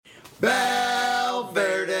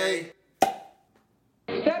Valverde.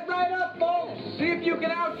 Step right up, folks. See if you can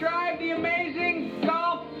outdrive the amazing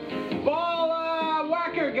golf ball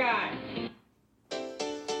whacker guy.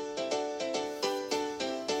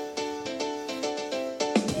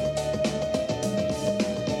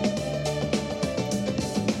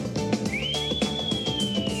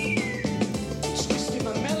 Twisting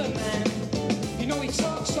my melon, man. You know he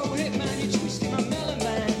talks so hip, man. You twisting my melon,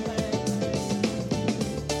 man.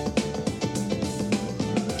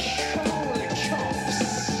 Holy chops.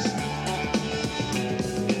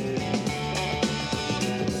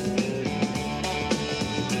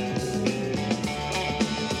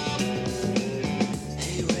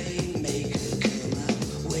 Hey, Rainmaker,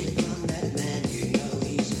 come away from that man. You know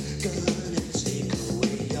he's gonna take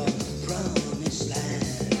away your promised land.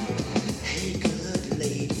 Hey, good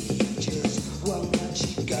lady, just want what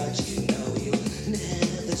you got. You know you'll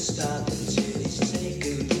never stop until he's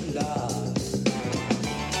taken your lot.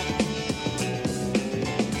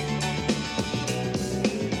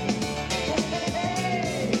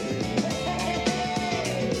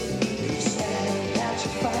 You stand at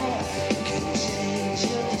your fire, can change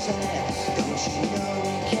your desire. Don't you know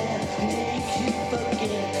he can make you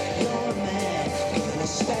forget you're a man? Gonna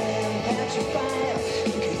stand at your fire,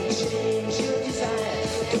 can change your desire.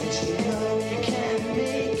 Don't you know he can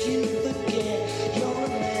make you forget you're a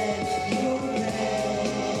man? You're a man.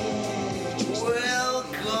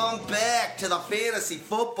 Welcome back to the Fantasy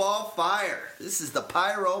Football Fire. This is the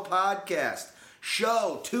Pyro Podcast,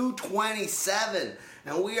 show 227.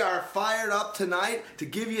 And we are fired up tonight to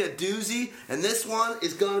give you a doozy. And this one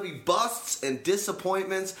is going to be busts and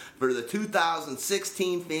disappointments for the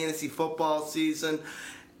 2016 fantasy football season.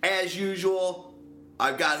 As usual,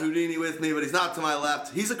 I've got Houdini with me, but he's not to my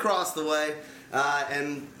left. He's across the way.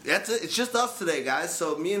 And that's it. It's just us today, guys.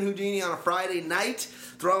 So me and Houdini on a Friday night,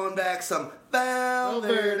 throwing back some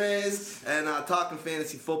Valverdes and talking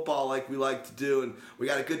fantasy football like we like to do. And we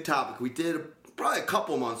got a good topic. We did probably a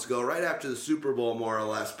couple months ago, right after the Super Bowl, more or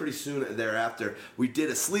less, pretty soon thereafter, we did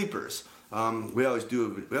a sleepers. We always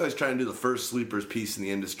try and do the first sleepers piece in the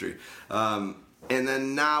industry. And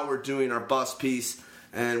then now we're doing our bust piece.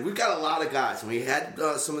 And we've got a lot of guys. And we had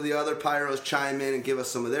some of the other Pyros chime in and give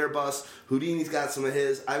us some of their busts. Houdini's got some of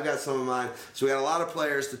his. I've got some of mine. So we got a lot of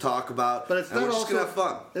players to talk about. But it's and not we're just going to have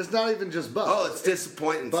fun. It's not even just busts. Oh, it's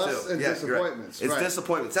disappointments, busts too. and disappointments. Right. It's right.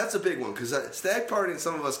 disappointments. That's a big one. Because Stag Party and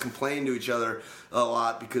some of us complain to each other a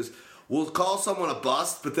lot because we'll call someone a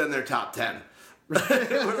bust, but then they're top 10. we're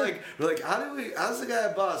like, how's the guy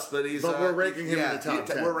a bust? But we're ranking him in the top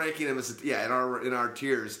 10. We're ranking him as in our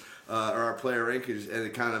tiers or our player rankings, and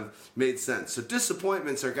it kind of made sense. So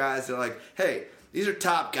disappointments are guys that are like, hey, these are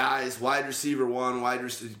top guys, wide receiver 1, wide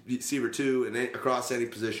receiver 2, and across any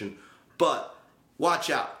position. But watch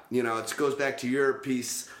out. You know, it goes back to your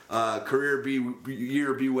piece, career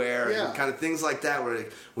year beware, and kind of things like that. Where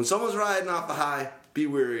when someone's riding off a high, be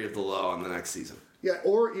wary of the low on the next season. Yeah,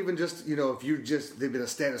 or even just, if they've been a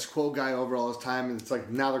status quo guy over all this time, and it's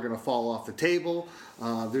like now they're going to fall off the table.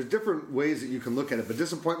 There's different ways that you can look at it, but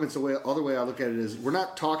disappointment's the other way I look at it is we're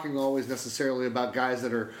not talking always necessarily about guys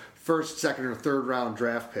that are first, second, or third round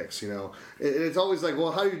draft picks. It's always like,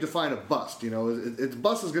 well, how do you define a bust?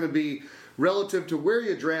 Bust is going to be relative to where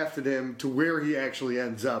you drafted him to where he actually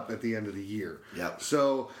ends up at the end of the year. Yep.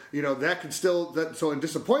 So, that could still... So, in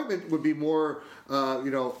disappointment would be more,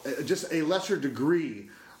 just a lesser degree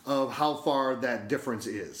of how far that difference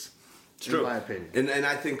is. It's true. In my opinion. And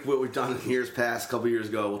I think what we've done in years past, a couple years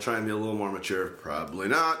ago, we'll try and be a little more mature. Probably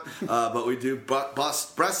not. But we do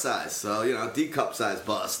bust breast size. So, D cup size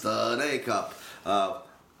bust, an A cup.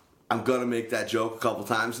 I'm going to make that joke a couple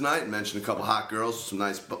times tonight and mention a couple hot girls with some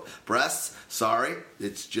nice breasts. Sorry.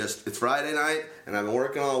 It's Friday night, and I've been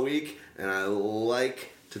working all week, and I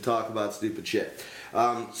like to talk about stupid shit.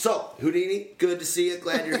 So, Houdini, good to see you.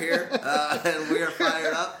 Glad you're here. And we are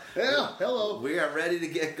fired up. Yeah, hello. We are ready to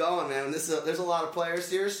get going, man. There's a lot of players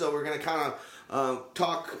here, so we're going to kind of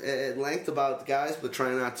talk at length about the guys, but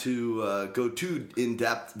try not to go too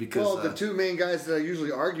in-depth because... Well, the two main guys that I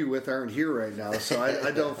usually argue with aren't here right now, so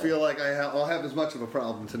I don't feel like I'll have as much of a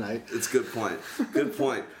problem tonight. It's a good point. Good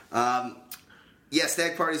point.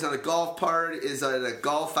 Stag Party's on a golf part, is at a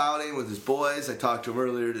golf outing with his boys. I talked to him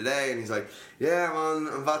earlier today, and he's like, yeah, I'm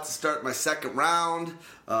about to start my second round.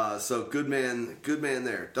 So good man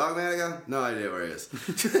there. Dog Madiga? No idea where he is.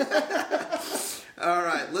 All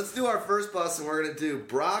right, let's do our first bust, and we're going to do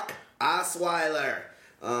Brock Osweiler.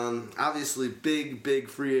 Obviously, big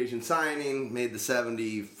free agent signing. Made the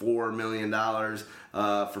 $74 million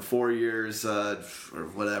for 4 years or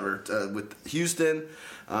whatever with Houston.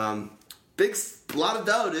 a lot of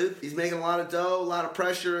dough, dude. He's making a lot of dough, a lot of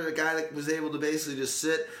pressure. A guy that was able to basically just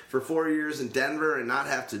sit for 4 years in Denver and not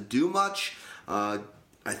have to do much.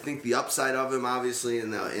 I think the upside of him, obviously,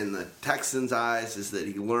 in the Texans' eyes, is that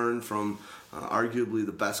he learned from arguably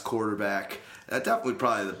the best quarterback. Definitely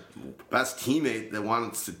probably the best teammate that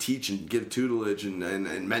wants to teach and give tutelage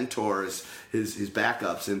and mentor his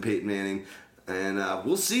backups in Peyton Manning. And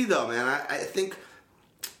we'll see, though, man. I think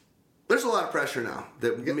there's a lot of pressure now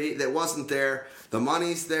that wasn't there. The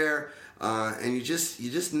money's there. And you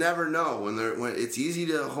just never know when it's easy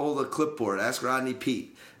to hold a clipboard. Ask Rodney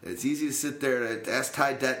Peete. It's easy to sit there and ask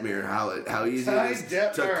Ty Detmer how easy it is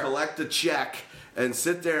to collect a check and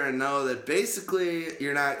sit there and know that basically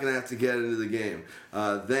you're not going to have to get into the game.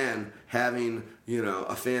 Then having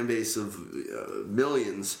a fan base of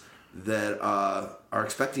millions that are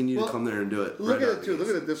expecting you to come there and do it. Look at it too. Look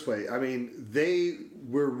at it this way. I mean, they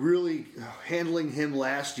were really handling him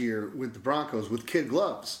last year with the Broncos with kid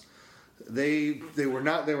gloves. They were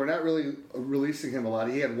not really releasing him a lot.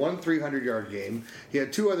 He had one 300-yard game. He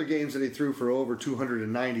had 2 other games that he threw for over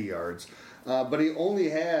 290 yards. But he only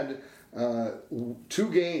had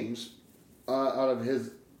 2 games out of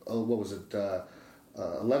his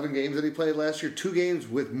 11 games that he played last year. 2 games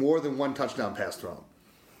with more than 1 touchdown pass thrown.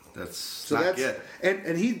 That's good.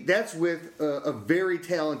 And that's with a very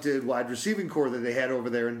talented wide receiving core that they had over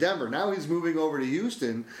there in Denver. Now he's moving over to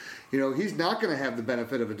Houston. He's not going to have the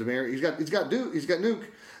benefit of a Demaryius. He's got Nuke.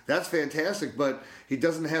 That's fantastic, but he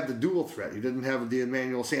doesn't have the dual threat. He doesn't have the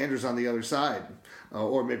Emmanuel Sanders on the other side,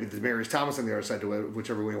 or maybe the Demaryius Thomas on the other side,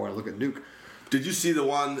 whichever way you want to look at Nuke. Did you see the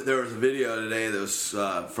one? There was a video today that was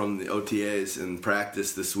from the OTAs in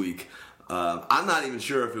practice this week. I'm not even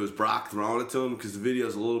sure if it was Brock throwing it to him because the video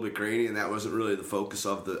is a little bit grainy and that wasn't really the focus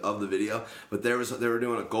of the video. But they were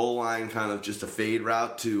doing a goal line kind of just a fade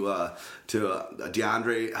route to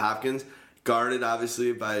DeAndre Hopkins, guarded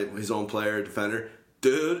obviously by his own player, defender.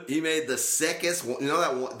 Dude, he made the sickest.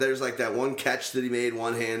 There's like that one catch that he made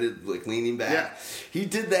one-handed, like leaning back. Yeah. He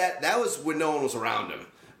did that. That was when no one was around him.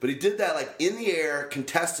 But he did that like in the air,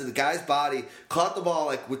 contested the guy's body, caught the ball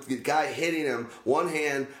like with the guy hitting him, one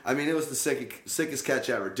hand. I mean, it was the sickest catch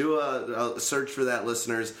ever. Do a search for that,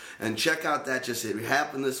 listeners, and check out that. It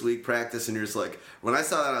happened this week, practice, and you're just like, when I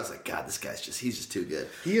saw that, I was like, God, this guy's he's just too good.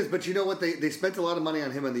 He is, but you know what? They spent a lot of money on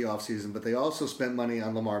him in the offseason, but they also spent money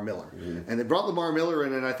on Lamar Miller. Mm-hmm. And they brought Lamar Miller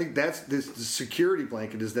in, and I think that's the security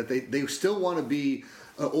blanket is that they still want to be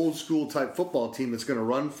an old school type football team that's going to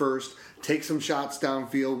run first, take some shots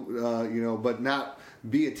downfield, but not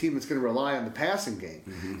be a team that's going to rely on the passing game.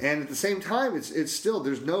 Mm-hmm. And at the same time, it's still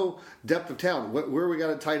there's no depth of talent. Where we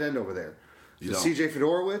got a tight end over there? C.J.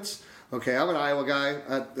 Fedorowicz. Okay, I'm an Iowa guy.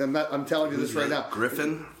 I'm telling you this right now.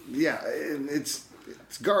 Griffin. Yeah, it's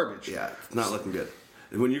garbage. Yeah, it's not looking good.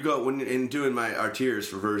 When in doing our tiers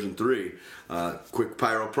for version 3, quick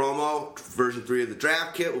pyro promo, version 3 of the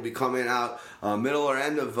draft kit will be coming out middle or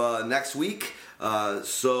end of next week.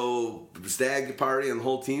 So Stag Party and the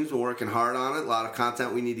whole team's been working hard on it. A lot of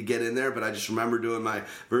content we need to get in there, but I just remember doing my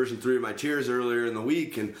version 3 of my tiers earlier in the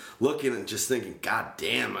week and looking and just thinking, God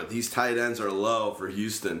damn, these tight ends are low for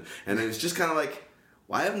Houston. And it was just kind of like,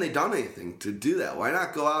 why haven't they done anything to do that? Why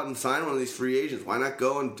not go out and sign one of these free agents? Why not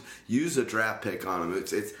go and use a draft pick on them?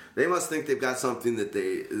 They must think they've got something that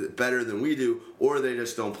they better than we do, or they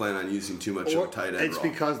just don't plan on using too much of a tight end. It's role.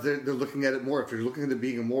 Because they're looking at it more. If you're looking at it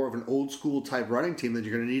being more of an old school type running team, then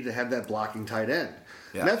you're going to need to have that blocking tight end.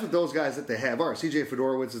 Yeah. And that's what those guys that they have are. C.J.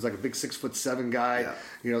 Fedorowicz is like a big 6'7" guy,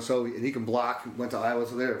 and he can block. Went to Iowa,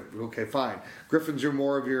 so they're okay, fine. Griffin's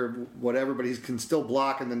more of your whatever, but he can still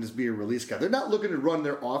block and then just be a release guy. They're not looking to run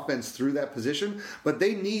their offense through that position, but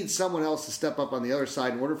they need someone else to step up on the other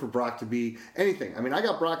side in order for Brock to be anything. I mean, I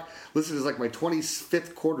got Brock listed as like my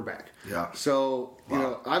 25th quarterback. Yeah. So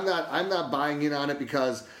I'm not buying in on it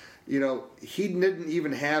because. He didn't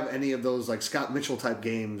even have any of those like Scott Mitchell type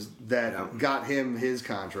games that got him his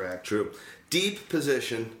contract. True. Deep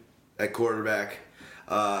position at quarterback.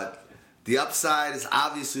 The upside is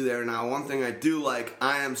obviously there. Now, one thing I do like,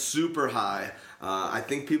 I am super high. I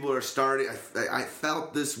think people are starting. I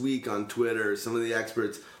felt this week on Twitter, some of the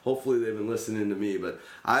experts, hopefully they've been listening to me, but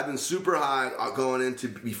I've been super high going into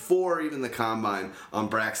before even the combine on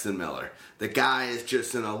Braxton Miller. The guy is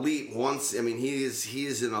just an elite he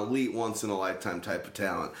is an elite once in a lifetime type of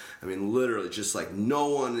talent. I mean, literally, just like no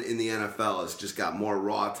one in the NFL has just got more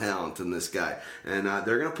raw talent than this guy. And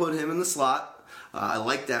they're going to put him in the slot. I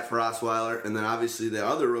like that for Osweiler. And then obviously the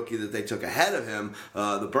other rookie that they took ahead of him,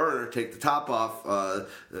 the burner, take the top off.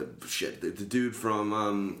 The dude from,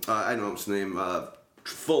 I don't know his name,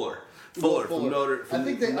 Fuller. Fuller from Notre I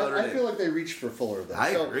think they. Notre I Dame. feel like they reached for Fuller. Though. I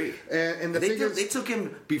agree. And the they, thing took, is, they took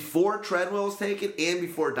him before Treadwell was taken and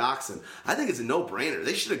before Doxson. I think it's a no-brainer.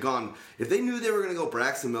 They should have gone if they knew they were going to go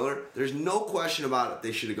Braxton Miller. There's no question about it.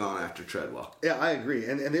 They should have gone after Treadwell. yeah, I agree.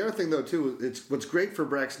 And the other thing though too, it's what's great for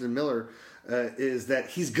Braxton Miller is that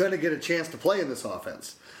he's going to get a chance to play in this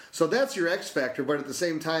offense. So that's your X factor. But at the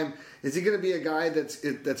same time, is he going to be a guy that's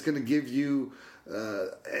going to give you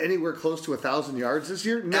anywhere close to 1,000 yards this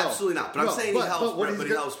year? No, Absolutely not. But I'm saying he helps. what But he's he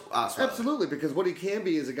gonna- helps Osweiler. Absolutely, because what he can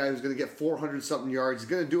be is a guy who's going to get 400 something yards. He's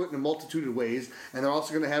going to do it in a multitude of ways, and they're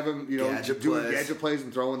also going to have him, Gadget doing plays. gadget plays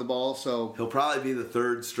and throwing the ball. So He'll probably be the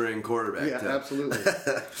third string quarterback. yeah, too. absolutely.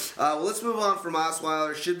 Well, let's move on from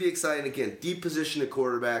Osweiler. Should be exciting again. Deep position at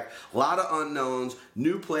quarterback. A lot of unknowns.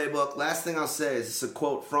 New playbook. Last thing I'll say is this is a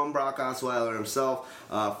quote from Brock Osweiler himself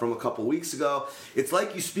from a couple weeks ago. It's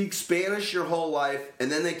like you speak Spanish your whole life, and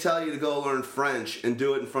then they tell you to go learn French and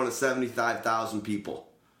do it in front of 75,000 people.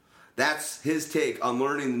 That's his take on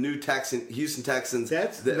learning the new Houston Texans.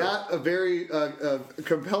 That's not a very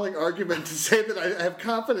compelling argument to say that I have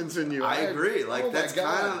confidence in you. I agree. Oh Like my that's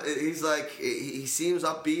God. kind of. He's like he seems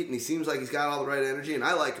upbeat and he seems like he's got all the right energy, and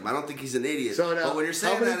I like him. I don't think he's an idiot. So now, but when you're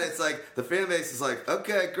saying how many- that, it's like the fan base is like,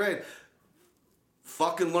 okay, great.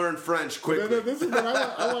 Fucking learn French quickly. No, this is what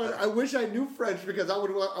I wish I knew French because I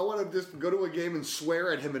want to just go to a game and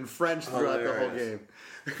swear at him in French throughout the whole Hilarious.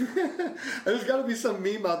 game. There's got to be some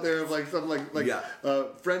meme out there of like some like Yeah.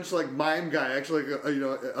 French like mime guy actually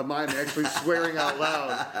a mime actually swearing out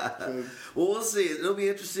loud. Well, we'll see. It'll be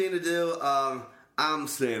interesting to do. I'm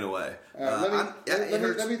staying away.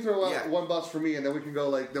 Let me throw out yeah. one bus for me, and then we can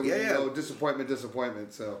go Yeah. go disappointment.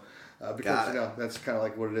 So because Got it. that's kind of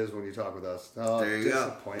like what it is when you talk with us. There you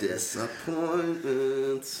go. Disappointment.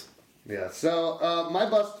 Disappointment. Yeah. So my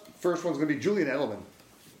bust first one's going to be Julian Edelman.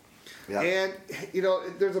 Yeah. And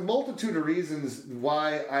there's a multitude of reasons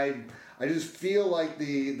why I just feel like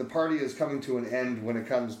the party is coming to an end when it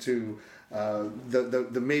comes to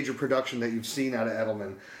the major production that you've seen out of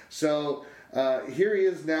Edelman. So here he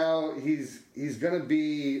is now. He's going to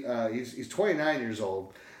be he's 29 years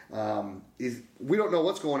old. We don't know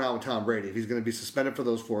what's going on with Tom Brady. If he's going to be suspended for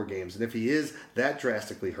those 4 games, and if he is, that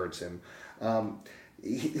drastically hurts him.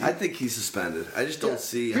 I think he's suspended. I just don't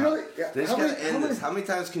see You know, they just how got many- to end how this. many- How many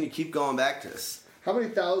times can you keep going back to this? How many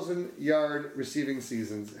 1,000-yard receiving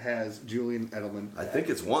seasons has Julian Edelman? I think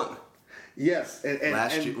it's one. Yes, and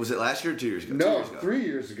Last year was it last year or 2 years ago? 2 No, years ago. 3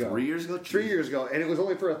 years ago. 3 years ago? 3 years ago, and it was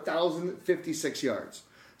only for 1,056 yards.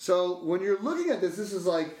 So when you're looking at this is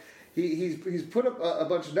like he's put up a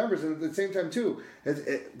bunch of numbers, and at the same time too.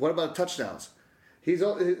 What about touchdowns?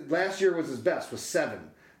 Last year was his best, was 7.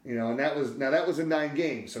 And that was in 9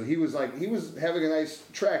 games. So he was having a nice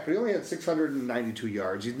track, but he only had 692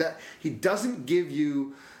 yards. He doesn't give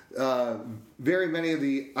you very many of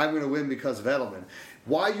the I'm going to win because of Edelman.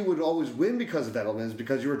 Why you would always win because of Edelman is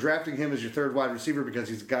because you were drafting him as your third wide receiver because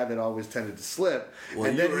he's a guy that always tended to slip. Well,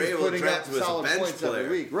 and you then were he's able to putting draft up him as a solid bench points player.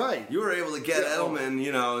 every week. Right. You were able to get Edelman,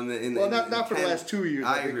 in Well, not for the 10 last 2 years,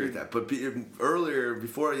 I I think agree with that, but earlier,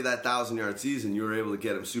 before that 1,000-yard season, you were able to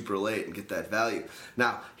get him super late and get that value.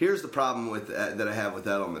 Now, here's the problem with that I have with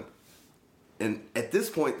Edelman. And at this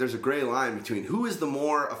point, there's a gray line between who's the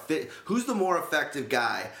more effective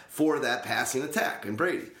guy for that passing attack, and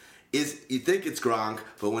Brady. You think it's Gronk,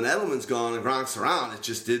 but when Edelman's gone and Gronk's around, it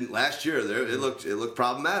just didn't. Last year, it looked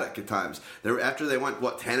problematic at times. After they went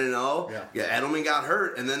 10-0, Edelman got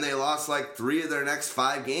hurt, and then they lost 3 of their next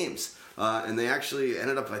 5 games, and they actually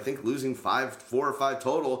ended up, I think, losing 4 or 5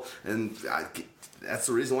 total, and that's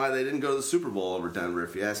the reason why they didn't go to the Super Bowl over Denver,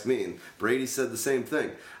 if you ask me. And Brady said the same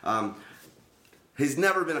thing. He's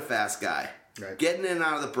never been a fast guy. Right. Getting in and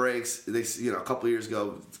out of the breaks, a couple of years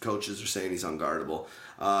ago, coaches are saying he's unguardable.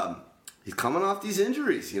 He's coming off these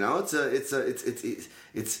injuries. The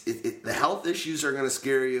health issues are going to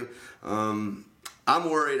scare you. I'm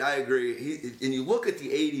worried. I agree. And you look at the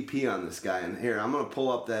ADP on this guy, and here I'm going to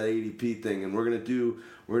pull up that ADP thing, and we're going to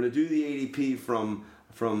do the ADP from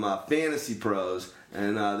Fantasy Pros,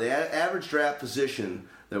 and the average draft position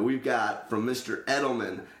that we've got from Mr.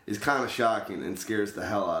 Edelman is kind of shocking and scares the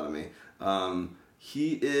hell out of me.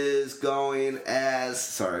 He is going as,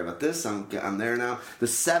 sorry about this, I'm there now, the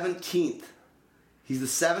 17th. He's the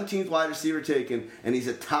 17th wide receiver taken, and he's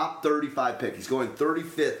a top 35 pick. He's going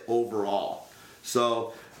 35th overall.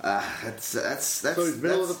 So that's So he's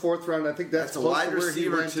middle of the 4th round. I think that's a close wide to where he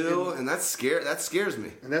receiver went too, and that scares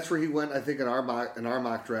me. And that's where he went, I think, in our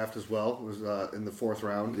mock draft as well. It was in the 4th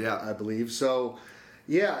round, Yeah. I believe. So,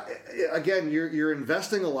 yeah, again, you're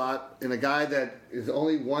investing a lot in a guy that has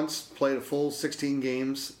only once played a full 16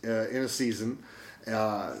 games in a season.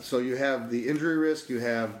 So you have the injury risk, you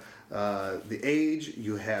have the age,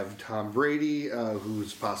 you have Tom Brady,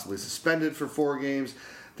 who's possibly suspended for 4 games.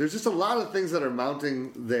 There's just a lot of things that are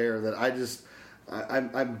mounting there that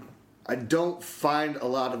I don't find a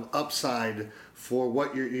lot of upside for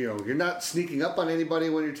what you're not sneaking up on anybody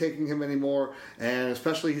when you're taking him anymore, and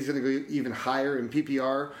especially he's going to go even higher in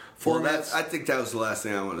PPR formats. I think that was the last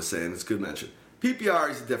thing I want to say, and it's a good mention. PPR,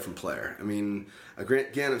 he's a different player. I mean,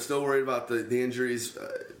 again, I'm still worried about the injuries,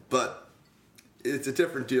 but it's a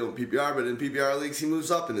different deal in PPR. But in PPR leagues, he moves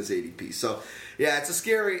up in his ADP. So, yeah, it's a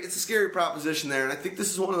scary proposition there. And I think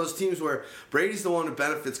this is one of those teams where Brady's the one who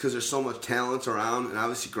benefits because there's so much talent around, and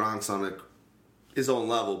obviously Gronk's on his own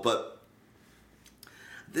level, but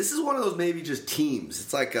this is one of those maybe just teams.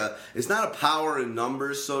 It's like it's not a power in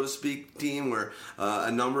numbers, so to speak, team where a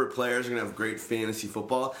number of players are going to have great fantasy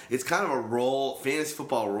football. It's kind of a fantasy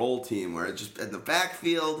football role team where it's just in the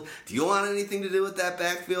backfield. Do you want anything to do with that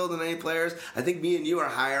backfield and any players? I think me and you are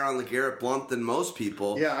higher on LeGarrette Blount than most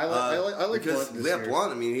people. Yeah, I like Blount this year.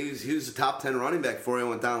 Blount, I mean, he was a top 10 running back before he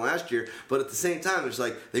went down last year. But at the same time, it's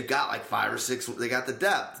like they've got like 5 or 6. They got the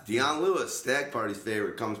depth. Deion Lewis, Stag Party's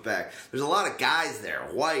favorite, comes back. There's a lot of guys there.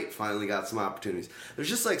 White finally got some opportunities. There's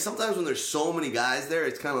just like sometimes when there's so many guys there,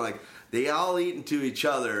 it's kind of like they all eat into each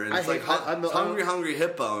other, and it's hungry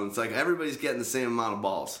hippo, and it's like everybody's getting the same amount of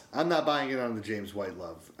balls. I'm not buying it on the James White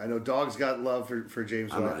love. I know Dog's got love for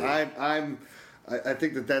James White. I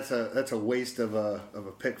think that's a waste of a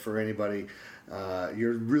pick for anybody.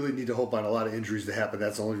 You really need to hope on a lot of injuries to happen.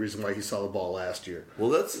 That's the only reason why he saw the ball last year.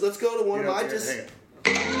 Well, let's go to one of my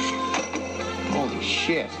Holy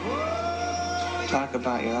shit. Talk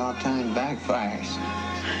about your all-time backfires.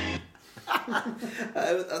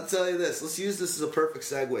 I'll tell you this. Let's use this as a perfect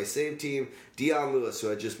segue. Same team, Deion Lewis,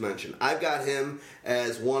 who I just mentioned. I've got him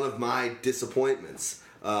as one of my disappointments.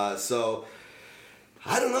 So,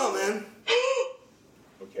 I don't know, man.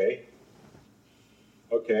 Okay.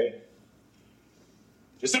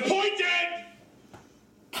 Disappointed!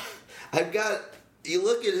 You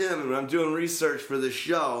look at him, and I'm doing research for this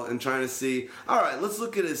show and trying to see, all right, let's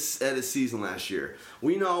look at his season last year.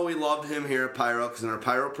 We know we loved him here at Pyro, because in our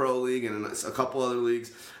Pyro Pro League and in a couple other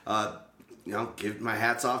leagues, give my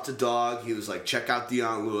hats off to Dog. He was like, check out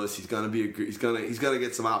Deion Lewis. He's gonna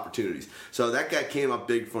get some opportunities. So that guy came up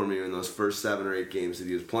big for me in those first 7 or 8 games that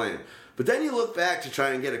he was playing. But then you look back to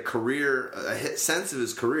try and get a sense of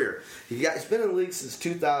his career. He's been in the league since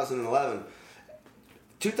 2011.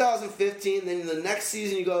 2015, then the next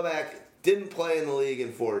season you go back, didn't play in the league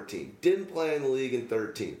in 14, didn't play in the league in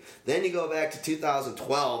 13. Then you go back to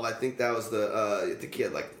 2012, I think that was I think he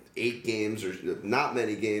had like 8 games or not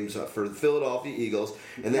many games for the Philadelphia Eagles.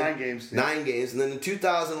 And then 9 games. 9 games. And then in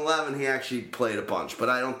 2011, he actually played a bunch. But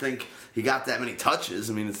I don't think he got that many touches.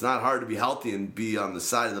 I mean, it's not hard to be healthy and be on the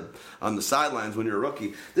sidelines when you're a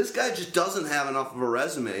rookie. This guy just doesn't have enough of a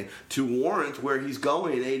resume to warrant where he's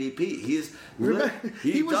going in ADP. He was undrafted.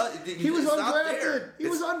 He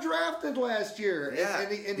was undrafted last year. Yeah,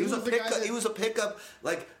 and he was a pickup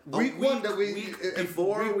like week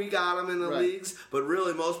before we got him in the leagues. But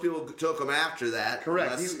really, most people took him after that.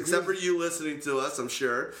 Correct. Except for you listening to us, I'm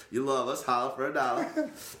sure you love us. Holla for $1.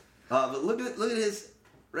 But look at his.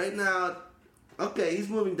 Right now, okay, he's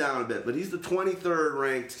moving down a bit, but he's the 23rd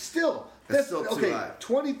ranked. That's still too okay. high.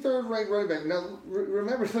 23rd ranked running back. Now,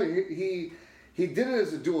 remember, he did it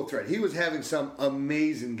as a dual threat. He was having some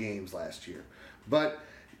amazing games last year, but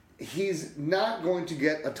he's not going to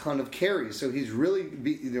get a ton of carries. So he's really,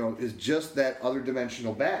 is just that other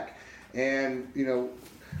dimensional back. And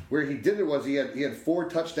where he did it was he had 4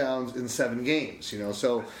 touchdowns in 7 games.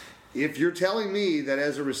 So if you're telling me that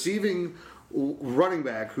as a receiving running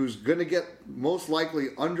back who's going to get most likely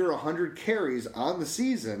under 100 carries on the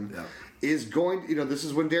season is going, this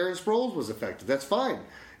is when Darren Sproles was effective. That's fine.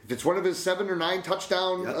 If it's one of his 7 or 9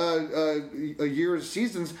 touchdown a year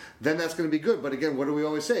seasons, then that's going to be good. But again, what do we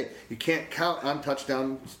always say? You can't count on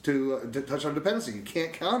touchdowns to touchdown dependency. You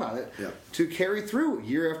can't count on it to carry through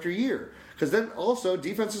year after year. Because then also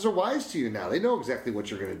defenses are wise to you now. They know exactly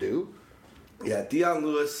what you're going to do. Yeah, Deion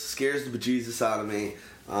Lewis scares the bejesus out of me.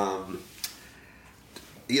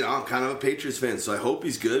 I'm kind of a Patriots fan, so I hope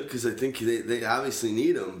he's good because I think they obviously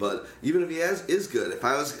need him. But even if he is good,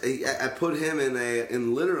 I put him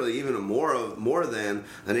in literally even more than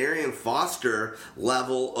an Arian Foster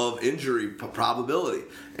level of injury probability.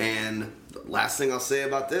 And last thing I'll say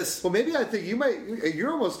about this. Well, maybe I think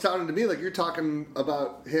you're almost sounding to me like you're talking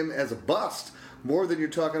about him as a bust more than you're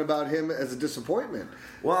talking about him as a disappointment.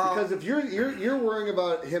 Well, because if you're worrying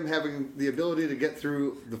about him having the ability to get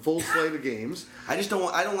through the full slate of games, I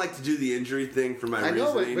don't like to do the injury thing for my I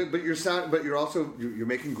know, reasoning. but you're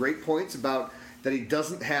making great points about that he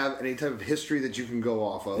doesn't have any type of history that you can go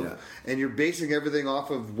off of, and you're basing everything off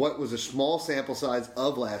of what was a small sample size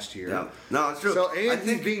of last year. Yeah. No, it's true. So, I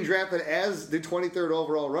he's being drafted as the 23rd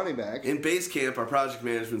overall running back. In base camp, our project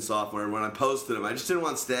management software, when I posted him, I just didn't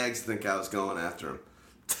want Stags to think I was going after him.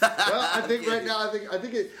 Well, I think right now, I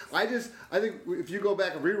think if you go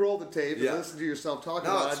back and re-roll the tape and listen to yourself talking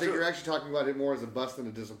about it, I think you're actually talking about it more as a bust than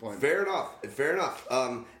a disappointment. Fair enough.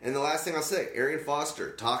 And the last thing I'll say, Arian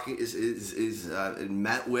Foster is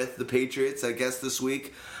met with the Patriots, I guess, this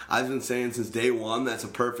week. I've been saying since day one that's a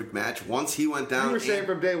perfect match. Once he went down, you were saying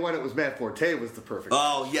from day one it was Matt Forte was the perfect.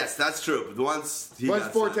 Oh yes, that's true. But once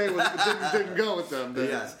Forte didn't go with them, then.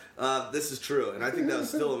 Yes. This is true, and I think that was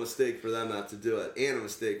still a mistake for them not to do it, and a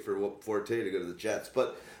mistake for Forte to go to the Jets.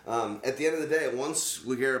 But at the end of the day, once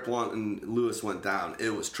LeGarrette Blount and Lewis went down,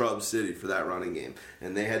 it was Trub City for that running game,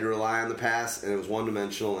 and they had to rely on the pass, and it was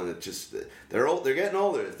one-dimensional, and it just they're old. They're getting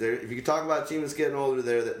older. If you could talk about a team that's getting older,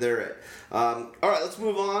 they're it. All right, let's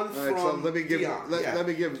move on. All right, so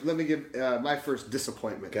let me give my first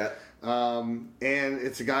disappointment. Okay. And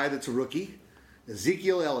it's a guy that's a rookie,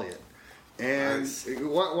 Ezekiel Elliott. And nice.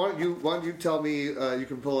 why don't you tell me, you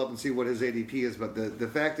can pull up and see what his ADP is, but the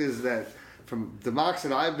fact is that from the mocks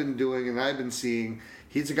that I've been doing and I've been seeing,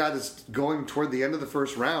 he's a guy that's going toward the end of the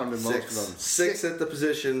first round in most of them. Six at the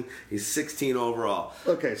position. He's 16 overall.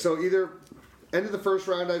 Okay, so either end of the first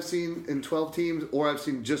round I've seen in 12 teams, or I've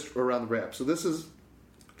seen just around the wrap. So this is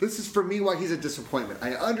for me why he's a disappointment.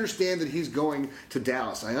 I understand that he's going to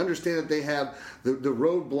Dallas. I understand that they have the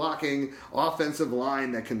road blocking offensive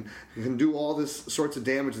line that can do all this sorts of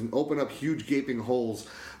damage and open up huge gaping holes.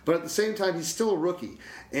 But at the same time, he's still a rookie.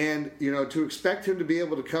 And, to expect him to be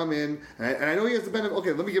able to come in, and I know he has the benefit,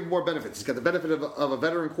 okay, let me give him more benefits. He's got the benefit of a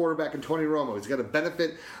veteran quarterback in Tony Romo. He's got a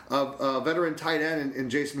benefit of a veteran tight end in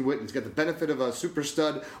Jason Witten. He's got the benefit of a super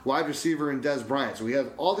stud wide receiver in Dez Bryant. So he has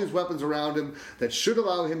all these weapons around him that should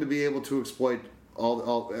allow him to be able to exploit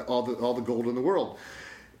all the gold in the world.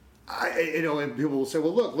 And people will say,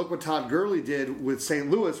 well, look what Todd Gurley did with St.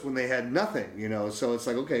 Louis when they had nothing, So it's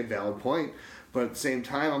like, okay, valid point. But at the same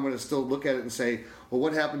time, I'm going to still look at it and say, well,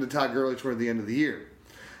 what happened to Todd Gurley toward the end of the year?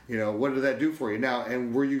 What did that do for you? Now,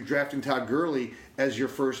 and were you drafting Todd Gurley as your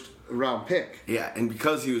first round pick? Yeah, and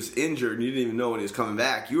because he was injured and you didn't even know when he was coming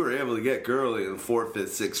back, you were able to get Gurley in the 4th,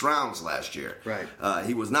 5th, 6th rounds last year. Right.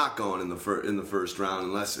 He was not going in the first round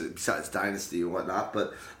unless besides dynasty and whatnot.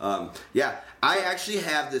 But I actually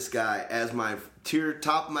have this guy as my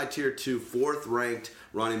top of my tier 2, 4th ranked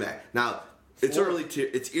running back. Now it's early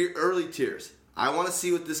tiers. I want to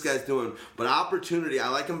see what this guy's doing, but opportunity, I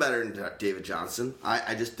like him better than David Johnson.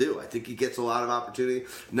 I just do. I think he gets a lot of opportunity.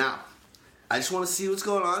 Now, I just want to see what's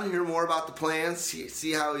going on, hear more about the plans,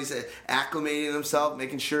 see how he's acclimating himself,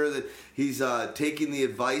 making sure that he's taking the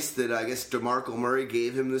advice that I guess DeMarco Murray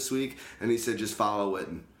gave him this week, and he said just follow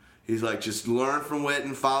Witten. He's like, just learn from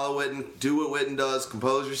Witten, follow Witten, do what Witten does,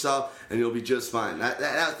 compose yourself, and you'll be just fine.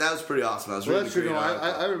 That was pretty awesome. I was really true.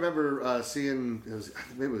 I remember seeing,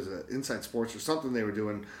 it was Inside Sports or something they were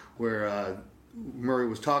doing where Murray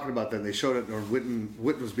was talking about that. And they showed it, or Witten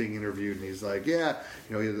was being interviewed, and he's like, he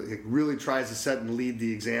really tries to set and lead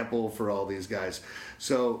the example for all these guys.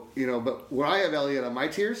 So, but where I have Elliott on my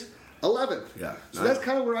tiers, 11th. Yeah. So that's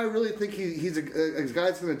kind of where I really think he's a guy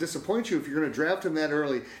that's going to disappoint you if you're going to draft him that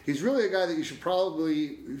early. He's really a guy that should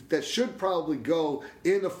probably go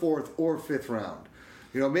in the 4th or 5th round.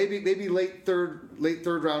 Maybe late third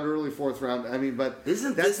round, early 4th round. I mean, but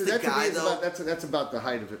isn't this the guy though? That's about the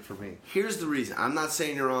height of it for me. Here's the reason. I'm not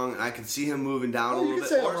saying you're wrong. I can see him moving down a little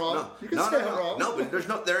bit. You can say I'm wrong. You can say I'm wrong. No,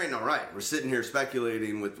 but there ain't no right. We're sitting here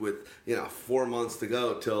speculating with 4 months to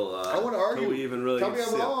go till I want to argue. we even really tell me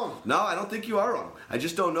I'm wrong. No, I don't think you are wrong. I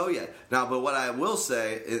just don't know yet. Now, but what I will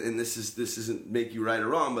say, and this isn't make you right or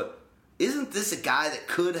wrong, but isn't this a guy that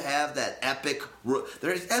could have that epic?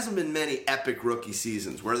 There hasn't been many epic rookie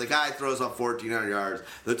seasons where the guy throws up 1,400 yards,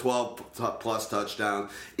 the 12-plus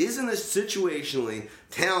touchdowns. Isn't this situationally,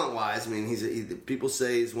 talent-wise? I mean, people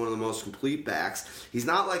say he's one of the most complete backs. He's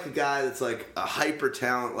not like a guy that's like a hyper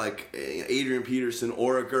talent like Adrian Peterson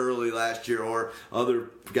or a Gurley last year or other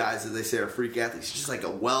guys that they say are freak athletes. He's just like a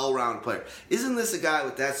well-rounded player. Isn't this a guy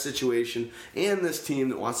with that situation and this team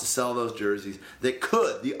that wants to sell those jerseys that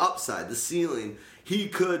could, the upside, the ceiling, he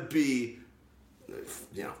could be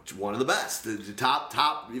one of the best, the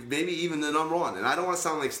top, maybe even the number one. And I don't want to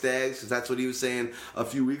sound like Stags because that's what he was saying a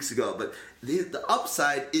few weeks ago. But the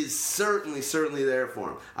upside is certainly there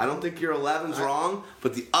for him. I don't think your 11's wrong,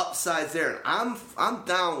 but the upside's there. And I'm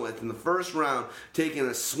down with in the first round taking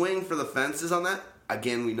a swing for the fences on that.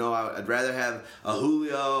 Again, we know I'd rather have a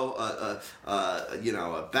Julio, a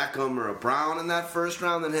Beckham or a Brown in that first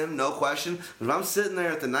round than him, no question. But if I'm sitting there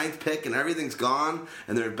at the 9th pick and everything's gone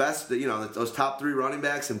and their best, those top 3 running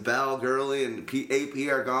backs and Bell, Gurley, and AP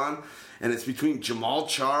are gone, and it's between Jamal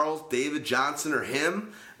Charles, David Johnson, or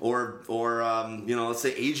him, or let's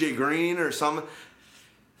say AJ Green or some.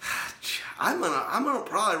 I'm gonna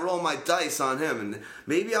probably roll my dice on him, and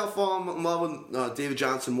maybe I'll fall in love with David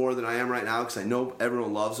Johnson more than I am right now because I know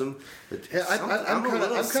everyone loves him. But I'm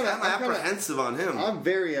apprehensive on him. I'm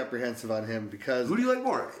very apprehensive on him because who do you like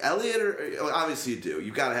more, Elliott or obviously you do.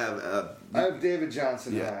 You got to have. I have David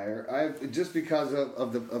Johnson higher. Just because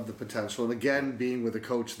of the potential, and again being with a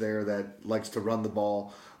coach there that likes to run the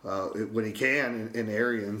ball. When he can in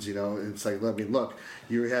Arians, it's like, look,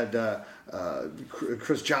 you had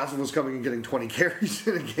Chris Johnson was coming and getting 20 carries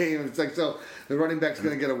in a game. It's like, so the running back's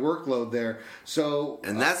going to get a workload there. So,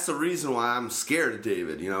 and that's the reason why I'm scared of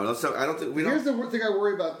David. So I don't think Here's the thing I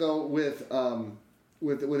worry about though with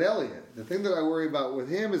Elliott. The thing that I worry about with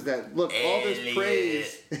him is that all this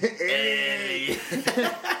praise.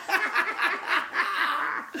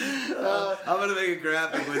 I'm gonna make a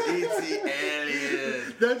graphic with E.T.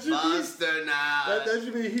 Elliott. That should Buster Knott. That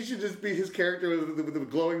should be. He should just be his character with the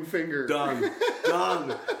glowing finger. Done.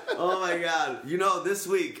 Oh my God! This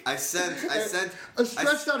week I sent a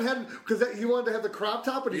stretched out head because he wanted to have the crop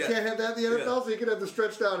top, but he can't have that in the NFL, so he could have the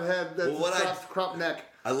stretched out head. That's crop neck.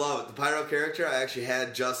 I love it. The Pyro character, I actually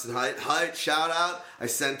had Justin Height. Height, shout out. I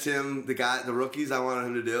sent him the rookies I wanted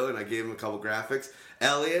him to do, and I gave him a couple graphics.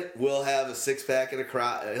 Elliott will have a 6-pack and a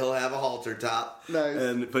crop. He'll have a halter top.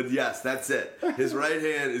 Nice. But yes, that's it. His right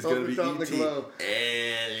hand is going to be E.T.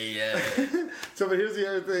 Elliott. So, but here's the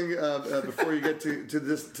other thing before you get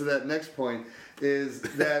to that next point is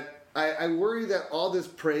that I worry that all this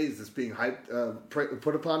praise that's being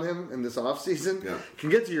put upon him in this offseason can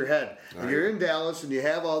get to your head. You're in Dallas and you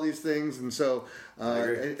have all these things, and so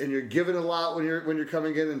and you're giving a lot when you're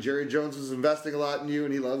coming in. And Jerry Jones is investing a lot in you,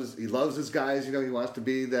 and he loves his guys. He wants to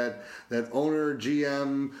be that owner,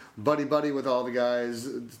 GM, buddy with all the guys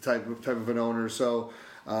type of an owner. So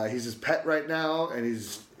he's his pet right now, and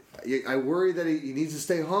I worry that he needs to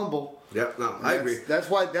stay humble. Yep, no, I agree. That's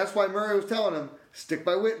why Murray was telling him. Stick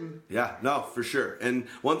by Witten. Yeah, no, for sure. And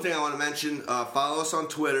one thing I want to mention, follow us on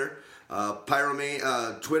Twitter,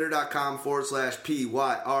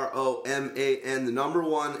 twitter.com/PYROMAN, the number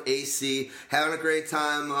 1 AC. Having a great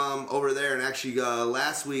time over there. And actually, a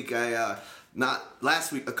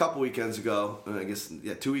couple weekends ago, I guess,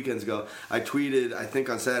 2 weekends ago, I tweeted, I think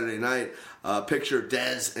on Saturday night, a picture of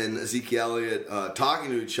Dez and Ezekiel Elliott talking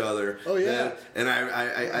to each other. Oh, yeah. And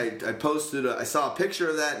I posted, I saw a picture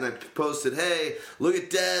of that, and I posted, hey, look at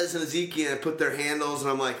Dez and Ezekiel, and I put their handles, and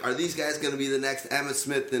I'm like, are these guys going to be the next Emmitt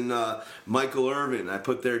Smith and Michael Irvin? I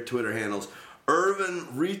put their Twitter handles. Irvin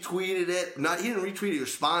retweeted it. He didn't retweet it, he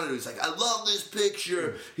responded. He was like, I love this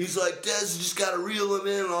picture. He's like, Dez just got to reel him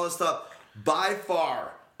in and all this stuff. By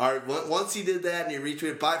far, once he did that and he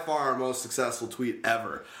retweeted, by far our most successful tweet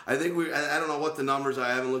ever. I think I don't know what the numbers are,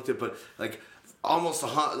 I haven't looked at, but like almost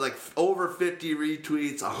over 50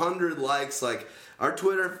 retweets, 100 likes. Like our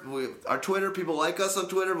Twitter people like us on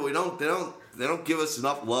Twitter, but they don't give us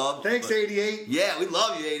enough love. Thanks, 88. Yeah, we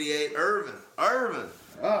love you, 88. Irvin.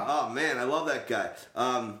 Oh man, I love that guy.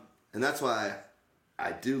 And that's why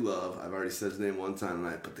I do love, I've already said his name one time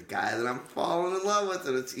tonight, but the guy that I'm falling in love with,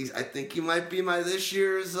 and I think he might be my this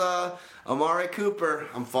year's Amari Cooper.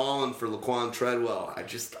 I'm falling for Laquan Treadwell. I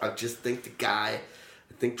just think I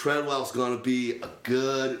think Treadwell's going to be a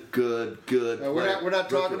good No, we're not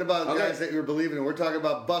talking about guys that you're believing in. We're talking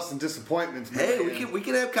about busts and disappointments. Hey, we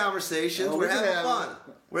can have conversations. We're having fun.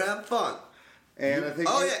 We're having fun. And I think.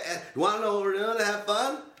 Oh yeah, you want to know what we're doing to have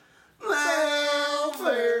fun? Well,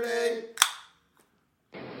 Verde.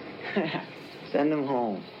 Send him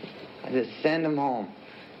home. I just send him home.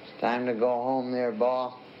 It's time to go home there,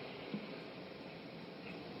 ball.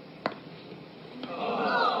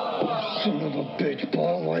 Son of a bitch,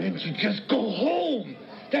 Ball. Why didn't you just go home?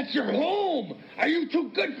 That's your home. Are you too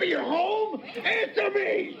good for your home? Answer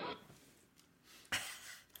me.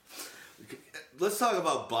 Let's talk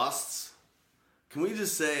about busts. Can we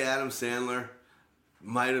just say Adam Sandler?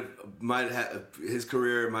 his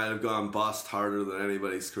career might have gone bust harder than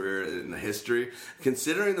anybody's career in the history.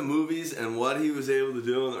 Considering the movies and what he was able to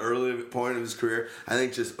do in the early point of his career, I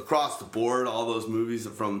think just across the board, all those movies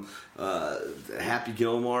from Happy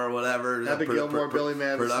Gilmore or whatever, Happy Gilmore, Billy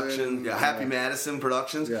Madison, production, Happy Madison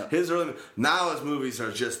Productions. Yeah. His movies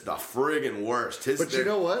are just the friggin' worst. But you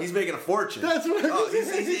know what? He's making a fortune. That's what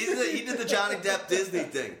he did the Johnny Depp Disney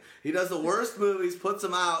thing. He does the worst movies, puts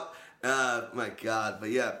them out. My God, but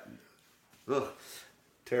yeah, ugh,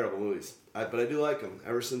 terrible movies. But I do like them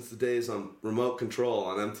ever since the days on Remote Control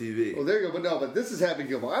on MTV. Well, there you go. But this is Happy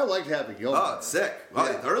Gilmore. I liked Happy Gilmore. Oh, it's sick. Oh,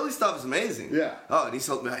 Yeah. the early stuff is amazing. Yeah. Oh, and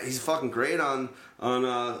he's fucking great on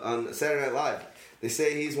Saturday Night Live. They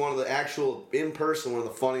say he's one of the actual, in person, one of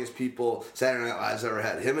the funniest people Saturday Night Live's ever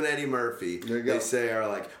had. Him and Eddie Murphy, There you go. they say, are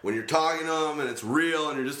like, when you're talking to them and it's real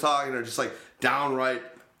and you're just talking, they're just like downright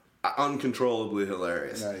uncontrollably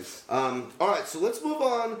hilarious. Nice. All right, so let's move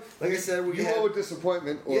on. Like I said, we You had, go with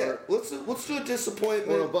disappointment or yeah. Let's do a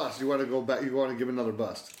disappointment. or a bust. You want to go back? You want to give another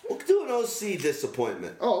bust? We'll do an OC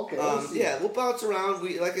disappointment. Oh, okay. OC. Yeah, we'll bounce around.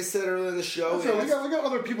 Like I said earlier in the show, So we got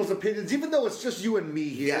other people's opinions, even though it's just you and me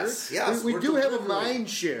here. Yes, We we're do have a delivering.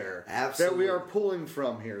 mind share that we are pulling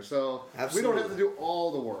from here, so we don't have to do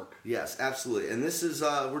all the work. Yes, absolutely. And this is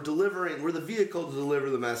we're the vehicle to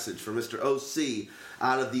deliver the message for Mr. OC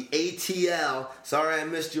out of the ATL. Sorry I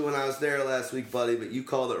missed you when I was there last week, buddy, but you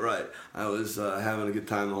called it right. I was having a good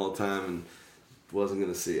time the whole time and wasn't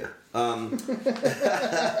going to see you. But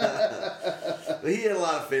he had a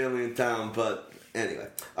lot of family in town, but anyway.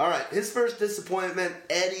 All right, his first disappointment,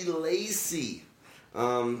 Eddie Lacy.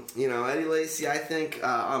 Eddie Lacy, I think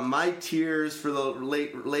on my tiers for the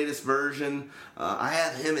latest version, I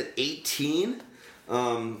have him at 18,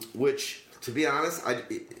 which, to be honest, I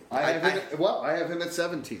have him at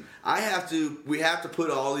 17. we have to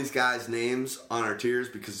put all these guys' names on our tiers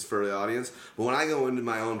because it's for the audience. But when I go into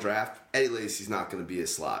my own draft, Eddie Lacy's not going to be a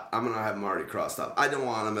slot. I'm going to have him already crossed up. I don't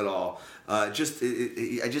want him at all. I just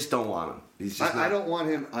don't want him. He's just I don't want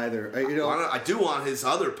him either. I do want his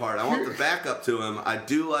other part. I want the backup to him. I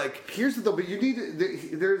do like. Here's the though, but you need to,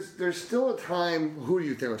 there's still a time. Who do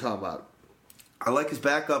you think we're talking about? I like his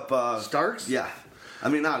backup. Starks? Yeah. I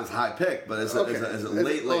mean, not as high pick, but as a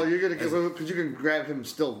late. Oh, you're gonna because you can grab him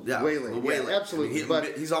still way late. Way late. Absolutely. I mean,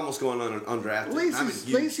 but he's almost going undrafted.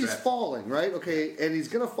 Lacy's falling, right? Okay, and he's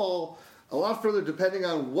gonna fall a lot further depending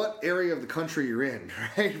on what area of the country you're in.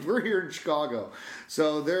 Right? We're here in Chicago,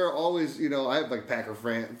 so there are always I have like Packer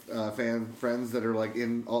fan friends that are like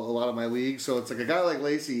in a lot of my leagues. So it's like a guy like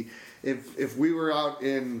Lacy. If we were out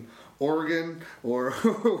in Oregon or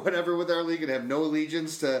whatever with our league and have no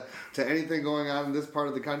allegiance to anything going on in this part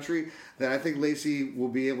of the country, then I think Lacy will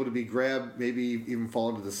be able to be grabbed, maybe even fall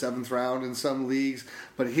into the 7th round in some leagues.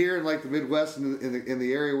 But here in like the Midwest, in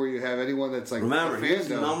the area where you have anyone that's like remember he was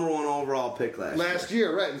the number 1 overall pick last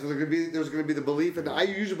year, right? And so there's going to be the belief, and I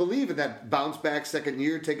usually believe in that bounce back second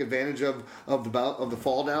year, take advantage of the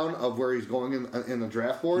fall down of where he's going in the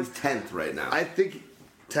draft board. He's 10th right now. I think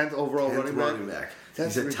 10th overall 10th running back.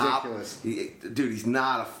 That's he's a ridiculous. Dude, he's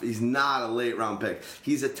not a late round pick.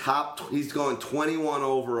 He's he's going 21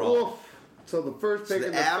 overall. Oof. So the first pick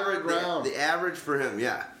in the third round. The average for him,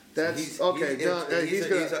 yeah. That's He's considered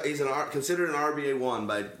an RBA1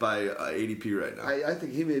 by ADP right now. I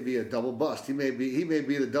think he may be a double bust. He may be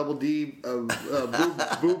the double D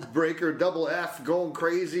boob breaker, double F, going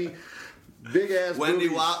crazy. Big ass Wendy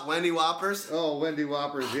Whoppers? Oh, Wendy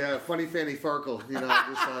Whoppers, yeah. Funny Fanny Farkle,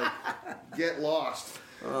 just like get lost.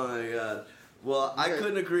 Oh my God. Well, I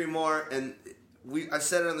couldn't agree more, and I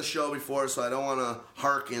said it on the show before, so I don't want to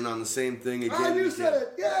harken on the same thing again. Oh, you said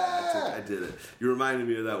it, yeah! I did it. You reminded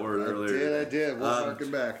me of that word earlier. I did. We'll harken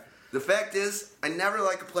back. The fact is, I never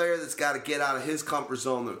like a player that's got to get out of his comfort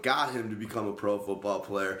zone that got him to become a pro football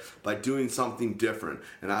player by doing something different.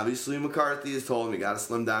 And obviously, McCarthy has told him you got to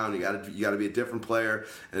slim down, you got to be a different player.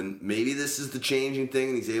 And maybe this is the changing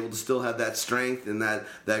thing, and he's able to still have that strength and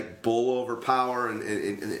that bull over power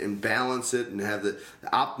and balance it and have the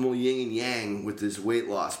optimal yin and yang with his weight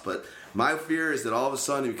loss. But my fear is that all of a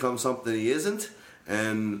sudden he becomes something he isn't,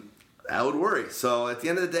 and that would worry. So at the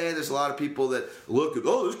end of the day, there's a lot of people that look at,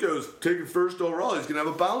 this guy was taken first overall. He's gonna have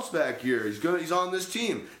a bounce back year. He's on this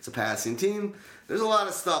team. It's a passing team. There's a lot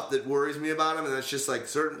of stuff that worries me about him, and that's just like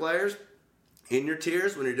certain players in your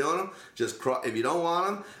tiers when you're doing them. Just if you don't want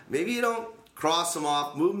them, maybe you don't cross them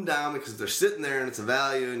off, move them down because they're sitting there and it's a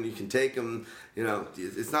value and you can take them. You know,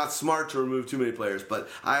 it's not smart to remove too many players, but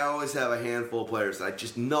I always have a handful of players that I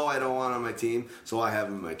just know I don't want on my team, so I have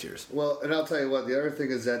them in my tiers. Well, and I'll tell you what, the other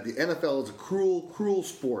thing is that the NFL is a cruel, cruel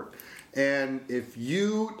sport. And if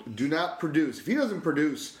you do not produce, if he doesn't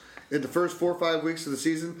produce in the first 4 or 5 weeks of the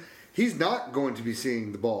season, he's not going to be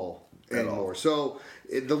seeing the ball anymore. So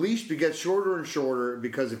the leash gets shorter and shorter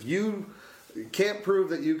because if you can't prove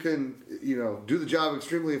that you can, do the job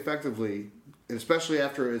extremely effectively, and especially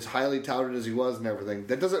after as highly touted as he was and everything,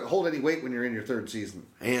 that doesn't hold any weight when you're in your third season.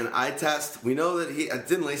 And we know that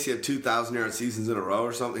didn't Lacey have 2,000-yard seasons in a row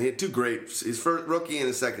or something? He had 2 great, his first rookie and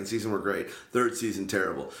his second season were great. Third season,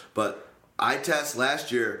 terrible. But eye test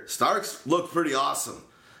last year, Starks looked pretty awesome.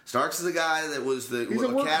 Starks is a guy that was He's a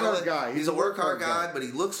work hard guy. He's a work hard guy, but he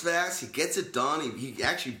looks fast. He gets it done. He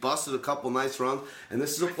actually busted a couple nice runs. And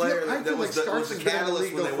this is a player that was the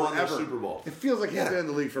catalyst when they won the Super Bowl. It feels like he's been in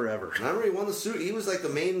the league forever. Remember, he won the Super. He was like the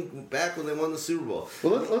main back when they won the Super Bowl.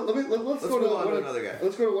 Well, let's go to another guy.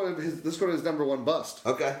 Let's go to his number one bust.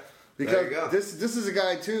 Okay. Because this is a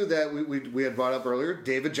guy too that we had brought up earlier,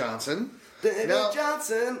 David Johnson.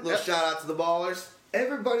 Johnson. Little shout out to the Ballers.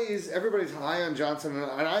 Everybody's high on Johnson,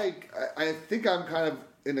 and I think I'm kind of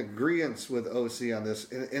in agreement with OC on this,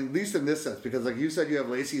 at least in this sense, because like you said, you have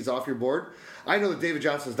Lacey's off your board. I know that David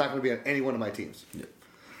Johnson is not going to be on any one of my teams. Yeah.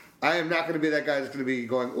 I am not going to be that guy that's going to be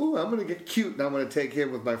going, ooh, I'm going to get cute, and I'm going to take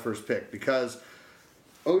him with my first pick, because,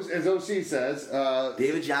 as OC says...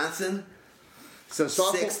 David Johnson... So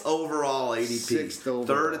 6th overall ADP. 6th overall.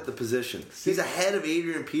 3rd at the position. He's ahead of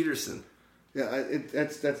Adrian Peterson. Yeah,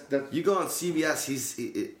 that's. You go on CBS.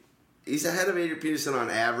 He's ahead of Adrian Peterson on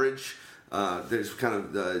average. There's kind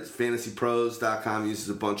of fantasypros.com uses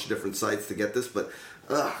a bunch of different sites to get this, but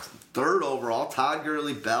 3rd overall, Todd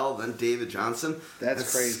Gurley, Bell, then David Johnson.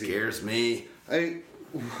 That's crazy. Scares me.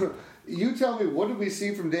 You tell me, what did we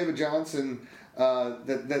see from David Johnson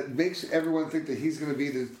that makes everyone think that he's going to be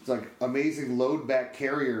this amazing load back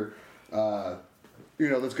carrier?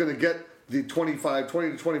 That's going to get the 20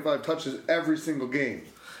 to 25 touches every single game.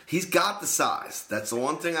 He's got the size. That's the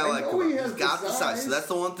one thing I like about him. He's got the size. So that's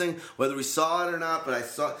the one thing, whether we saw it or not, but I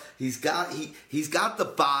saw he's got the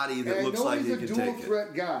body that looks like he can take it. He's a dual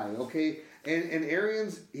threat guy, okay? And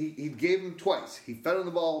Arians, he gave him twice. He fed him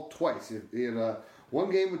the ball twice. In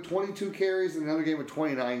one game with 22 carries and another game with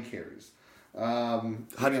 29 carries.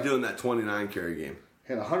 How'd he do in that 29 carry game?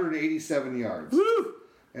 Had 187 yards. Woo!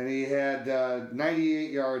 And he had 98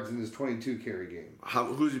 yards in his 22 carry game.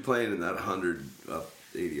 Who's he playing in that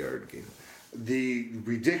 180-yard game? The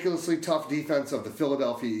ridiculously tough defense of the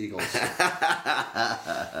Philadelphia Eagles.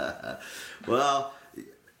 Well,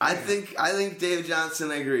 I think David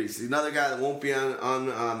Johnson agrees. He's another guy that won't be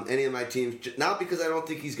on any of my teams. Not because I don't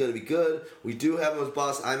think he's going to be good. We do have him as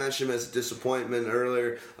boss. I mentioned him as a disappointment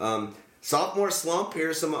earlier. Sophomore slump.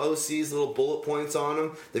 Here's some of OC's little bullet points on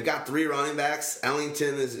him. They've got 3 running backs.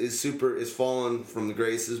 Ellington is fallen from the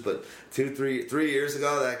graces, but 3 years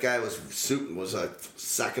ago that guy was a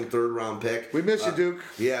 2nd, 3rd round pick. We miss you, Duke.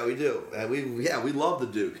 Yeah, we do. We love the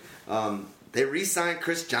Duke. They re-signed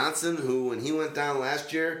Chris Johnson, who when he went down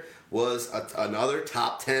last year was another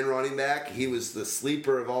top 10 running back. He was the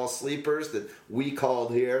sleeper of all sleepers that we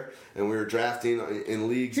called here, and we were drafting in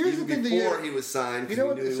leagues even before he was signed. You know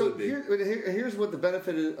what? So here's what the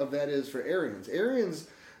benefit of that is for Arians. Arians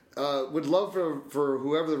would love for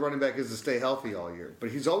whoever the running back is to stay healthy all year, but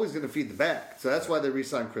he's always going to feed the back. So that's why they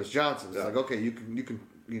re-signed Chris Johnson. It's like, okay, you can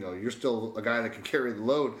you're still a guy that can carry the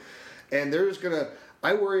load, and they're just gonna.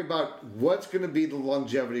 I worry about what's going to be the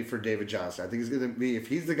longevity for David Johnson. I think he's going to be, if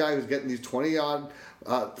he's the guy who's getting these 20-odd,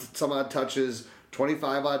 some odd touches,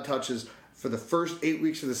 25-odd touches for the first 8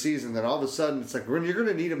 weeks of the season, then all of a sudden it's like when you're going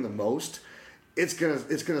to need him the most, it's going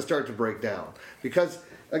to start to break down. Because,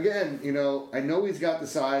 again, I know he's got the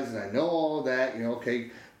size and I know all of that, okay,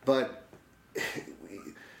 but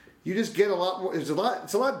you just get a lot more. It's a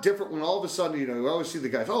lot different when all of a sudden, you always see the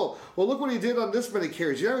guys, oh, well, look what he did on this many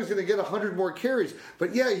carries. He's going to get 100 more carries.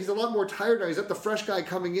 But, yeah, he's a lot more tired now. He's not the fresh guy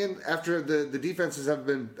coming in after the defenses have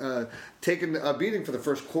been taking a beating for the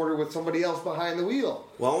first quarter with somebody else behind the wheel.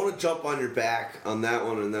 Well, I want to jump on your back on that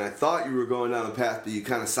one, and then I thought you were going down the path, but you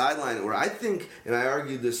kind of sidelined it, where I think, and I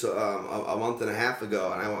argued this a month and a half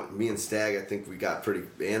ago, and me and Stagg, I think we got pretty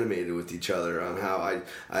animated with each other on how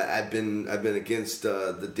I've been against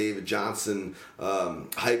the David Johnson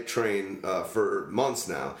hype train for months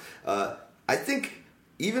now. I think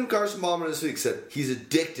even Carson Palmer this week said he's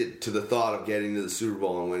addicted to the thought of getting to the Super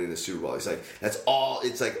Bowl and winning the Super Bowl. He's like, that's all.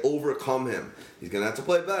 It's like overcome him. He's going to have to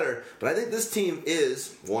play better. But I think this team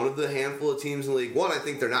is one of the handful of teams in the league. One, I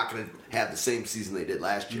think they're not going to have the same season they did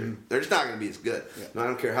last year. They're just not going to be as good. Yeah. No, I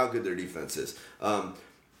don't care how good their defense is.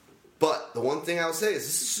 But the one thing I will say is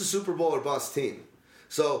this is a Super Bowl or bust team.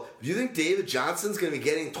 So, do you think David Johnson's going to be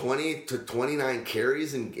getting 20 to 29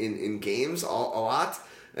 carries in games a lot?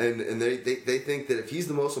 And they think that if he's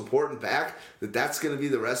the most important back, that's going to be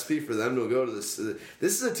the recipe for them to go to this.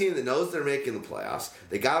 This is a team that knows they're making the playoffs.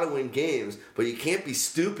 They got to win games, but you can't be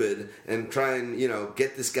stupid and try and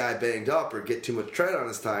get this guy banged up or get too much tread on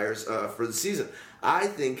his tires for the season. I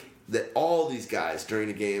think that all these guys during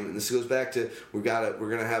the game, and this goes back to we're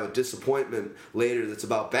going to have a disappointment later that's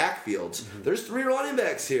about backfields. Mm-hmm. There's 3 running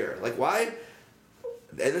backs here. Like, why?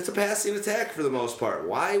 And it's a passing attack for the most part.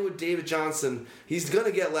 Why would David Johnson? He's going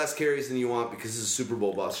to get less carries than you want because it's a Super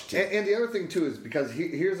Bowl bust team. And the other thing too is because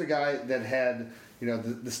here's a guy that had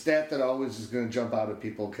the stat that always is going to jump out at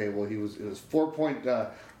people. Okay, well it was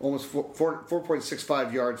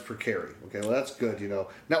 4.65 yards per carry. Okay, well that's good.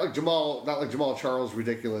 Not like Jamal Charles,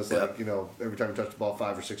 ridiculous. Yep. Like every time he touched the ball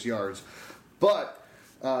 5 or 6 yards, but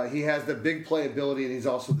he has the big playability and he's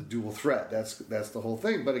also the dual threat. That's the whole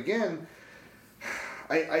thing. But again.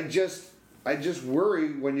 I just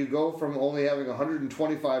worry when you go from only having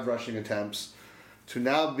 125 rushing attempts to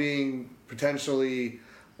now being potentially,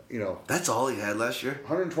 That's all he had last year?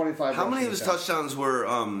 125 How many of his touchdowns were,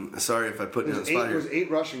 sorry if I put you on the spot here. It was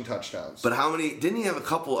 8 rushing touchdowns. But how many, didn't he have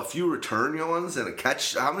a few return ones and a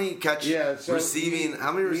catch? How many receiving?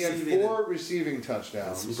 He had 4 receiving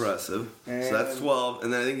touchdowns. That's impressive. So that's 12.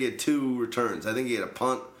 And then I think he had 2 returns. I think he had a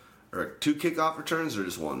punt or 2 kickoff returns or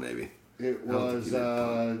just 1 maybe. It was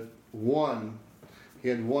 1. He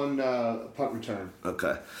had 1 punt return.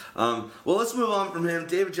 Okay. Well, let's move on from him.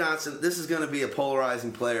 David Johnson, this is going to be a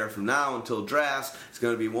polarizing player from now until drafts. It's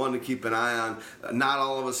going to be one to keep an eye on. Not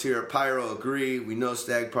all of us here at Pyro agree. We know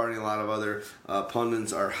Stag Party and a lot of other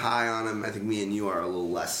pundits are high on him. I think me and you are a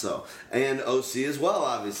little less so. And OC as well,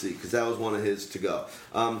 obviously, because that was one of his to go.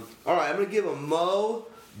 All right, I'm going to give a Mo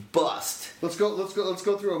bust. Let's go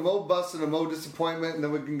through a Mo bust and a Mo disappointment, and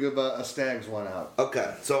then we can give a Stags one out.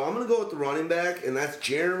 Okay, so I'm going to go with the running back, and that's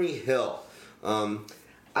Jeremy Hill.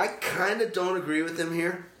 I kind of don't agree with him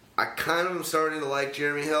here. I kind of am starting to like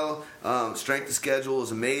Jeremy Hill. Strength of schedule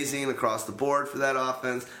is amazing across the board for that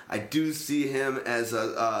offense. I do see him as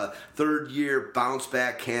a third-year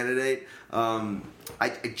bounce-back candidate. I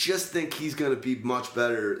just think he's going to be much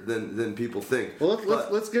better than people think. Well,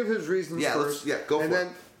 let's give his reasons first. Go for it. Then,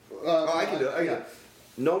 I can do it.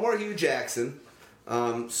 No more Hugh Jackson.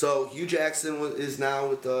 So Hugh Jackson is now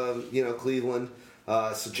with Cleveland.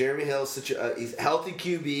 So Jeremy Hill, he's a healthy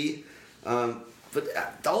QB. But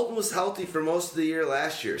Dalton was healthy for most of the year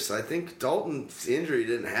last year, so I think Dalton's injury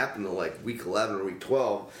didn't happen until like week 11 or week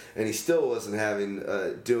 12, and he still wasn't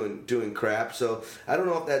doing crap. So I don't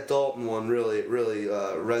know if that Dalton one really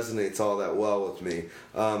resonates all that well with me.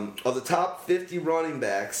 Of the top 50 running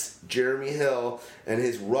backs, Jeremy Hill and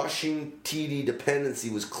his rushing TD dependency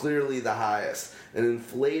was clearly the highest, an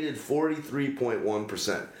inflated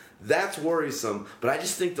 43.1%. That's worrisome, but I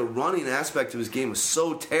just think the running aspect of his game was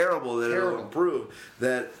so terrible that it will improve.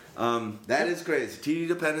 That is crazy. TD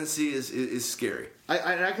dependency is scary.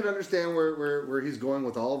 I can understand where he's going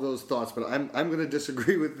with all of those thoughts, but I'm going to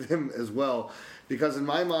disagree with him as well, because in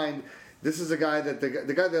my mind, this is a guy that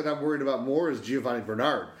the guy that I'm worried about more is Giovanni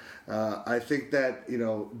Bernard. I think that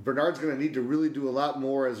Bernard's going to need to really do a lot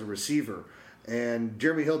more as a receiver. And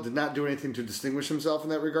Jeremy Hill did not do anything to distinguish himself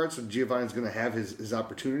in that regard, so Giovanni's going to have his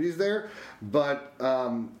opportunities there. But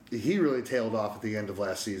he really tailed off at the end of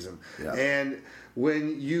last season. Yeah. And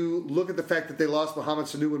when you look at the fact that they lost Mohamed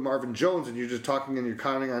Sanu and Marvin Jones, and you're just talking and you're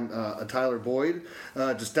counting on a Tyler Boyd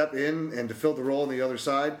to step in and to fill the role on the other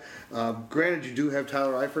side. Granted, you do have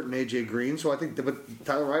Tyler Eifert and A.J. Green, so I think but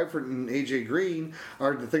Tyler Eifert and A.J. Green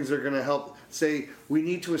are the things that are going to help say we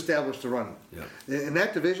need to establish the run. Yeah. In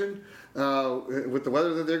that division, with the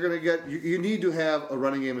weather that they're going to get, you need to have a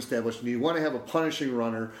running game established, and you want to have a punishing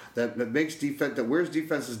runner that makes defense, that wears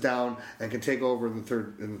defenses down and can take over in the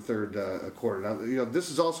third quarter. Now,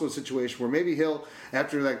 this is also a situation where maybe Hill,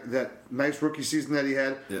 after that nice rookie season that he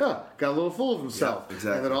had, got a little full of himself,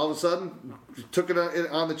 exactly. And then all of a sudden took it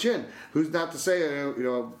on the chin. Who's not to say,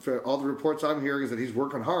 for all the reports I'm hearing is that he's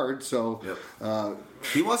working hard. So. Yep.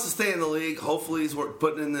 He wants to stay in the league. Hopefully, he's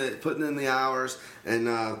putting in the hours, and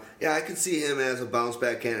I could see him as a bounce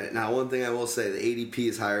back candidate. Now, one thing I will say, the ADP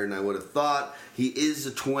is higher than I would have thought. He is the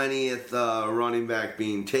 20th running back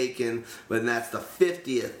being taken, but that's the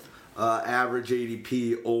 50th average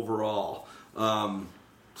ADP overall.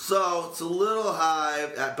 So it's a little high,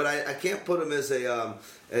 but I can't put him as a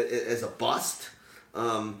bust.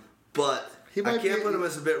 But I can't put him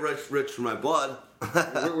as a bit rich for my blood.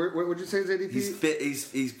 What would you say his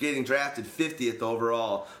ADP? He's getting drafted 50th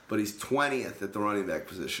overall, but he's 20th at the running back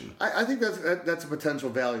position. I think that's a potential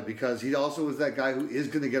value because he also is that guy who is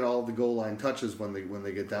going to get all the goal line touches when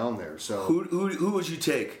they get down there. So who would you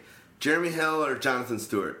take, Jeremy Hill or Jonathan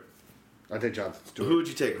Stewart? I take Jonathan Stewart. Who would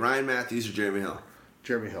you take, Ryan Matthews or Jeremy Hill?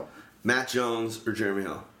 Jeremy Hill. Matt Jones or Jeremy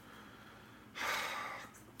Hill?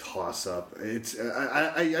 Toss up. It's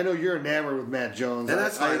I know you're enamored with Matt Jones, and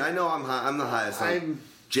that's fine. I know I'm the highest.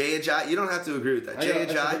 Jay Ajayi. You don't have to agree with that. Jay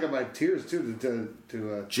Ajayi. I think of my tiers too. To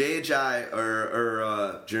Jay Ajayi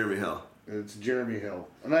or Jeremy Hill. It's Jeremy Hill,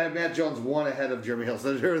 and I have Matt Jones one ahead of Jeremy Hill.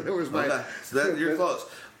 So there was my. Okay. So you're close.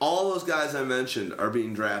 All those guys I mentioned are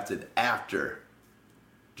being drafted after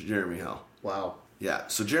Jeremy Hill. Wow. Yeah,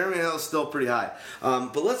 so Jeremy Hill is still pretty high.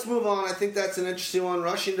 But let's move on. I think that's an interesting one.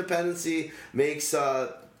 Rushing dependency makes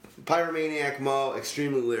Pyromaniac Mo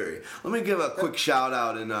extremely leery. Let me give a quick shout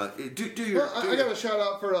out and do your. I got a shout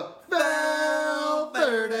out for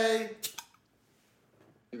Valverde.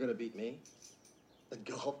 You're gonna beat me at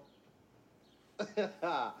golf?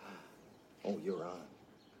 Oh, you're on.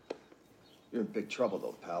 You're in big trouble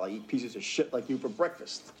though, pal. I eat pieces of shit like you for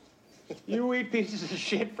breakfast. You eat pieces of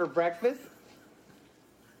shit for breakfast?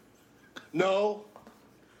 No.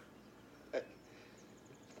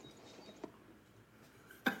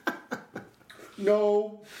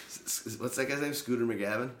 No. What's that guy's name? Scooter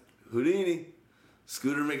McGavin? Houdini.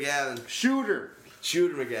 Scooter McGavin. Shooter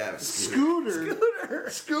McGavin.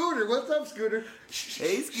 Scooter. What's up, Scooter?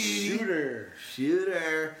 Hey, Scooter.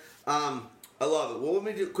 Shooter. I love it. Well, let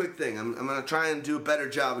me do a quick thing. I'm going to try and do a better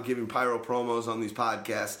job of giving pyro promos on these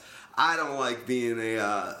podcasts. I don't like being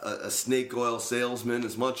a snake oil salesman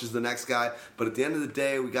as much as the next guy, but at the end of the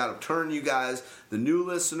day, we got to turn you guys, the new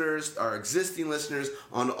listeners, our existing listeners,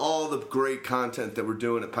 on all the great content that we're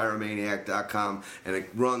doing at pyromaniac.com, and it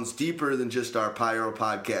runs deeper than just our Pyro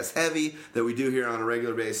Podcast Heavy that we do here on a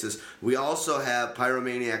regular basis. We also have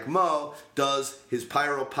Pyromaniac Mo does his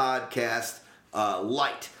Pyro Podcast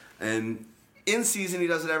Light, and in season he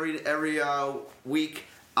does it every week.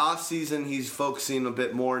 Off season, he's focusing a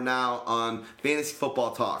bit more now on fantasy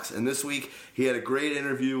football talks. And this week, he had a great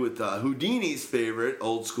interview with Houdini's favorite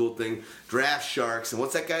old school thing, Draft Sharks. And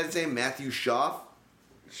what's that guy's name? Matthew Schaaf?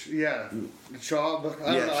 Yeah, Shaw.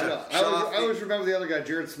 I don't know. I always remember the other guy,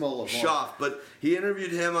 Jared Smola. Schaaf, but he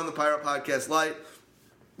interviewed him on the Pyro Podcast Light.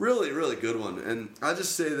 Really, really good one. And I'll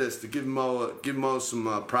just say this to give Mo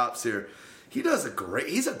some props here. He's a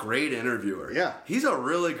great interviewer. Yeah, he's a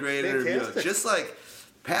really great Fantastic. interviewer. Just like.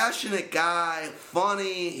 Passionate guy,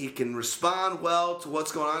 funny. He can respond well to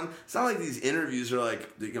what's going on. It's not like these interviews are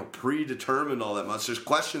predetermined all that much. There's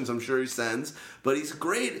questions I'm sure he sends, but he's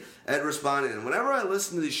great at responding. And whenever I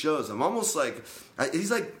listen to these shows, I'm almost like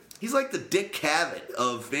he's like the Dick Cavett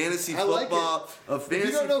of fantasy football. If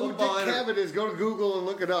you don't know who Dick Cavett is, go to Google and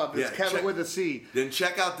look it up. It's Cavett with a C. Then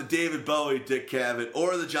check out the David Bowie Dick Cavett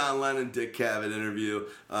or the John Lennon Dick Cavett interview.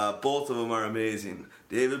 Both of them are amazing.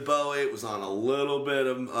 David Bowie was on a little bit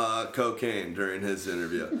of cocaine during his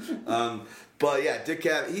interview. But yeah, Dick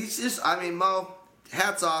Cavett, he's just, Mo,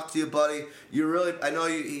 hats off to you, buddy. I know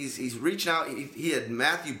he's reaching out. He had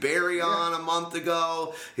Matthew Berry on a month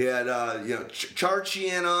ago. He had,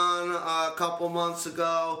 Charchian on a couple months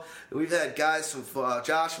ago. We've had guys from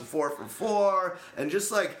Josh from 4 from 4, and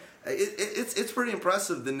just like, it's pretty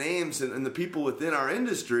impressive, the names and the people within our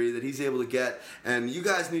industry that he's able to get. And you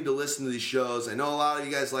guys need to listen to these shows. I know a lot of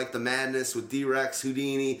you guys like the madness with D-Rex,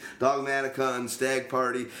 Houdini, Dogmatica, and Stag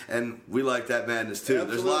Party, and we like that madness too.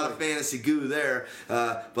 Absolutely. There's a lot of fantasy goo there,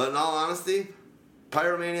 but in all honesty,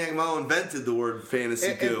 Pyromaniac Mo invented the word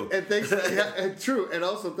fantasy goo. And thanks, true, and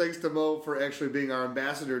also thanks to Mo for actually being our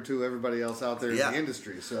ambassador to everybody else out there in the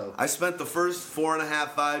industry. So I spent the first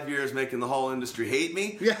 5 years making the whole industry hate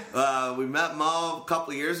me. Yeah. We met Mo a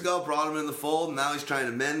couple of years ago, brought him in the fold, and now he's trying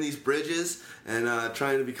to mend these bridges and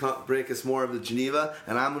trying to break us more of the Geneva.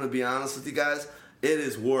 And I'm going to be honest with you guys. It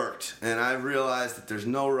has worked, and I've realized that there's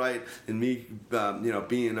no right in me,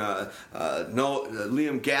 being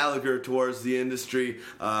Liam Gallagher towards the industry.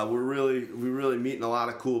 We're really meeting a lot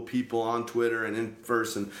of cool people on Twitter and in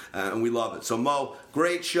person, and we love it. So Mo,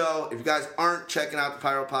 great show. If you guys aren't checking out the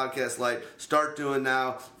Pyro Podcast Light, start doing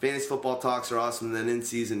now. Fantasy football talks are awesome, and then in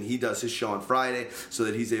season he does his show on Friday so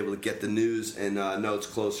that he's able to get the news and notes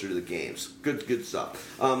closer to the games. Good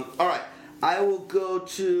stuff. All right. I will go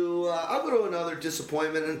to. I'll go to another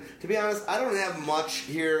disappointment, and to be honest, I don't have much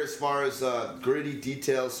here as far as gritty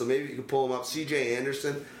details. So maybe you can pull them up. C.J.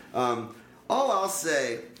 Anderson. All I'll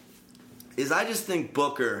say is I just think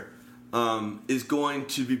Booker is going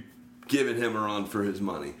to be giving him a run for his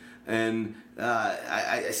money. And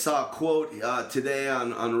I saw a quote today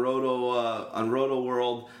on Roto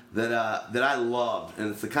World that I loved,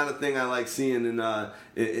 and it's the kind of thing I like seeing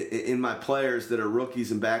in my players that are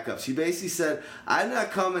rookies and backups. He basically said, "I'm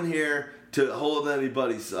not coming here to hold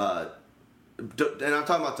anybody's," and I'm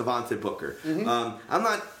talking about Devontae Booker.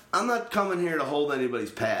 I'm not coming here to hold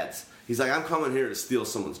anybody's pads. He's like, I'm coming here to steal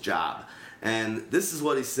someone's job, and this is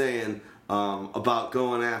what he's saying. About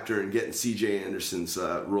going after and getting C.J. Anderson's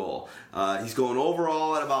role. He's going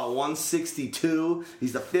overall at about 162.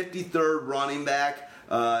 He's the 53rd running back.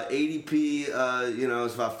 ADP,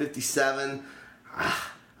 is about 57.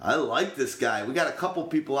 I like this guy. We got a couple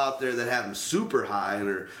people out there that have him super high and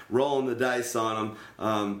are rolling the dice on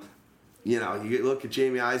him. You look at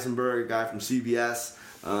Jamie Eisenberg, a guy from CBS.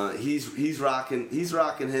 He's rocking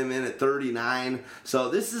him in at 39. So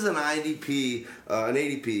this is an ADP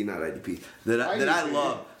that I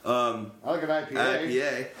love. I like an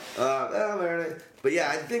IPA. But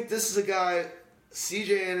yeah, I think this is a guy,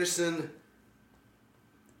 C.J. Anderson.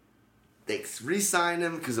 They re-signed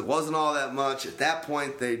him because it wasn't all that much. At that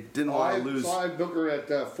point, they didn't want to lose. So I have Booker at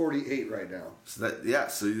 48 right now. So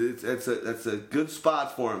that's a good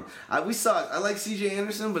spot for him. I like C.J.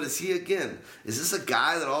 Anderson, but is this a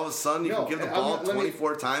guy that all of a sudden you can give the ball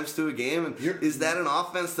 24 times to a game? And is that an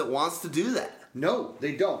offense that wants to do that? No,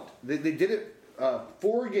 they don't. They did it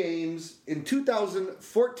 4 games in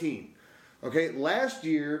 2014. Okay, last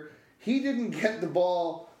year he didn't get the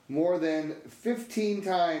ball more than 15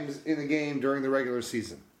 times in a game during the regular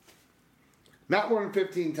season. Not more than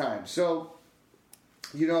 15 times. So,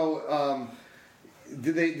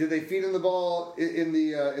 did they feed him the ball in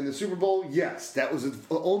the Super Bowl? Yes, that was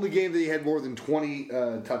the only game that he had more than 20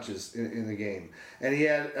 touches in the game, and he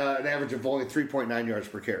had an average of only 3.9 yards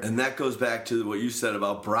per carry. And that goes back to what you said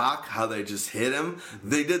about Brock, how they just hit him.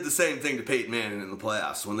 They did the same thing to Peyton Manning in the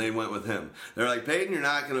playoffs when they went with him. They're like, Peyton, you're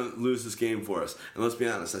not going to lose this game for us. And let's be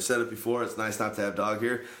honest, I've said it before. It's nice not to have Dog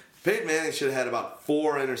here. Peyton Manning should have had about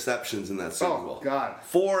 4 interceptions in that Super Bowl. Oh God,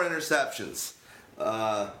 4 interceptions.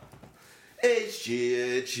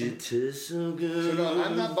 HGH so good. So no,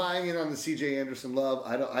 I'm not buying in on the C.J. Anderson love.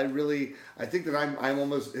 I think that I'm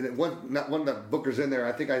almost not one that Booker's in there.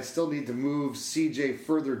 I think I still need to move C.J.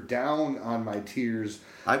 further down on my tiers.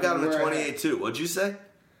 I've got him at 28 too. What'd you say?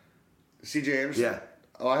 C.J. Anderson. Yeah.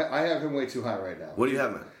 Oh, I have him way too high right now. What do you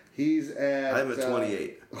have him at? He's at. I have him at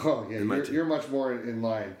 28. Oh yeah, you're much more in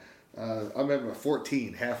line. I'm at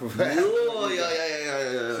 14, half of that. Oh,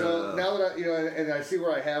 yeah. So now that and I see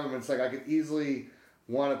where I have him, it's like I could easily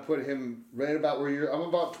want to put him right about where you're. I'm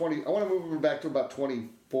about 20. I want to move him back to about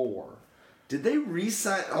 24. Did they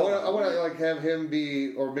re-sign? I want to have him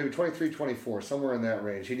be, or maybe 23, 24, somewhere in that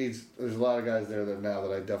range. There's a lot of guys there that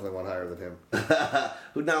I definitely want higher than him.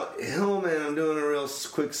 Now, Hillman, I'm doing a real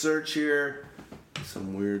quick search here.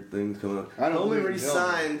 Some weird things coming up. Hillman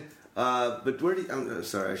re-signed. But where did I'm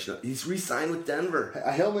sorry, he's re-signed with Denver.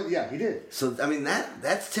 Hillman, yeah, he did. So I mean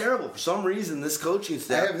that's terrible. For some reason, this coaching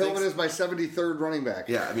staff. I have Hillman as my 73rd running back.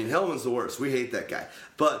 Yeah, I mean Hillman's the worst. We hate that guy.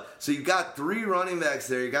 But so you've got 3 running backs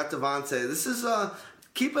there. You got Devontae. This is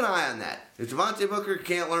keep an eye on that. If Devontae Booker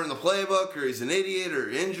can't learn the playbook, or he's an idiot, or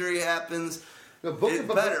injury happens. No, Booker,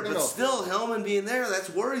 but still, Hillman being there, that's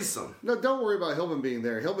worrisome. No, don't worry about Hillman being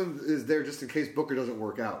there. Hillman is there just in case Booker doesn't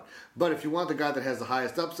work out. But if you want the guy that has the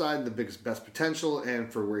highest upside and the best potential,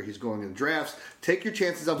 and for where he's going in drafts, take your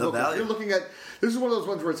chances on Booker. If you're looking at, this is one of those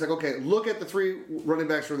ones where it's like, okay, look at the 3 running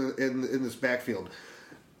backs in this backfield.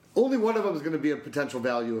 Only one of them is going to be a potential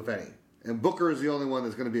value, if any. And Booker is the only one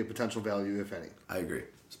that's going to be a potential value, if any. I agree.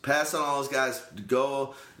 Pass on all those guys.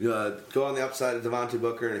 Go on the upside of Devontae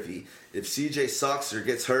Booker, and if CJ sucks or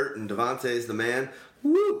gets hurt and Devontae is the man,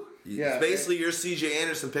 woo! Yeah, it's basically your CJ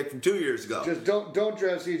Anderson pick from 2 years ago. Just don't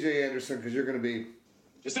draft CJ Anderson because you're going to be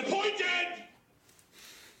disappointed.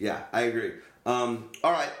 Yeah, I agree. All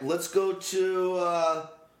right, let's go to.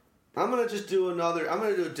 I'm going to do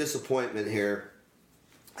a disappointment here.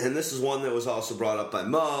 And this is one that was also brought up by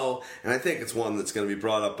Mo, and I think it's one that's going to be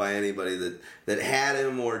brought up by anybody that had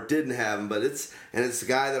him or didn't have him. But it's the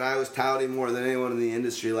guy that I was touting more than anyone in the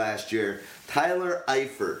industry last year, Tyler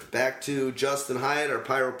Eifert. Back to Justin Hyatt, our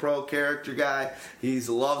Pyro Pro character guy. He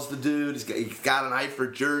loves the dude. He's got an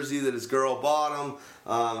Eifert jersey that his girl bought him.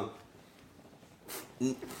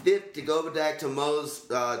 To go back to Mo's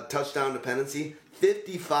touchdown dependency,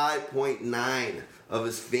 55.9. of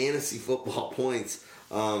his fantasy football points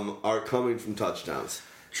are coming from touchdowns.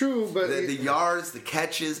 True, but The yards, the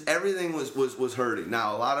catches, everything was hurting.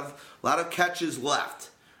 Now a lot of catches left.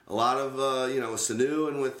 A lot of Sanu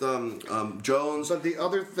and with Jones. But the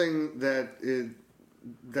other thing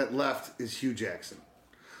that left is Hugh Jackson,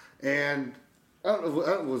 and I don't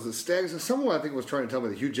know, was it Stags? Someone I think was trying to tell me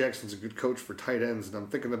that Hugh Jackson's a good coach for tight ends, and I'm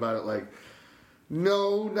thinking about it like,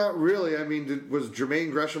 no, not really. I mean, was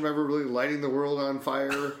Jermaine Gresham ever really lighting the world on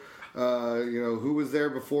fire? Who was there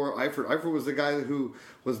before Eifert? Eifert was the guy who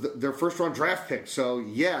was their first round draft pick. So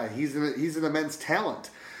yeah, he's an immense talent.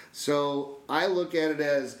 So I look at it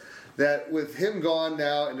as that with him gone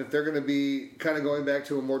now, and if they're going to be kind of going back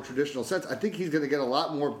to a more traditional sense, I think he's going to get a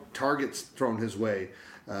lot more targets thrown his way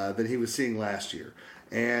than he was seeing last year.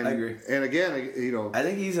 And I agree. And again, I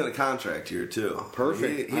think he's in a contract year too.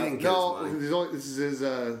 Perfect. He didn't get his money. This is his.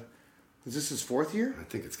 Is this his fourth year? I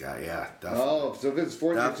think it's got definitely. Oh, so if it's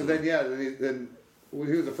fourth year, so Definitely. then he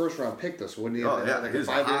was a first round pick though. So wouldn't he? Oh, Have yeah, like he was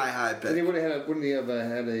a five-year- high pick. Then he wouldn't he have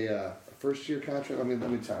had a first year contract? I mean,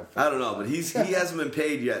 let me try. I don't know, but he hasn't been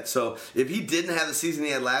paid yet. So if he didn't have the season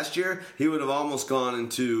he had last year, he would have almost gone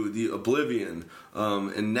into the oblivion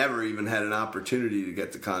and never even had an opportunity to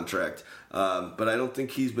get the contract. But I don't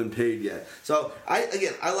think he's been paid yet. So I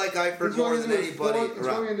like Eifert more than anybody. He's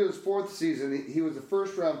going into his fourth season. He was a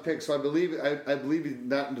first round pick, so I believe he's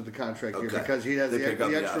not into the contract year Okay. because he has They the pick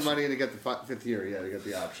up the extra option. money and to get the fifth year. Yeah, to get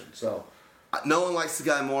the option. So. No one likes the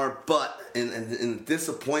guy more, but in the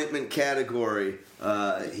disappointment category,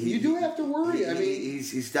 You do have to worry. I mean,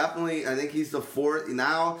 he's definitely. I think he's the fourth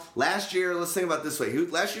now. Last year, let's think about it this way.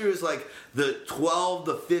 Last year was like the 12th,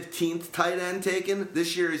 the 15th tight end taken.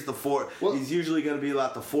 This year he's the fourth. Well, he's usually going to be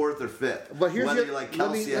about the fourth or fifth. But here's whether the, you like let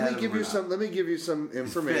Kelsey me ahead of give him or you not. some. Let me give you some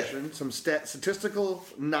information, some statistical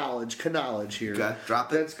knowledge here. Okay,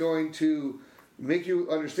 drop it. That's going to make you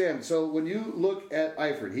understand. So when you look at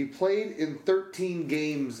Eifert, he played in 13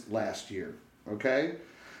 games last year. Okay,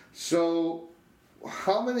 so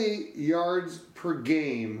how many yards per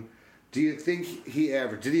game do you think he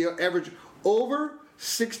averaged? Did he average over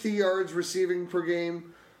 60 yards receiving per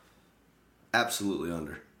game? Absolutely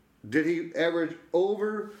under. Did he average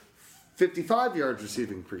over 55 yards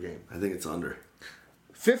receiving per game? I think it's under.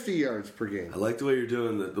 50 yards per game. I like the way you're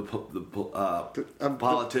doing the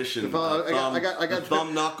politician. I got the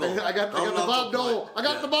thumb knuckle. I got the Bob Dole. I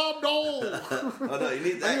got the Bob Dole. Oh no, you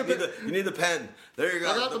need that. You need the pen. There you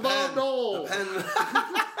go. I got the Bob Dole. The pen.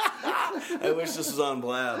 I wish this was on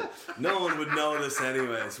Blab. No one would know this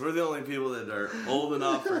anyways. We're the only people that are old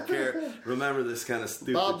enough or care remember this kind of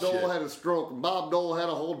stupid Bob Dole shit. had a stroke. Bob Dole had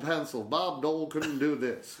a hold pencil. Bob Dole couldn't do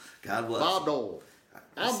this. God bless. Bob Dole.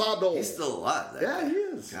 I'm Bob Dole. He's still alive. That Yeah, guy. he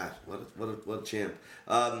is. God, what a champ.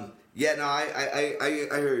 I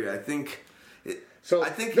hear you. I think. So I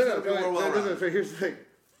think he's gonna be more well-rounded. So here's the thing: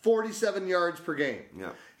 47 yards per game. Yeah.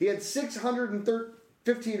 He had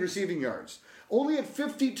 615 receiving yards. Only had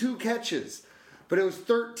 52 catches, but it was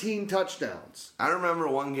 13 touchdowns. I remember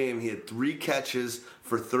one game he had 3 catches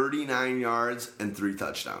for 39 yards and 3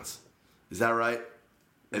 touchdowns. Is that right?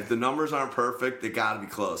 If the numbers aren't perfect, they got to be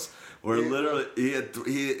close. Where literally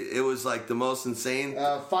it was like the most insane.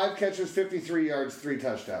 5 catches, 53 yards, 3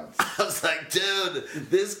 touchdowns. I was like, dude,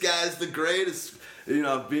 this guy's the greatest. You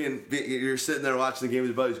know, you're sitting there watching the game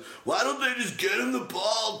with your buddies. Why don't they just get him the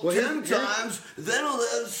ball 10 times? Then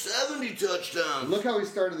he'll have 70 touchdowns. Look how he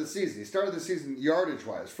started the season. He started the season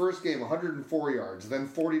yardage-wise. First game, 104 yards, then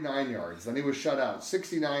 49 yards. Then he was shut out,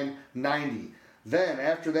 69, 90. Then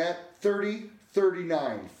after that, 30,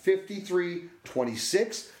 39, 53,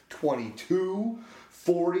 26, 22,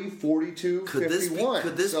 40, 42, 51.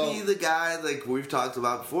 Could this be the guy like we've talked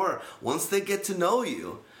about before? Once they get to know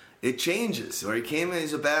you, it changes. Or he came in,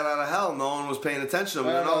 he's a bat out of hell. No one was paying attention to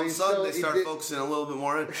him. And then all of a sudden, they start focusing a little bit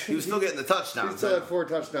more. He was still getting the touchdowns. He still had 4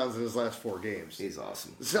 touchdowns in his last 4 games. He's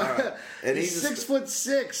awesome. So, All right. And he's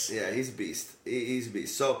 6'6". Yeah, he's a beast. He's a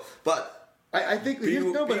beast. So, but I think here's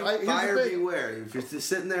the buyer thing. beware. If you're just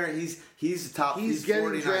sitting there, he's the top. He's getting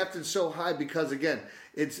 49. drafted so high because again,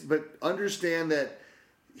 but understand that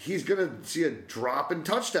he's going to see a drop in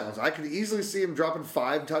touchdowns. I could easily see him dropping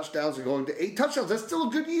 5 touchdowns and going to 8 touchdowns. That's still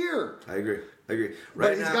a good year. I agree.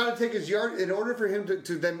 But he's got to take his yard in order for him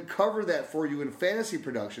to then cover that for you in fantasy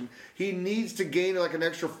production. He needs to gain like an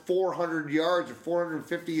extra 400 yards or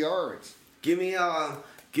 450 yards. Give me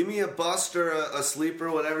a bust or a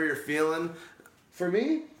sleeper, whatever you're feeling. For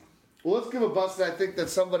me, well, let's give a bust that I think that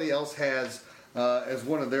somebody else has as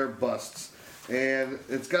one of their busts, and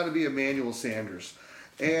it's got to be Emmanuel Sanders.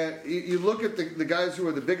 And you look at the guys who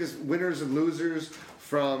are the biggest winners and losers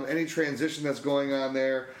from any transition that's going on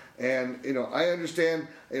there, And, I understand,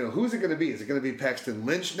 who's it going to be? Is it going to be Paxton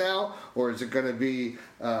Lynch now? Or is it going to be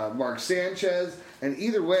Mark Sanchez? And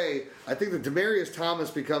either way, I think that Demaryius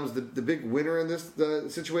Thomas becomes the big winner in this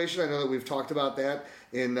situation. I know that we've talked about that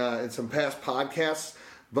in some past podcasts.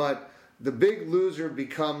 But the big loser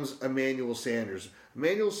becomes Emmanuel Sanders.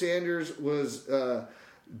 Emmanuel Sanders was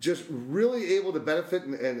just really able to benefit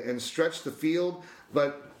and stretch the field.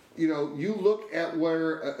 But, you look at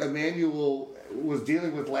where Emmanuel was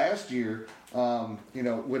dealing with last year,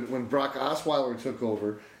 when Brock Osweiler took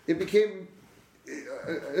over, it became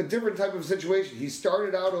a different type of situation. He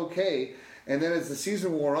started out okay, and then as the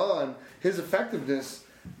season wore on, his effectiveness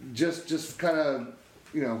just kind of,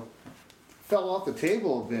 fell off the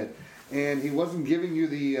table a bit, and he wasn't giving you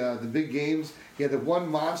the big games. He had the one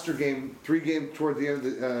monster game, 3 games toward the end of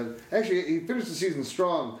the. Actually, he finished the season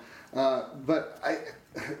strong, but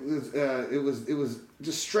it was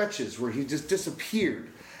just stretches where he just disappeared.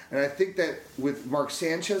 And I think that with Mark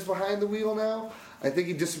Sanchez behind the wheel now, I think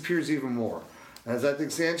he disappears even more. As I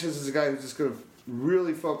think Sanchez is a guy who's just going to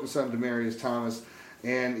really focus on Demaryius Thomas,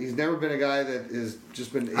 and he's never been a guy that has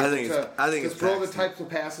just been able to throw the types of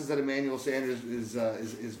passes that Emmanuel Sanders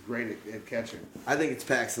is great at catching. I think it's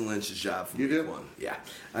Paxton Lynch's job for You week do? 1. Yeah.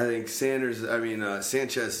 I think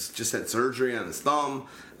Sanchez just had surgery on his thumb,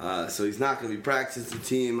 so he's not going to be practicing the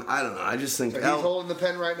team. I don't know. I just think So he's holding the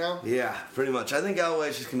pen right now? Yeah, pretty much. I think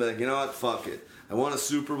Elway's just going to be like, you know what, fuck it. I won a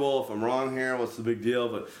Super Bowl. If I'm wrong here, what's the big deal?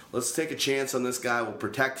 But let's take a chance on this guy. We'll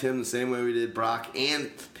protect him the same way we did Brock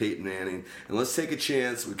and Peyton Manning. And let's take a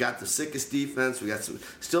chance. We got the sickest defense. We got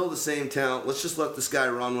still the same talent. Let's just let this guy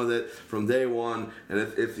run with it from day one. And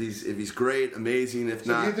if he's great, amazing. If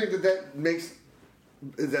So not, do you think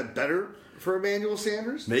is that better for Emmanuel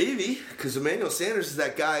Sanders? maybe, because Emmanuel Sanders is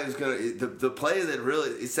that guy who's going to the play that really,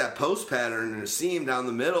 it's that post pattern and a seam down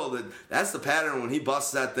the middle. That's the pattern when he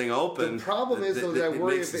busts that thing open. The problem is, though, that I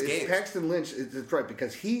worry makes if his it's games. Paxton Lynch. It's right,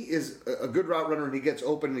 because he is a good route runner and he gets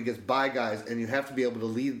open and he gets by guys, and you have to be able to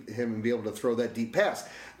lead him and be able to throw that deep pass.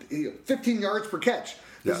 15 yards per catch.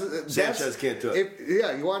 Yeah. Sanchez can't do it.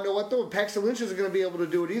 You want to know what, though? Paxton Lynch isn't going to be able to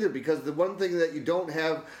do it either, because the one thing that you don't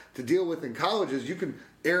have to deal with in college is you can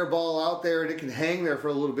air a ball out there and it can hang there for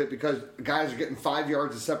a little bit because guys are getting 5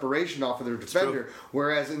 yards of separation off of their defender,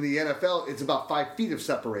 whereas in the NFL it's about 5 feet of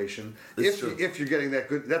separation. If you're getting that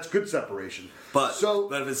good, that's good separation. But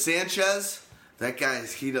if it's Sanchez, that guy,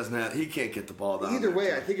 he can't get the ball down. Either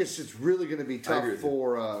way, I think it's just really going to be tough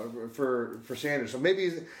for Sanders. So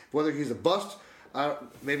maybe whether he's a bust,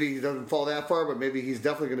 maybe he doesn't fall that far, but maybe he's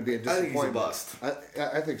definitely going to be a disappointment. I think he's a bust.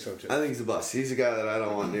 I think so too. I think he's a bust. He's a guy that I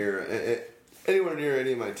don't want anywhere near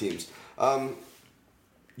any of my teams.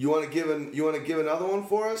 You want to give another one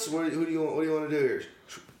for us? What do you want to do here?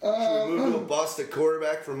 Should we move to a bust at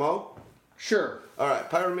quarterback for Mo? Sure. All right,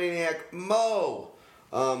 Pyromaniac Mo.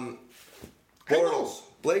 Bortles.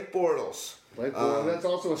 Blake Bortles. That's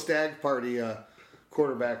also a stag party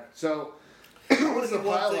quarterback. So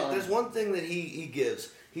there's one thing that he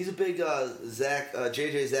gives. He's a big J.J.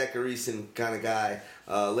 Zacharyson kind of guy,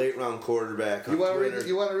 late round quarterback. You want to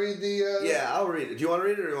read the? Yeah, I'll read it. Do you want to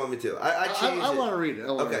read it or do you want me to? I want to read it.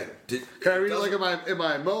 Okay. Can I read it like in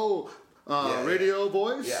my Mo radio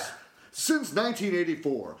voice? Yeah. Since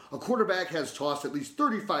 1984, a quarterback has tossed at least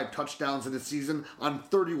 35 touchdowns in a season on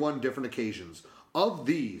 31 different occasions. Of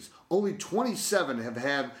these, only 27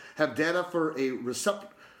 have data for a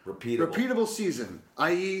repeatable season,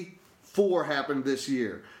 i.e., 4 happened this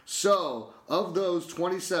year. So, of those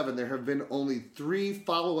 27, there have been only 3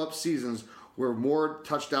 follow-up seasons where more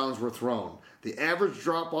touchdowns were thrown. The average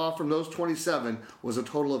drop-off from those 27 was a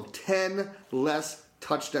total of 10 less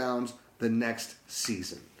touchdowns the next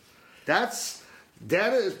season.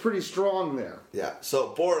 Data is pretty strong there. Yeah,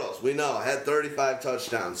 so Bortles, we know, had 35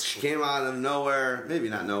 touchdowns. Came out of nowhere, maybe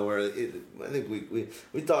not nowhere. I think we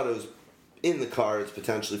thought it was in the cards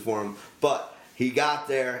potentially for him, but he got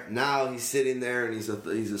there. Now he's sitting there, and he's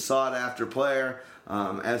a sought after player.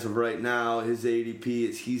 As of right now, his ADP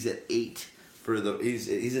is he's at 8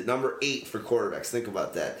 he's at number 8 for quarterbacks. Think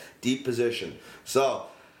about that, deep position. So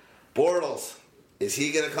Bortles, is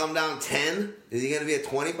he going to come down 10? Is he going to be a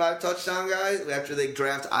 25 touchdown guy after they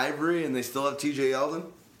draft Ivory and they still have T.J. Yeldon?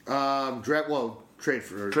 Trade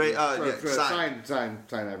for sign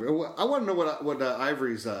Ivory. I want to know what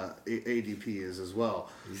Ivory's ADP is as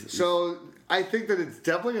well. So I think that it's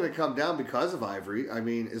definitely going to come down because of Ivory. I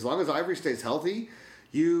mean, as long as Ivory stays healthy,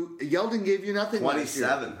 Yeldon gave you nothing.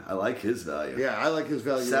 27. I like his value. Yeah, I like his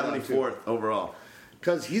value. 74th overall.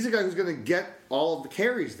 Because he's a guy who's going to get all of the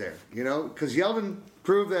carries there. Because Yeldon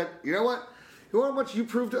proved that, you know what? You know how much you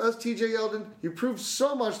proved to us, TJ Yeldon? You proved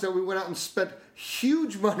so much that we went out and spent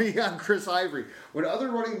huge money on Chris Ivory. When other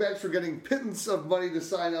running backs were getting pittance of money to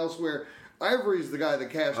sign elsewhere, Ivory's the guy that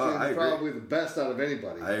cashed in, probably the best out of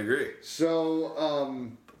anybody. I agree. So,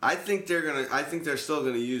 I think they're still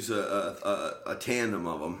gonna use a tandem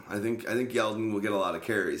of them. I think Yeldon will get a lot of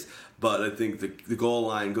carries, but I think the goal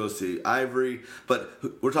line goes to Ivory. But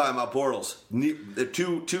we're talking about Bortles, the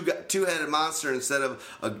two-headed monster instead of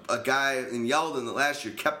a guy in Yeldon that last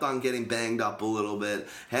year kept on getting banged up a little bit.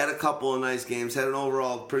 Had a couple of nice games. Had an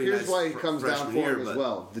overall pretty nice. Here's why he comes down freshman for year, him as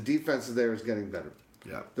well. The defense there is getting better.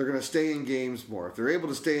 Yeah. They're going to stay in games more. If they're able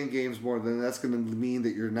to stay in games more, then that's going to mean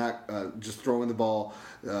that you're not just throwing the ball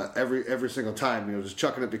every single time. Just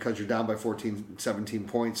chucking it because you're down by 14, 17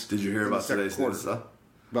 points. Did you hear about today's news, though?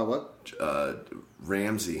 About what?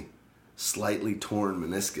 Ramsey, slightly torn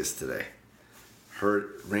meniscus today.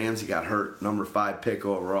 Ramsey got hurt, number 5 pick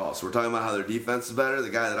overall. So we're talking about how their defense is better.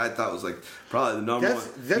 The guy that I thought was probably the number one,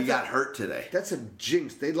 he got hurt today. That's a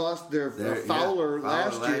jinx. They lost their Fowler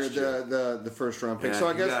last year, the first round pick. Yeah, so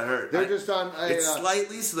I guess got hurt. They're just on. It's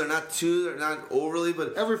slightly, so they're not overly,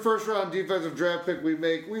 but every first round defensive draft pick we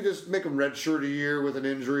just make them redshirt a year with an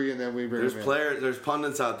injury, and then we bring them in. There's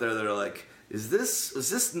pundits out there that are like, is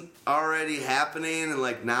this already happening?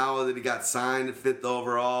 And now that he got signed at 5th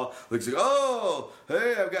overall, looks like, oh,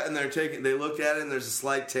 hey, they look at it and there's a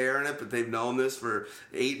slight tear in it, but they've known this for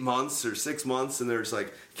 8 months or 6 months, and they're just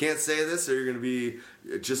like, can't say this or you're going to be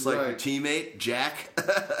just like your teammate, Jack.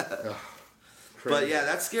 But yeah,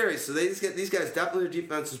 that's scary. So these guys, definitely their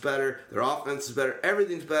defense is better, their offense is better,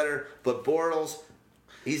 everything's better, but Bortles,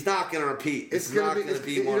 he's not going to repeat. It's going to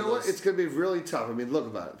be one of those. It's going to be really tough. I mean,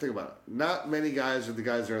 think about it. Not many guys are the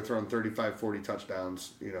guys that are throwing 35, 40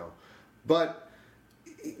 touchdowns, But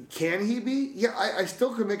can he be? Yeah, I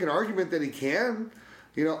still could make an argument that he can.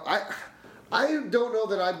 I don't know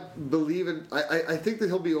that I believe in. I think that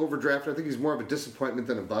he'll be overdrafted. I think he's more of a disappointment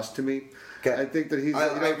than a bust to me. Okay. I think that he's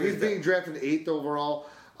being drafted 8th overall.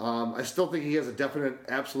 I still think he has a definite,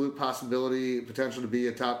 absolute potential to be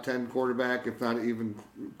a top 10 quarterback, if not even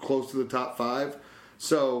close to the top 5.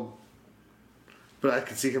 So, but I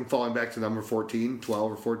could see him falling back to number 14,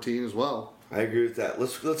 12, or 14 as well. I agree with that.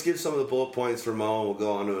 Let's give some of the bullet points for Mo, and we'll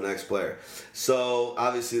go on to the next player. So,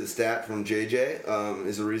 obviously, the stat from JJ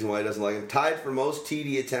is the reason why he doesn't like him. Tied for most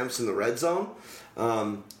TD attempts in the red zone.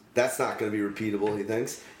 That's not going to be repeatable, he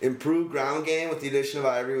thinks. Improved ground game with the addition of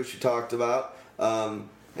Ivory, which we talked about.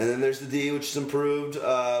 And then there's the D, which is improved,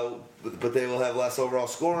 but they will have less overall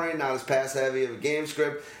scoring, not as pass-heavy of a game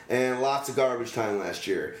script, and lots of garbage time last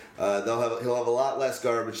year. He'll have a lot less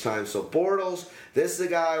garbage time. So Bortles, this is a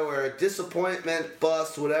guy where disappointment,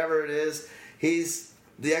 bust, whatever it is,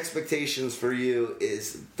 the expectations for you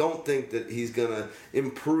is don't think that he's going to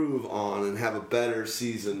improve on and have a better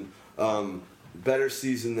season than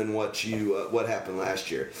what happened last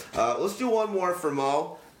year. Let's do one more for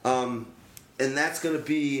Mo. And that's going to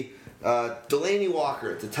be Delaney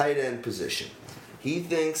Walker at the tight end position. He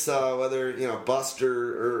thinks whether bust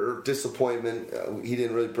or disappointment, he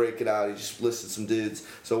didn't really break it out. He just listed some dudes.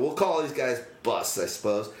 So we'll call these guys busts, I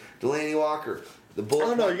suppose. Delaney Walker, the Bulls.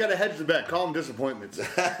 Oh no, you got to hedge the bet. Call them disappointments.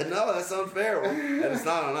 No, that's unfair. And it's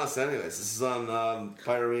not on us, anyways. This is on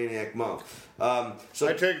Pyromaniac Mo. So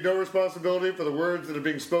I take no responsibility for the words that are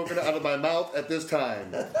being spoken out of my mouth at this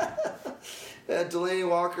time. Delaney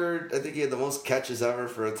Walker, I think he had the most catches ever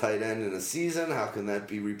for a tight end in a season. How can that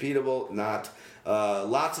be repeatable? Not.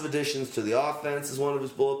 Lots of additions to the offense is one of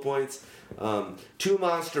his bullet points. 2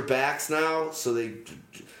 monster backs now, so they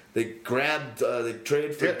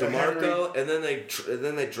trade for DeMarco, and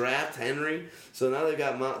then they draft Henry. So now they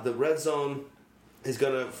got the red zone is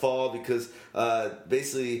going to fall because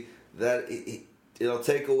basically that. It'll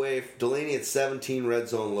take away. Delaney had 17 red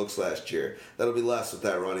zone looks last year. That'll be less with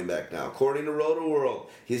that running back now. According to Roto-World,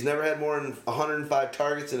 he's never had more than 105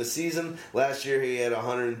 targets in a season. Last year he had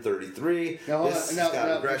 133. This has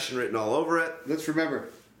got regression written all over it. Let's remember,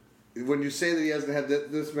 when you say that he hasn't had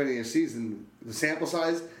this many a season, the sample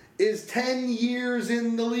size is 10 years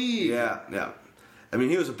in the league. Yeah. I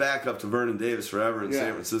mean, he was a backup to Vernon Davis forever in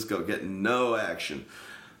San Francisco, getting no action.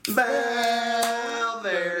 Valverde.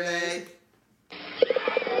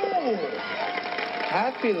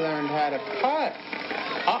 Happy learned how to putt.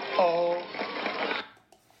 Uh-oh.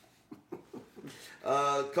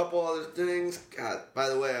 A couple other things. God, by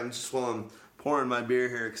the way, while I'm pouring my beer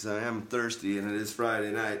here because I am thirsty and it is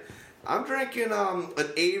Friday night. I'm drinking an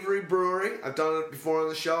Avery Brewery. I've done it before on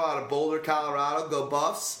the show out of Boulder, Colorado. Go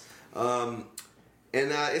Buffs. And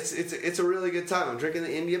it's a really good time. I'm drinking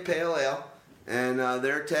the India Pale Ale, and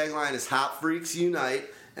their tagline is "Hop Freaks Unite."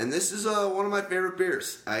 and this is one of my favorite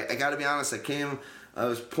beers. I got to be honest. I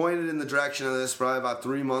was pointed in the direction of this probably about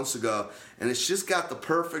 3 months ago, and it's just got the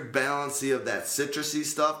perfect balance of that citrusy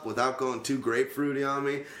stuff without going too grapefruity on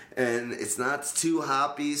me, and it's not too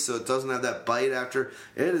hoppy, so it doesn't have that bite after.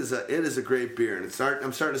 It is a great beer, and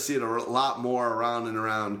I'm starting to see it a lot more around and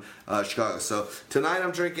around Chicago. So tonight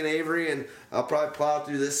I'm drinking Avery, and I'll probably plow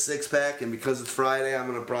through this 6-pack, and because it's Friday, I'm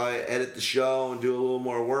going to probably edit the show and do a little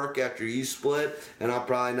more work after you split, and I'll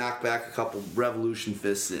probably knock back a couple Revolution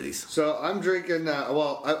Fist Cities. So I'm drinking,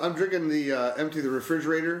 I'm drinking the Empty the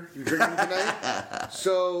Refrigerator. You drinking tonight?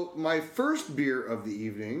 So my first beer of the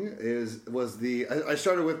evening I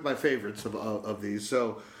started with my favorites of these.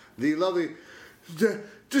 So the lovely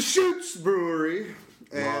Deschutes Brewery.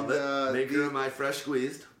 Love it. Maker of my fresh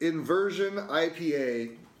squeezed. Inversion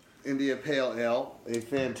IPA. India Pale Ale, a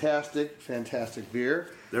fantastic beer.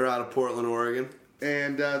 They're out of Portland, Oregon.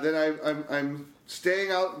 And then I'm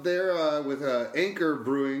staying out there with Anchor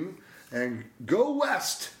Brewing and Go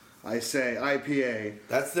West, I say, IPA.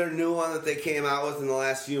 That's their new one that they came out with in the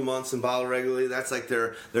last few months and bottle regularly. That's like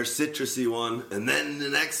their citrusy one. And then the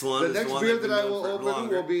next one is the next one beer that that I will open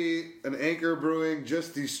will be an Anchor Brewing,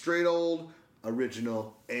 just the straight old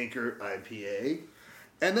original Anchor IPA.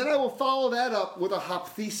 And then I will follow that up with a hop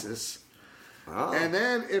thesis. Oh. And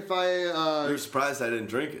then if I... You're surprised I didn't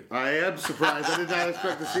drink it. I am surprised. I did not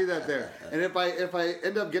expect to see that there. And if I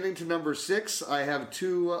end up getting to number 6, I have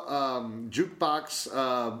 2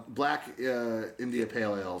 Jukebox black India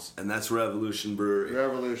Pale Ales. And that's Revolution Brewery.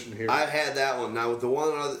 Revolution here. I've had that one. Now with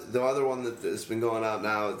the other one that's been going out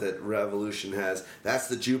now that Revolution has, that's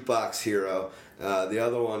the Jukebox Hero. The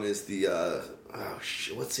other one is the...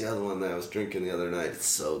 what's the other one that I was drinking the other night? It's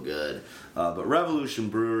so good. But Revolution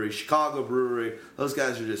Brewery, Chicago Brewery, those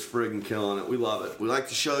guys are just friggin' killing it. We love it. We like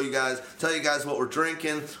to show you guys, tell you guys what we're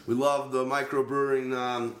drinking. We love the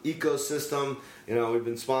microbrewing ecosystem. You know, we've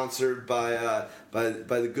been sponsored by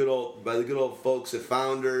the good old folks at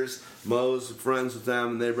Founders. Mo's friends with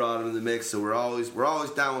them, and they brought them in the mix. So we're always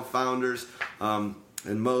down with Founders. And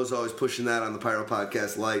Mo's always pushing that on the Pyro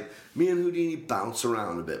Podcast Light. Me and Houdini bounce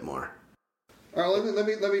around a bit more. All right,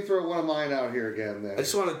 let me throw one of mine out here again. Then I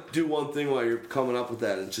just want to do one thing while you're coming up with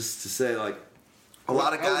that, and just to say, like, a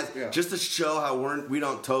lot of guys, just to show how we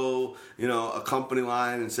don't toe, a company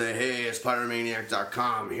line and say, hey, it's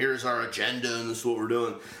Pyromaniac.com, here's our agenda, and this is what we're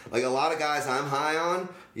doing. Like, a lot of guys I'm high on,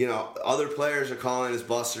 other players are calling as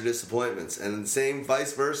busts or disappointments, and the same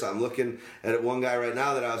vice versa. I'm looking at one guy right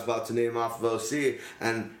now that I was about to name off of OC,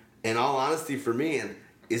 and in all honesty, for me, and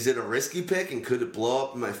is it a risky pick, and could it blow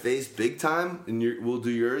up in my face big time? And we'll do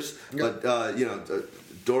yours. Yep. But,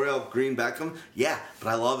 Dorial Green Beckham, yeah, but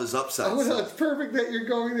I love his upside. Oh, no, it's perfect that you're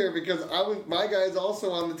going there because my guy's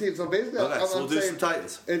also on the team. So basically, so we'll do saying some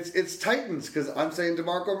Titans. It's Titans because I'm saying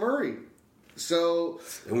DeMarco Murray. So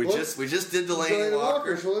and we just did Delaney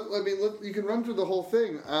Walker. So you can run through the whole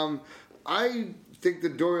thing. I think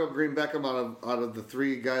that Dorial Green Beckham out of the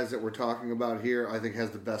 3 guys that we're talking about here, I think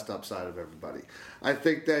has the best upside of everybody. I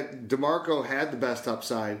think that DeMarco had the best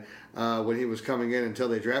upside when he was coming in until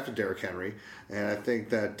they drafted Derrick Henry, and I think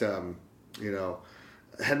that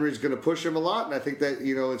Henry's going to push him a lot, and I think that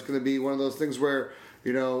it's going to be one of those things where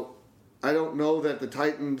I don't know that the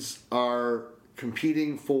Titans are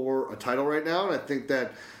competing for a title right now, and I think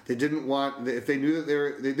that they didn't want, if they knew that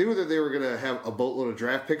they were going to have a boatload of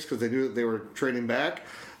draft picks because they knew that they were trading back.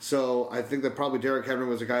 So I think that probably Derrick Henry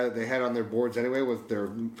was a guy that they had on their boards anyway. With I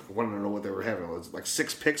don't know what they were having. It was like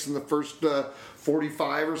 6 picks in the first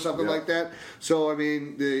 45 or something like that. So I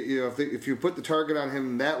mean, if you put the target on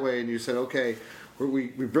him that way and you said, okay, we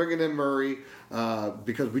bringing in Murray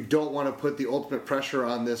because we don't want to put the ultimate pressure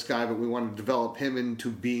on this guy, but we want to develop him into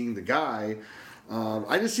being the guy.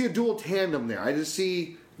 I just see a dual tandem there. I just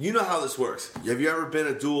see. You know how this works. Have you ever been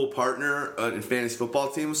a dual partner in fantasy football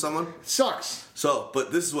team with someone? Sucks. So,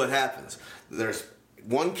 but this is what happens. There's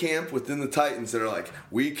one camp within the Titans that are like,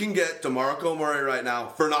 we can get DeMarco Murray right now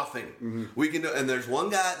for nothing. Mm-hmm. We can do, and there's one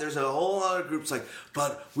guy. There's a whole other group that's like,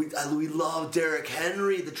 but we love Derrick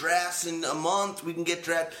Henry. The draft's in a month. We can get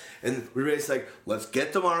draft, and we're basically like, let's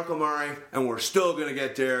get DeMarco Murray, and we're still gonna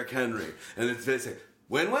get Derrick Henry, and it's basically.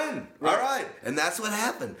 Win-win. Right. All right. And that's what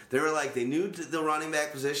happened. They were like, they knew the running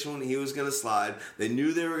back position when he was going to slide. They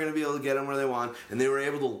knew they were going to be able to get him where they want. And they were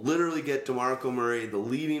able to literally get DeMarco Murray, the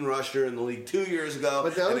leading rusher in the league 2 years ago.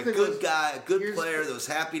 But the other and a good guy, a good player that was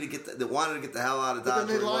happy to get that wanted to get the hell out of Dodge. But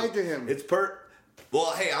then they lied to him.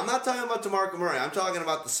 Well, hey, I'm not talking about DeMarco Murray. I'm talking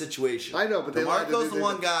about the situation. I know, but DeMarco's the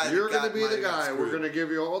one guy. You're going to be the guy. We're going to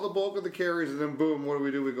give you all the bulk of the carries, and then boom, what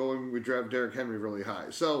do? We go and we draft Derrick Henry really high.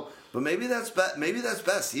 So, but maybe that's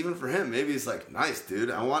best even for him. Maybe he's like, nice,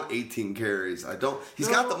 dude. I want 18 carries. I don't. He's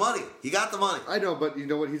got the money. He got the money. I know, but you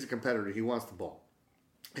know what? He's a competitor. He wants the ball.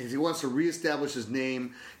 He wants to reestablish his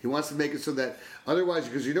name. He wants to make it so that otherwise,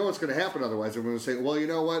 because you know what's going to happen otherwise. They're going to say, well, you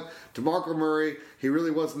know what? DeMarco Murray, he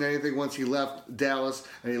really wasn't anything once he left Dallas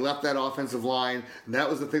and he left that offensive line. And that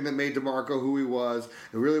was the thing that made DeMarco who he was.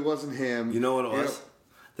 It really wasn't him. You know what it was?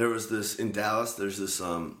 There was this, in Dallas, there's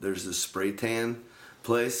this spray tan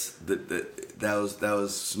place that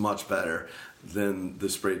was much better than the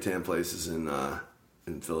spray tan places in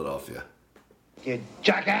Philadelphia. You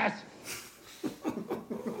jackass!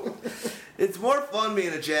 It's more fun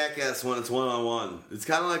being a jackass when it's one-on-one. It's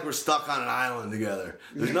kind of like we're stuck on an island together.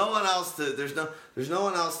 There's no one else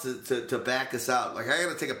to back us out. Like, I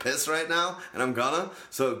got to take a piss right now, and I'm gonna.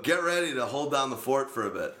 So get ready to hold down the fort for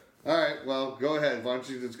a bit. All right, well, go ahead. Why don't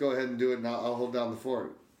you just go ahead and do it, and I'll hold down the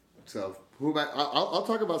fort. So, I'll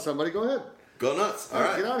talk about somebody. Go ahead. Go nuts. All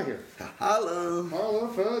right. Get out of here. Hello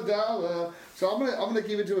for a dollar. So I'm gonna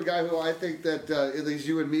give it to a guy who I think that at least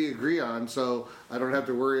you and me agree on. So I don't have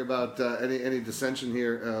to worry about any dissension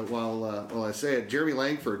here while I say it. Jeremy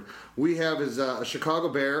Langford. We have is a Chicago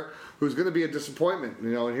Bear who's going to be a disappointment.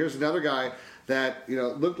 You know, and here's another guy that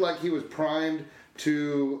looked like he was primed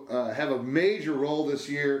to have a major role this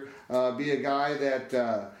year. Be a guy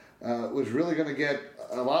that was really going to get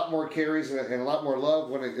a lot more carries and a lot more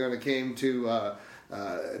love when it came to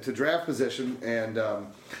draft position. And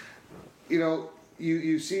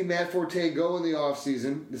you see Matt Forte go in the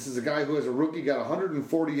offseason. This is a guy who, as a rookie, got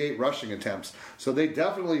 148 rushing attempts. So they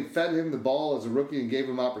definitely fed him the ball as a rookie and gave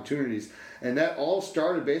him opportunities. And that all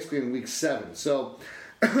started basically in week 7. So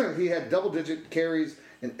he had double-digit carries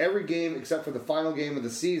in every game except for the final game of the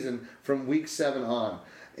season from week 7 on.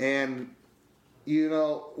 And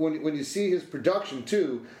when you see his production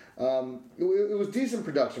too, it was decent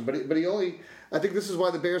production, but he only. I think this is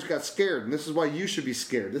why the Bears got scared, and this is why you should be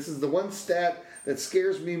scared. This is the one stat that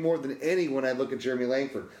scares me more than any when I look at Jeremy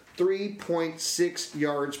Langford: 3.6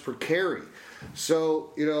 yards per carry.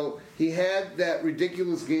 So he had that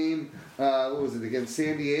ridiculous game. What was it, against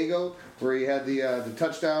San Diego, where he had the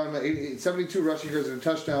touchdown, 72 rushing yards and a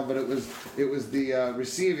touchdown, but it was the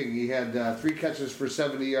receiving. He had 3 catches for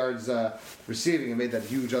 70 yards receiving and made that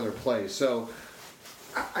huge other play. So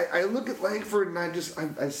I look at Langford and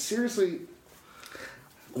I seriously.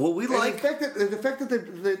 Well, the fact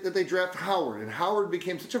that they draft Howard, and Howard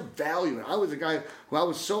became such a value, and I was a guy who I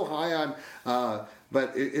was so high on.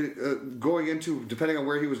 But going into, depending on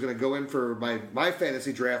where he was going to go in for my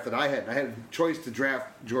fantasy draft that I had a choice to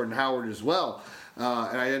draft Jordan Howard as well. And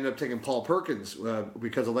I ended up taking Paul Perkins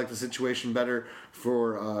because I like the situation better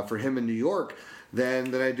for him in New York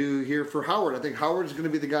than I do here for Howard. I think Howard's going to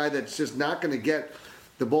be the guy that's just not going to get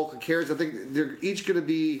the bulk of carries. I think they're each going to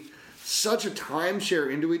be such a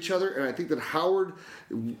timeshare into each other, and I think that Howard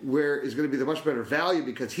is going to be the much better value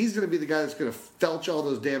because he's going to be the guy that's going to felch all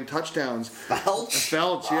those damn touchdowns.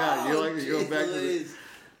 Felch, yeah. Oh, you go back to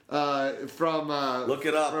from look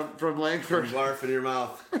it up from Langford. Barf in your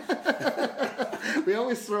mouth. We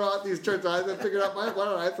always throw out these terms. I figured out why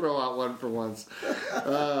don't I throw out one for once.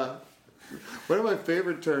 One of my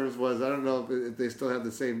favorite terms was, I don't know if they still have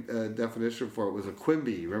the same definition for it, was a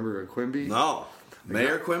Quimby. Remember a Quimby? No.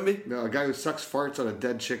 Mayor Quimby? No, a guy who sucks farts out of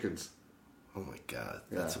dead chickens. Oh my God,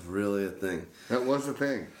 that's really a thing. That was the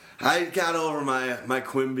thing. I got over my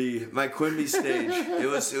Quimby stage. It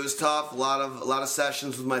was tough. A lot of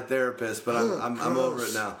sessions with my therapist, but I'm over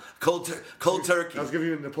it now. Cold turkey. I was giving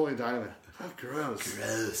you a Napoleon Dynamite. Oh, gross.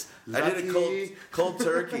 I did a cold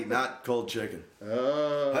turkey, not cold chicken.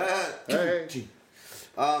 Hey.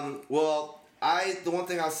 Well, the one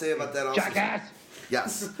thing I'll say about that also. Jackass.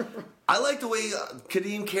 Yes. I like the way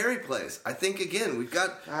Kadeem Carey plays. I think, again, we've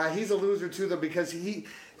got... he's a loser, too, though, because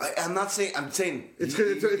I'm saying it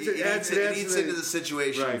eats into the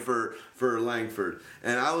situation for Langford.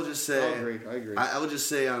 And I will just say... I agree. I would just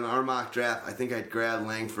say on our mock draft, I think I'd grabbed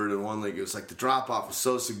Langford in one league. It was like the drop-off was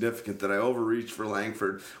so significant that I overreached for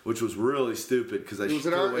Langford, which was really stupid because it was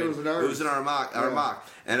in our mock.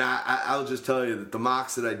 And I'll just tell you that the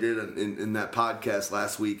mocks that I did in that podcast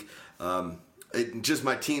last week...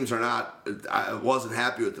 my teams are not. I wasn't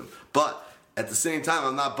happy with them, but at the same time,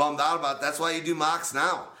 I'm not bummed out about it. That's why you do mocks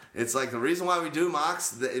now. It's like the reason why we do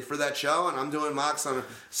mocks for that show, and I'm doing mocks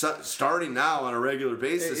starting now on a regular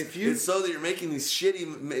basis. It's so that you're making these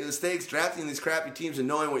shitty mistakes, drafting these crappy teams, and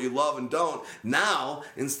knowing what you love and don't now,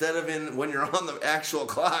 instead of when you're on the actual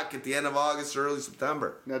clock at the end of August or early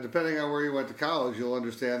September. Now, depending on where you went to college, you'll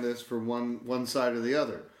understand this from one side or the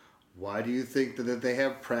other. Why do you think that they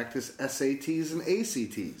have practice SATs and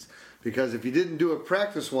ACTs? Because if you didn't do a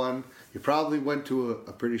practice one, you probably went to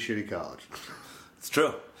a pretty shitty college. It's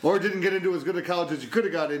true. Or didn't get into as good a college as you could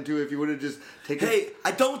have got into if you would have just taken... Hey, I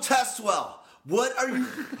don't test well. What are you...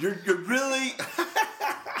 You're really...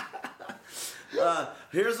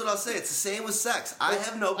 Here's what I'll say. It's the same with sex. I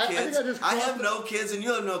have no kids. I have no kids and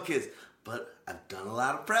you have no kids. But I've done a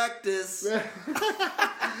lot of practice. I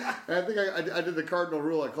think I did the cardinal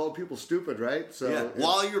rule. I called people stupid, right? So yeah,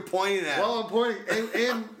 while you're pointing at While I'm pointing.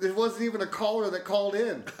 And it wasn't even a caller that called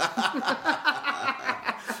in.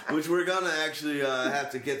 Which we're going to actually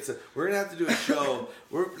have to get to. We're going to have to do a show.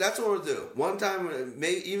 That's what we'll do. One time,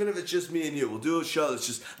 even if it's just me and you, we'll do a show that's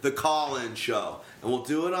just the call-in show. And we'll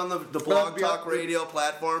do it on the Blog Talk Radio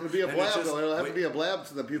platform. It'll be a blab, though. It'll have to be a blab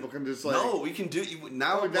so that people can just like... No, we can do...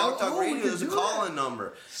 Now Blog Talk Radio is a call-in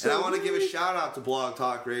number. So and I want to give a shout-out to Blog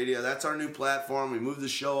Talk Radio. That's our new platform. We moved the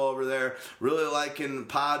show over there. Really liking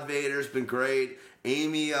Pod Vader's been great.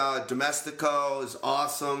 Amy Domestico is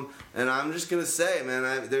awesome, and I'm just gonna say,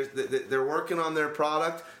 man, they're working on their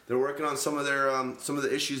product. They're working on some of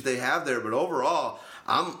the issues they have there, but overall,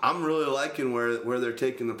 I'm really liking where they're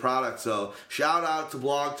taking the product. So shout out to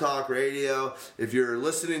Blog Talk Radio. If you're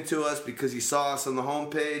listening to us because you saw us on the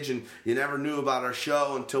homepage and you never knew about our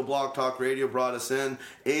show until Blog Talk Radio brought us in,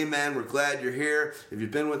 amen. We're glad you're here. If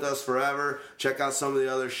you've been with us forever, check out some of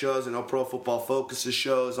the other shows. I know Pro Football Focus's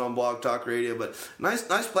shows on Blog Talk Radio, but nice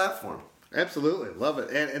platform. Absolutely. Love it.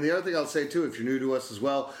 And the other thing I'll say, too, if you're new to us as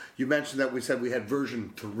well, you mentioned that we said we had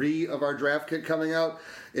version 3 of our draft kit coming out.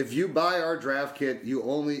 If you buy our draft kit,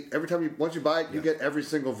 once you buy it, you get every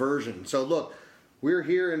single version. So, look, we're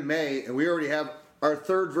here in May, and we already have our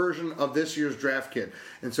 3rd version of this year's draft kit.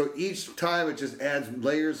 And so each time it just adds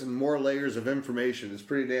layers and more layers of information. It's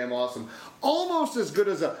pretty damn awesome. Almost as good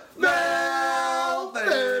as a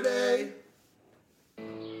Valverde.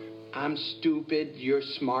 I'm stupid. You're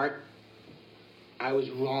smart. I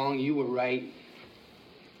was wrong. You were right.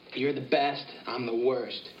 You're the best. I'm the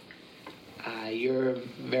worst. You're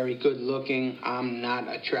very good looking. I'm not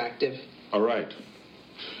attractive. All right.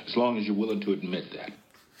 As long as you're willing to admit that.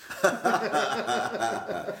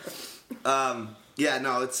 Yeah,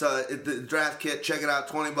 no, it's the draft kit. Check it out,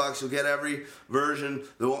 $20. You'll get every version.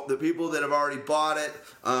 The people that have already bought it,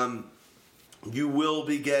 you will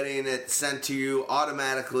be getting it sent to you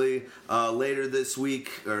automatically later this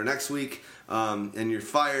week or next week, and you're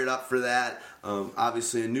fired up for that.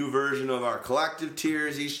 Obviously, a new version of our collective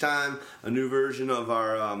tiers each time, a new version of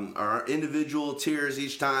our individual tiers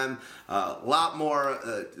each time. A lot more.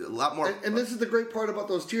 And this is the great part about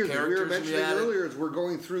those tiers. As we were mentioning earlier, as we're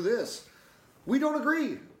going through this, we don't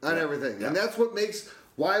agree on everything, and that's what makes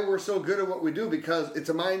why we're so good at what we do, because it's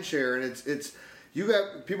a mind share, and it's. You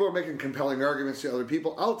got people are making compelling arguments to other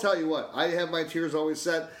people. I'll tell you what, I have my tiers always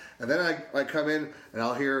set, and then I come in and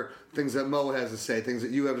I'll hear things that Mo has to say, things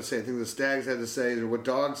that you have to say, things that Stags had to say, or what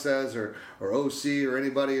Dog says, or OC or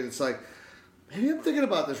anybody, and it's like, maybe I'm thinking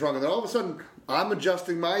about this wrong, and then all of a sudden I'm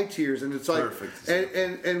adjusting my tiers, and it's like, perfect.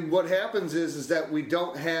 And what happens is that we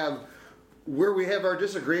don't have where we have our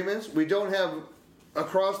disagreements. We don't have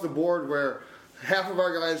across the board where half of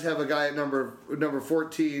our guys have a guy at number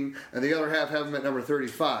 14, and the other half have him at number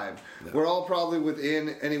 35. No. We're all probably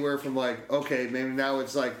within anywhere from like, okay, maybe now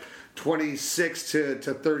it's like 26 to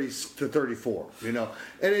 30 to 34, you know.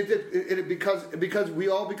 And it because we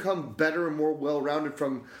all become better and more well-rounded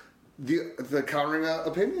from the countering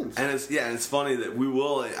opinions. And it's funny that we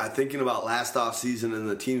will, thinking about last off season and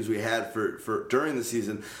the teams we had for during the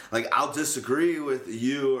season, like I'll disagree with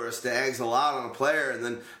you or Stags a lot on a player, and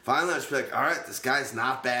then finally I'll just be like, all right, this guy's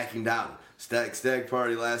not backing down. Stag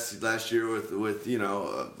party last year with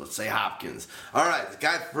let's say Hopkins. All right, the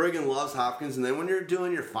guy friggin' loves Hopkins, and then when you're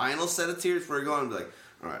doing your final set of tiers for going, be like,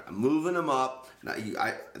 all right, I'm moving him up.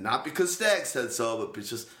 Not because Stag said so, but it's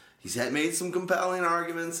just. He's made some compelling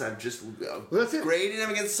arguments. I've just graded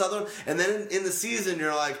him against Southern. And then in the season,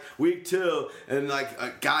 you're like, week 2, and like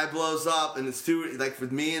a guy blows up, and it's too, like for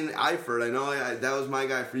me and Eifert, I know that was my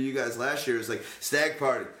guy for you guys last year. It's like, Stag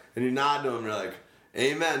Party. And you nod to him, you're like,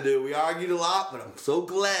 amen, dude. We argued a lot, but I'm so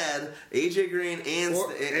glad AJ Green and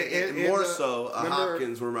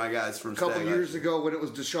Hopkins were my guys from Stag. A couple years ago when it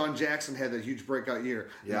was Deshaun Jackson had that huge breakout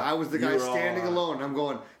year. Yeah, I was the guy standing alone. I'm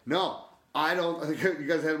going, no. I think you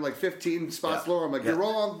guys had him like 15 spots Yeah. lower. I'm like, Yeah.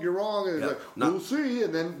 you're wrong. And Yeah. it's like, No. we'll see.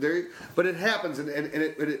 And then but it happens,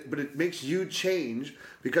 but it makes you change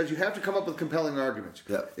because you have to come up with compelling arguments.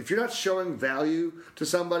 Yeah. If you're not showing value to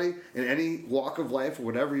somebody in any walk of life or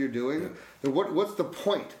whatever you're doing, then what's the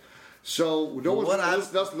point? So no one's going to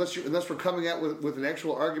listen to us unless we're coming out with an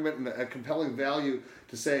actual argument and a compelling value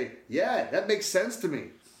to say, yeah, that makes sense to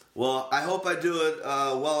me. Well, I hope I do it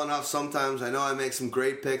well enough sometimes. I know I make some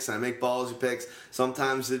great picks, and I make ballsy picks.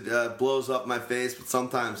 Sometimes it blows up my face, but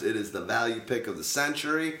sometimes it is the value pick of the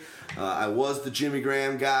century. I was the Jimmy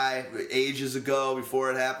Graham guy ages ago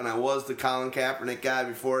before it happened. I was the Colin Kaepernick guy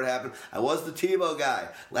before it happened. I was the Tebow guy.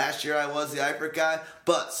 Last year I was the Eifert guy.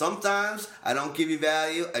 But sometimes I don't give you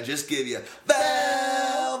value. I just give you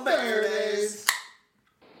Valverde's.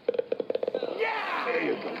 Yeah! There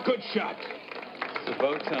you go. Good shot. It's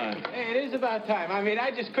about time. Hey, it is about time. I mean,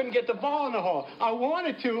 I just couldn't get the ball in the hole. I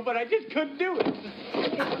wanted to, but I just couldn't do it.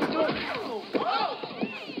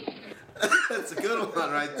 That's a good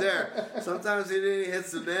one right there. Sometimes he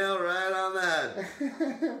hits the nail right on the head.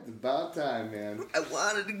 It's about time, man. I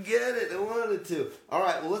wanted to get it. I wanted to. All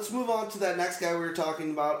right, well, let's move on to that next guy we were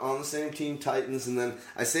talking about on the same team, Titans. And then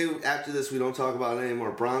I say after this we don't talk about any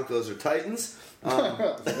more Broncos or Titans.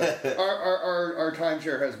 Our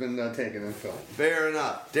timeshare has been taken and filled. Fair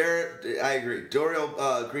enough. I agree.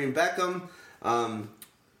 Dorial Green Beckham.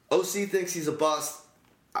 OC thinks he's a bust.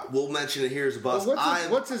 We'll mention it here as a bust. Well,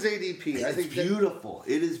 what's his ADP? It's beautiful.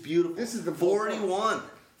 It is beautiful. This is the 41.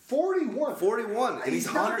 41. And he's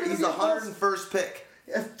not gonna be a bust. 101st pick.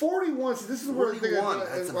 At 41, so this is where 41.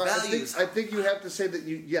 That's a value. I think you have to say that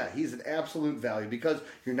he's an absolute value because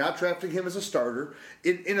you're not drafting him as a starter.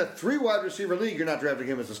 In a 3 wide receiver league, you're not drafting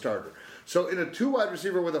him as a starter. So in a 2 wide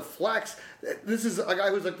receiver with a flex, this is a guy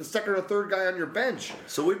who's like the second or third guy on your bench.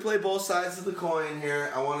 So we play both sides of the coin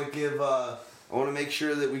here. I want to make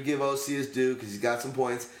sure that we give OC his due because he's got some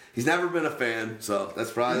points. He's never been a fan, so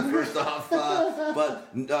that's probably the first off.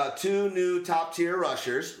 But 2 new top-tier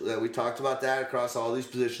rushers. We talked about that across all these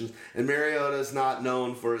positions. And Mariota's not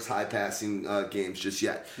known for his high-passing games just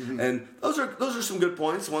yet. Mm-hmm. And those are some good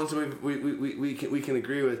points, ones that we can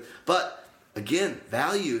agree with. But, again,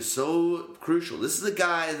 value is so crucial. This is a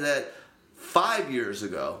guy that 5 years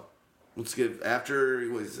ago, this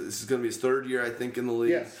is going to be his 3rd year, I think, in the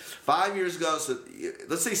league. Yes. 5 years ago, so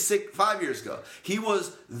let's say 5 years ago, he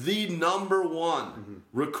was the number 1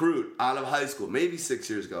 recruit out of high school. Maybe 6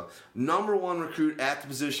 years ago, number 1 recruit at the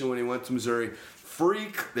position when he went to Missouri.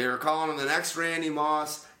 Freak. They were calling him the next Randy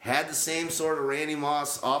Moss. Had the same sort of Randy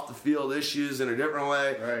Moss off the field issues in a different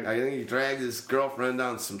way. Right. I think he dragged his girlfriend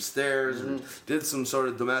down some stairs or did some sort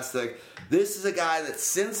of domestic. This is a guy that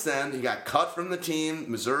since then, he got cut from the team.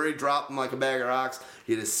 Missouri dropped him like a bag of rocks.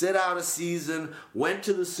 He had to sit out a season, went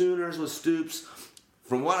to the Sooners with Stoops.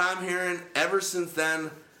 From what I'm hearing, ever since then,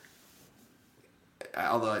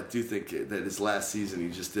 although I do think that his last season he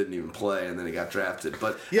just didn't even play and then he got drafted.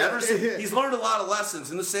 But ever since, he's learned a lot of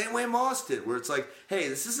lessons in the same way Moss did, where it's like, hey,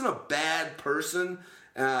 this isn't a bad person.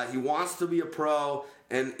 He wants to be a pro.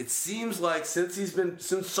 And it seems like since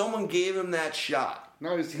someone gave him that shot,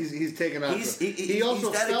 no, he's taken off. He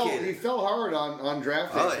also fell hard on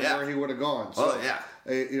draft day where he would have gone. So,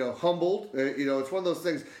 humbled. It's one of those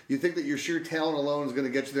things. You think that your sheer talent alone is going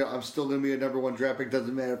to get you there. I'm still going to be a number 1 draft pick.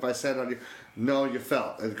 Doesn't matter if I sat on you. No, you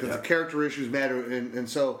fell because the character issues matter, and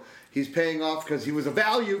so he's paying off because he was a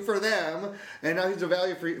value for them, and now he's a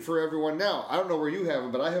value for everyone. Now I don't know where you have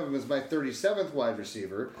him, but I have him as my 37th wide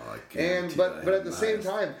receiver. Oh, but at the same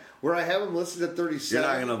time, where I have him listed at 37,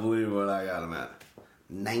 you're not going to believe what I got him at.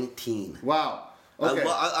 19. Wow. Okay.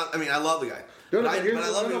 I love the guy. But I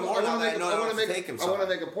love him more now that I know I don't have to take him. I want to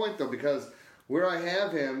make a point, though, because where I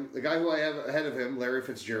have him, the guy who I have ahead of him, Larry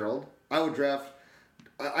Fitzgerald, I would draft.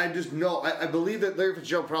 I just know. I believe that Larry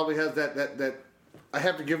Fitzgerald probably has that. I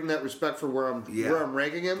have to give him that respect for where I'm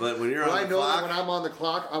ranking him. But when you're on the clock, when I'm on the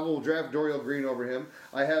clock, I will draft Dorial Green over him.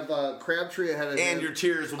 I have Crabtree ahead of him. And your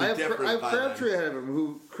tiers will be different. I have Crabtree ahead of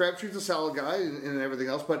him. Crabtree's a solid guy and everything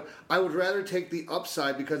else. But I would rather take the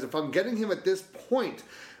upside because if I'm getting him at this point,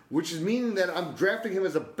 which is meaning that I'm drafting him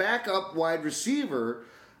as a backup wide receiver,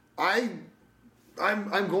 I'm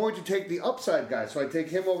going to take the upside guy. So I take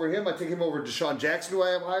him over him. I take him over Deshaun Jackson, who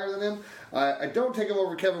I have higher than him. I don't take him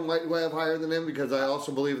over Kevin White, who I have higher than him, because I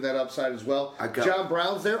also believe in that upside as well. John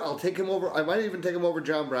Brown's there. I'll take him over. I might even take him over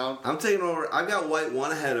John Brown. I'm taking over. I've got White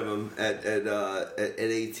 1 ahead of him at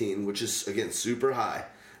 18, which is, again, super high.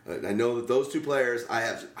 I know that those 2 players I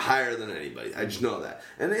have higher than anybody. I just know that.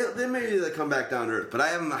 And they maybe they come back down to earth. But I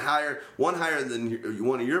have them higher than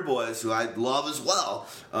one of your boys, who I love as well,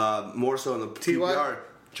 more so in the PPR.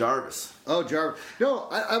 Jarvis. Oh, Jarvis. No,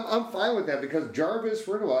 I'm fine with that because Jarvis,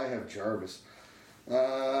 where do I have Jarvis?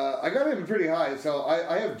 I got him pretty high. So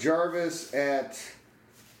I have Jarvis at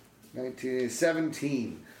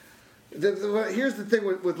 17. Here's the thing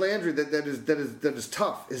with Landry that is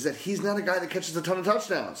tough is that he's not a guy that catches a ton of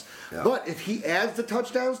touchdowns. Yeah. But if he adds the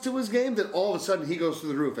touchdowns to his game, then all of a sudden he goes through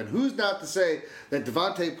the roof. And who's not to say that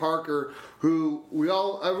Devontae Parker, who we're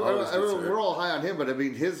all high on him, but I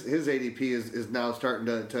mean his ADP is now starting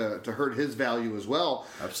to hurt his value as well.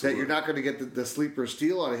 Absolutely. That you're not going to get the sleeper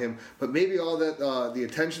steal out of him, but maybe all that the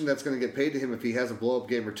attention that's going to get paid to him if he has a blow up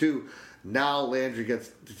game or two. Now Landry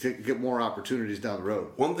gets to get more opportunities down the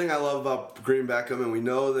road. One thing I love about Green Beckham, and we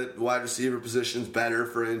know that wide receiver position's better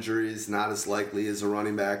for injuries, not as likely as a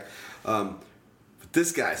running back. But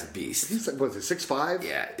this guy's a beast. He's like, what is it, 6'5"?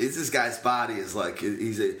 Yeah, this guy's body is like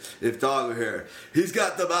if dog were here, he's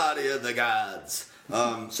got the body of the gods.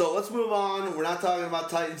 So let's move on. We're not talking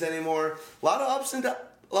about Titans anymore. A lot of ups and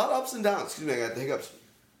downs. Excuse me, I got the hiccups.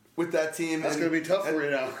 With that team, that's going to be tough for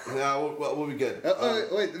you now. No, we'll be good.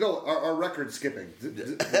 Wait, no, our record's skipping.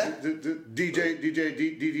 DJ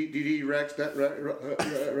Rex.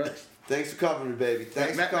 Rex. Thanks for covering me, baby.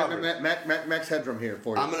 Thanks for covering me. Max Headroom here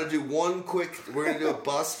for you. I'm going to do one quick. We're going to do a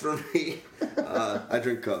bust for me. I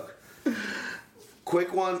drink Coke.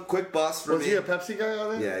 Quick bust for me. Was he a Pepsi guy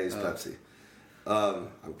on there? Yeah, he's Pepsi. I'm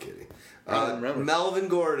kidding. Remember. Melvin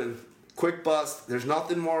Gordon. Quick bust. There's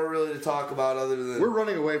nothing more really to talk about other than... We're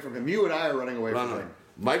running away from him. You and I are running away from him.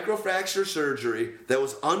 Microfracture surgery that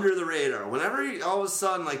was under the radar. Whenever he all of a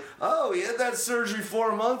sudden, like, oh, he had that surgery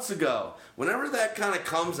 4 months ago. Whenever that kind of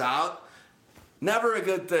comes out, never a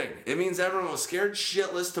good thing. It means everyone was scared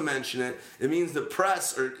shitless to mention it. It means the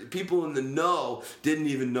press or people in the know didn't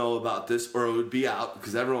even know about this, or it would be out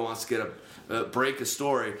because everyone wants to get break a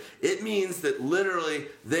story. It means that literally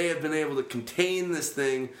they have been able to contain this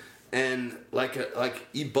thing and like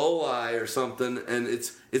Ebola or something, and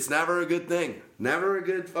it's never a good thing. Never a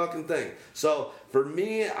good fucking thing. So for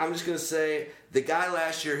me, I'm just gonna say the guy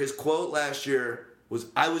last year, his quote last year was,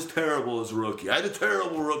 "I was terrible as a rookie. I had a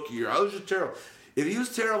terrible rookie year. I was just terrible." If he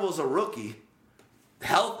was terrible as a rookie,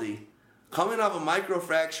 healthy, coming off a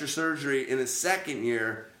microfracture surgery in his second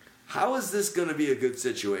year, how is this gonna be a good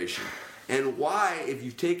situation? And why, if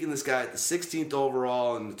you've taken this guy at the 16th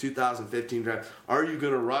overall in the 2015 draft, are you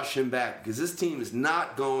going to rush him back? Because this team is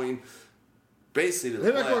not going basically to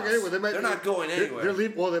the playoffs. Not going anywhere. They're not going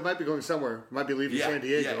anywhere. They might be going somewhere. Might be leaving San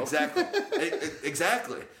Diego. Yeah, exactly.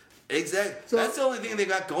 Exactly. So, that's the only thing they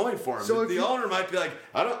got going for him. So the owner might be like,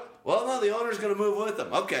 the owner's going to move with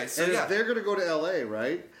them. Okay, so and if they're going to go to L.A.,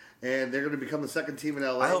 right? And they're going to become the second team in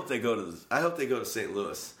L.A. I hope they go to St.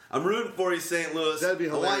 Louis. I'm rooting for you, St. Louis. That'd be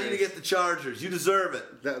hilarious. I want you to get the Chargers. You deserve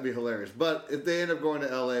it. That would be hilarious. But if they end up going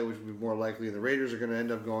to L.A., which would be more likely, the Raiders are going to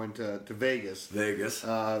end up going to Vegas.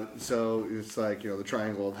 So it's like, the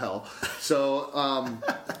triangle of hell. So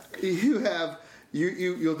you'll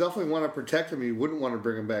definitely want to protect him. You wouldn't want to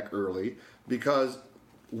bring him back early because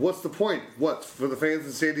what's the point? What, for the fans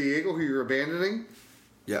in San Diego who you're abandoning?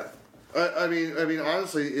 Yeah. I mean,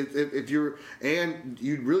 honestly, if you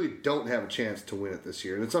really don't have a chance to win it this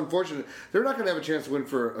year, and it's unfortunate they're not going to have a chance to win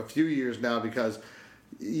for a few years now because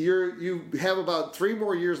you have about 3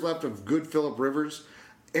 more years left of good Phillip Rivers.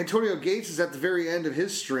 Antonio Gates is at the very end of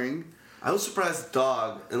his string. I was surprised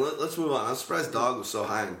Dog, and let's move on. I was surprised Dog was so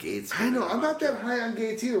high on Gates. I know, I'm not that high on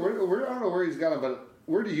Gates either. I don't know where he's got him, but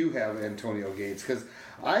where do you have Antonio Gates? Because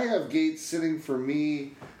I have Gates sitting for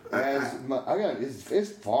me as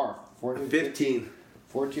it's far. 15.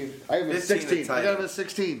 14. I have him at 16. I got him at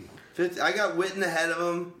 16. 15. I got Witten ahead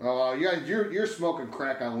of him. Oh, you're smoking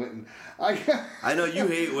crack on Witten. I know you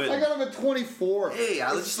hate Witten. I got him at 24. Hey,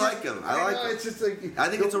 I just like him. I like him. It's just like I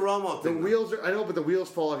think it's a Romo thing. The wheels are. I know, but the wheels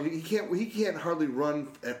fall off. He can't hardly run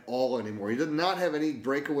at all anymore. He does not have any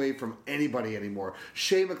breakaway from anybody anymore.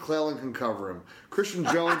 Shea McClellan can cover him. Christian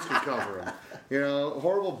Jones can cover him.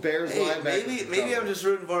 Horrible Bears linebacker. Maybe I'm just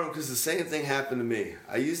rooting for him because the same thing happened to me.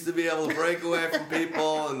 I used to be able to break away from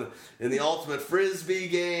people in the ultimate frisbee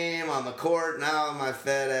game on the court. Now my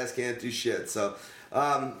fat ass can't do shit. So,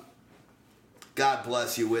 God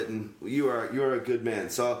bless you, Witten. You're a good man.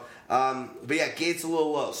 So, but yeah, Gates a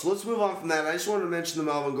little low. So let's move on from that. I just wanted to mention the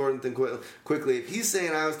Melvin Gordon thing quickly. If he's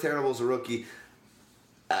saying I was terrible as a rookie,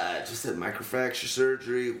 just had microfracture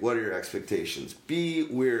surgery. What are your expectations? Be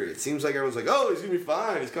weary. It seems like everyone's like, oh, he's going to be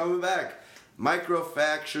fine. He's coming back.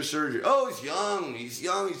 Microfracture surgery. Oh, he's young. He's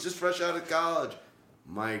just fresh out of college.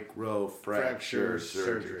 microfracture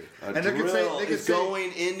surgery. And A they can drill say- is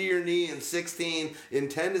going into your knee in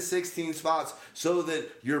 10 to 16 spots so that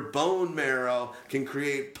your bone marrow can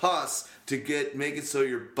create pus to make it so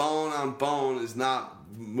your bone on bone is not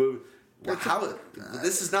moving.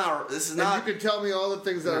 This is not. And you can tell me all the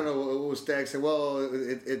things that I don't know what was Stag saying. Well,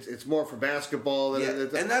 it's more for basketball.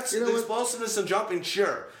 And that's the explosiveness and jumping,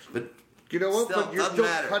 sure, but you know what? still, But you're doesn't still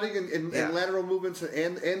matter. cutting and lateral movements,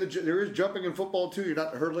 and there is jumping in football too. You're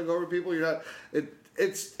not hurdling over people. You're not.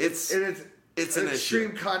 It's an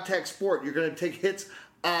extreme contact sport. You're going to take hits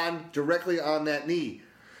directly on that knee.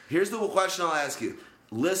 Here's the question I'll ask you,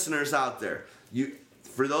 listeners out there.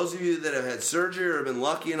 For those of you that have had surgery or have been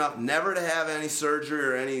lucky enough never to have any surgery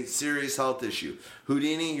or any serious health issue,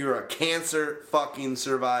 Houdini, you're a cancer fucking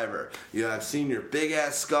survivor. I've seen your big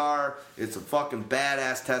ass scar. It's a fucking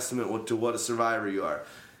badass testament to what a survivor you are.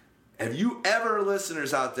 Have you ever,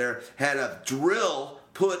 listeners out there, had a drill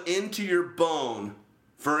put into your bone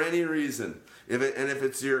for any reason? If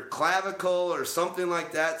it's your clavicle or something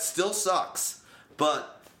like that, still sucks.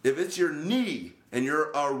 But if it's your knee and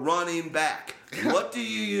you're a running back, what do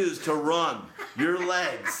you use to run? Your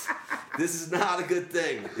legs. This is not a good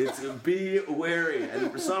thing. Be wary. And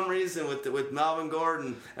for some reason, with Melvin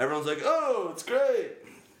Gordon, everyone's like, "Oh, it's great."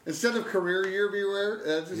 Instead of career year, beware.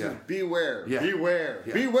 This is beware. Yeah. Beware.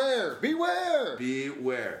 Yeah. Beware. Beware.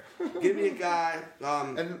 Beware. Give me a guy.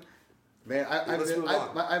 And man, let's move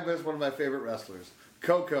on. I miss one of my favorite wrestlers,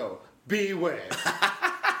 Coco. Beware.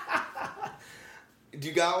 Do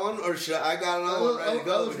you got one, or should I got another one ready to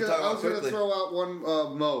go? I was going to throw out one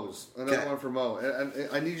Moe's, another one for Moe. And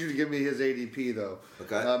I need you to give me his ADP though.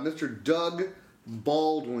 Okay. Mr. Doug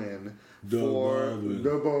Baldwin for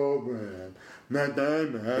the Baldwin.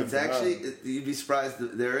 It's actually, you'd be surprised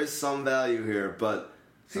that there is some value here, but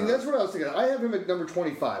see, that's what I was thinking. I have him at number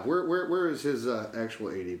 25. Where is his actual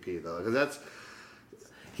ADP though? Because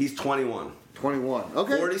he's 21. 21.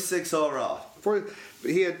 Okay. 46 overall.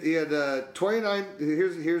 He had 29.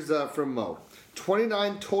 Here's from Mo.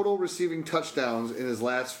 29 total receiving touchdowns in his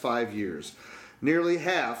last 5 years. Nearly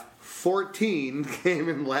half, 14, came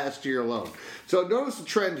in last year alone. So notice the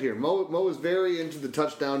trend here. Mo is very into the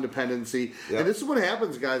touchdown dependency. Yep. And this is what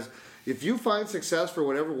happens, guys. If you find success for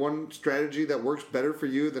whatever one strategy that works better for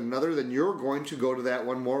you than another, then you're going to go to that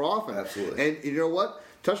one more often. Absolutely. And you know what?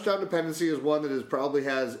 Touchdown dependency is one that probably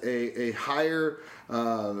has a higher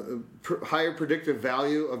predictive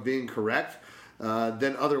value of being correct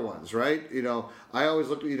than other ones, right? I always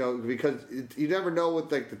look, because you never know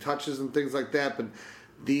with like the touches and things like that, but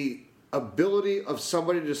the ability of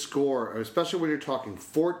somebody to score, especially when you're talking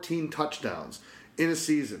 14 touchdowns in a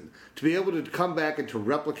season, to be able to come back and to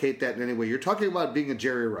replicate that in any way. You're talking about being a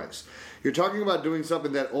Jerry Rice. You're talking about doing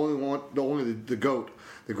something that only the GOAT,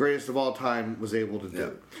 the greatest of all time, was able to do.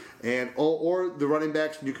 Yep. And or the running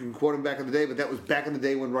backs, and you can quote him back in the day, but that was back in the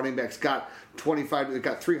day when running backs got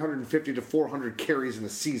 350 to 400 carries in a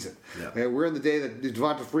season. Yep. And we're in the day that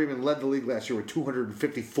Devonta Freeman led the league last year with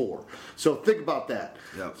 254. So think about that.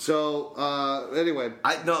 Yep. So anyway,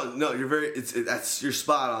 you're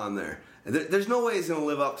spot on there. There's no way he's going to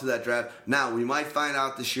live up to that draft. Now, we might find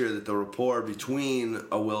out this year that the rapport between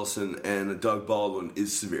a Wilson and a Doug Baldwin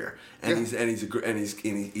is severe, and he's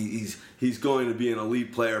going to be an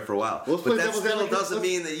elite player for a while. But that still doesn't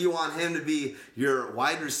mean that you want him to be your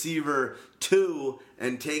wide receiver 2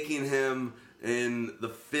 and taking him in the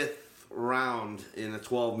 5th round in a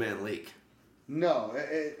 12-man league. No.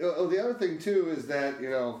 The other thing too is that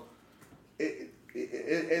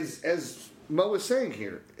as Mo was saying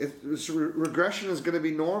here, regression is going to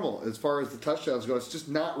be normal as far as the touchdowns go. It's just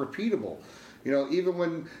not repeatable. Even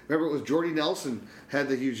when, remember, it was Jordy Nelson had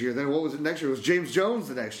the huge year. Then what was it next year? It was James Jones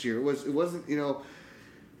the next year. It wasn't.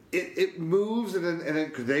 It moves and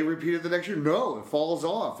then could they repeat it the next year? No, it falls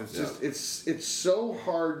off. It's just it's so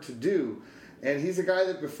hard to do. And he's a guy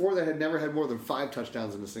that before that had never had more than 5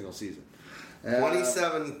 touchdowns in a single season.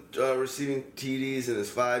 27 receiving TDs in his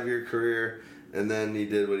 5-year career. And then he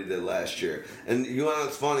did what he did last year. And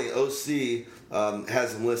it's funny, OC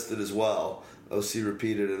has him listed as well. OC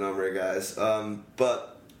repeated a number of guys.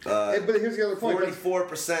 But here's the other point.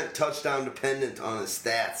 44% touchdown dependent on his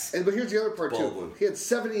stats. But here's the other part, too. He had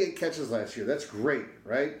 78 catches last year. That's great,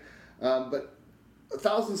 right? But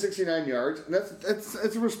 1,069 yards. And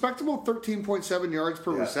that's a respectable 13.7 yards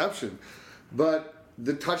per reception. But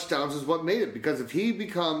the touchdowns is what made it, because if he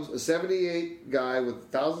becomes a 78 guy with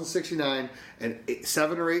 1,069 and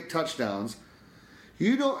 7 or 8 touchdowns,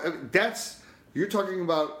 you're talking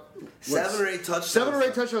about 7 or 8 touchdowns. 7 or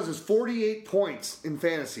 8 touchdowns is 48 points in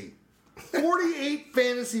fantasy. 48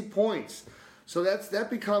 fantasy points. So that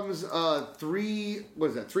becomes 3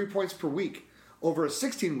 points per week over a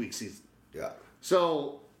 16-week season. Yeah.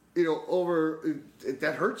 So,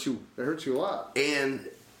 that hurts you. That hurts you a lot. And,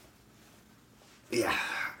 yeah.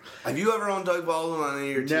 Have you ever owned Doug Baldwin on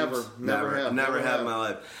any of your teams? Never have in my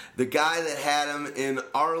life. The guy that had him in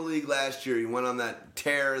our league last year, he went on that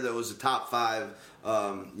tear that was a top 5,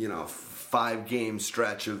 5-game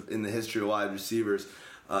stretch in the history of wide receivers.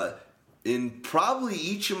 In probably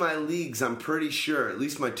each of my leagues, I'm pretty sure, at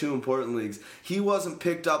least my 2 important leagues, he wasn't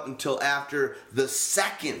picked up until after the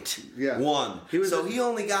second one. He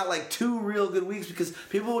only got like 2 real good weeks because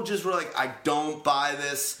people just were like, I don't buy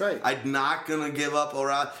this. Right. I'm not going to give up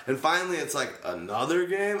around. And finally, it's like, another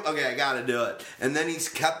game? Okay, I got to do it. And then he's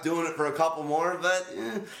kept doing it for a couple more, but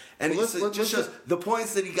And it just shows the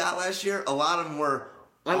points that he got last year, a lot of them were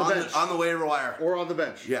on the waiver wire. Or on the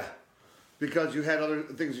bench. Yeah. Because you had other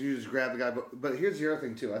things you just grab the guy. But here's the other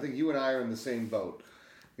thing, too. I think you and I are in the same boat.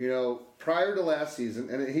 Prior to last season,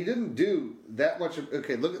 and he didn't do that much.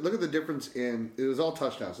 Okay, look at the difference it was all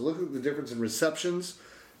touchdowns. So look at the difference in receptions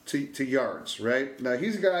to yards, right? Now,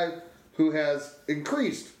 he's a guy who has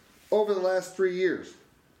increased over the last 3 years.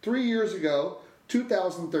 3 years ago,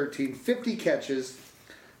 2013, 50 catches,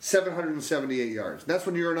 778 yards. That's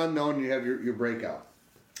when you're an unknown and you have your breakout.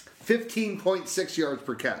 15.6 yards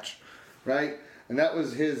per catch. Right? And that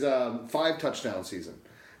was his 5-touchdown season.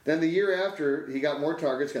 Then the year after, he got more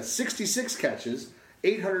targets, got 66 catches,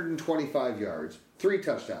 825 yards, 3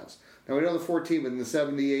 touchdowns. Now, we know the 14 in the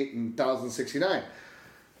 78 and 1,069.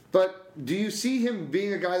 But do you see him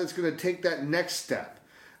being a guy that's going to take that next step?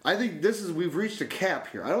 I think we've reached a cap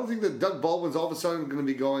here. I don't think that Doug Baldwin's all of a sudden going to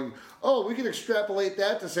be going, we can extrapolate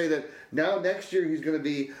that to say that now next year he's going to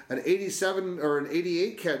be an 87 or an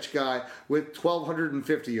 88 catch guy with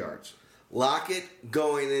 1,250 yards. Lockett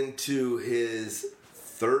going into his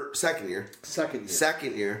second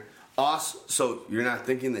year. So you're not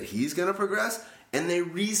thinking that he's going to progress? And they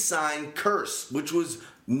re-signed Curse, which was,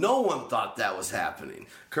 no one thought that was happening.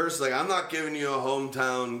 Curse I'm not giving you a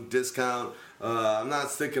hometown discount. I'm not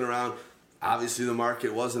sticking around. Obviously, the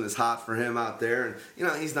market wasn't as hot for him out there.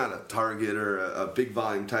 And, he's not a target or a big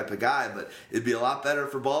volume type of guy, but it'd be a lot better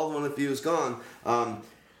for Baldwin if he was gone. I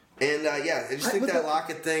just think that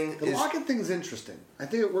Lockett thing Lockett thing is interesting. I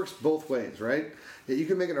think it works both ways, right? You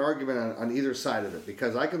can make an argument on either side of it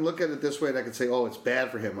because I can look at it this way and I can say, it's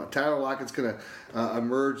bad for him. Tyler Lockett's going to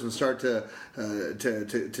emerge and start to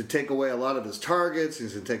take away a lot of his targets.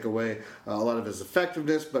 He's going to take away a lot of his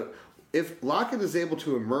effectiveness. But if Lockett is able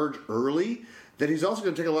to emerge early, then he's also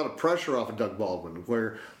going to take a lot of pressure off of Doug Baldwin,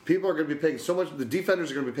 where people are going to be paying so much, the defenders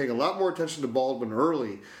are going to be paying a lot more attention to Baldwin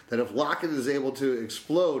early, that if Lockett is able to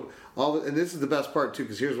explode, and this is the best part too,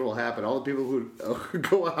 because here's what will happen. All the people who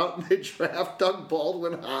go out and they draft Doug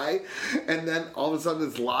Baldwin high, and then all of a sudden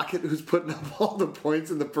it's Lockett who's putting up all the points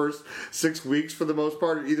in the first 6 weeks for the most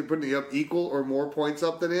part, or either putting up equal or more points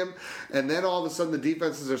up than him, and then all of a sudden the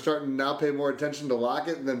defenses are starting to now pay more attention to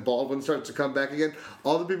Lockett, and then Baldwin starts to come back again.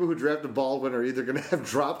 All the people who drafted Baldwin are either going to have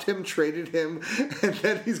dropped him, traded him, and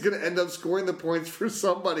then he's going to end up scoring the points for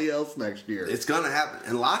somebody else next year. It's going to happen.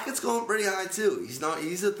 And Lockett's going pretty high too. He's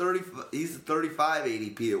a 35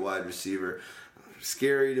 ADP at wide receiver.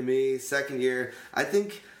 Scary to me. Second year. I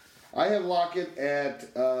think I have Lockett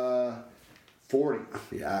at 40.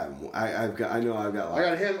 Yeah, I know I've got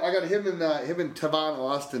Lockett. I got him and Tavon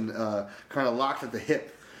Austin kind of locked at the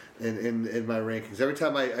hip in my rankings. Every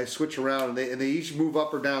time I switch around and they each move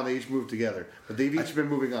up or down, they each move together. But they've each been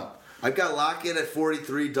moving up. I've got Lockett at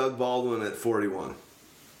 43, Doug Baldwin at 41.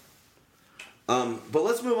 But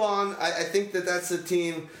let's move on. I think that's a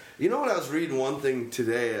team. You know what? I was reading one thing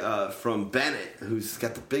today from Bennett, who's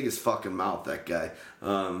got the biggest fucking mouth. That guy,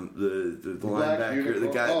 the linebacker,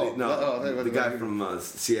 the guy from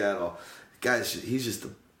Seattle. Guys, he's just the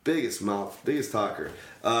biggest mouth, biggest talker.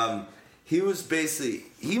 He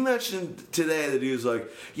mentioned today that he was like,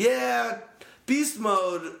 yeah, beast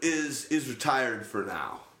mode is retired for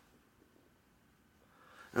now.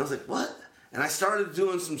 And I was like, what? And I started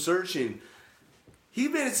doing some searching. He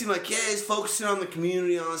made it seem like, he's focusing on the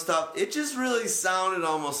community and all this stuff. It just really sounded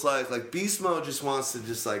almost like Beast Mode just wants to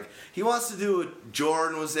he wants to do what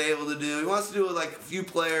Jordan was able to do. He wants to do it like a few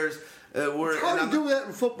players. It's hard to do that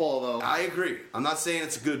in football, though. I agree. I'm not saying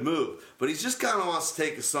it's a good move. But he just kind of wants to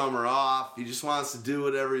take a summer off. He just wants to do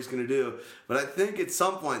whatever he's going to do. But I think at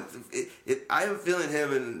some point, I have a feeling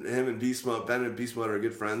him and Beast Mode, Ben and Beast Mode are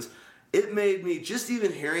good friends. It made me, just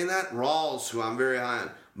even hearing that, Rawls, who I'm very high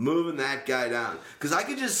on, moving that guy down. Because I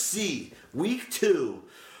could just see, week 2,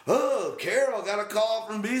 oh, Carroll got a call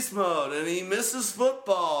from Beast Mode, and he misses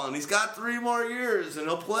football, and he's got 3 more years, and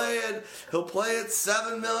he'll play it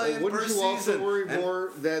 $7 million Wouldn't per you season. also worry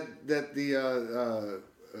more that the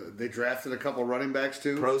they drafted a couple running backs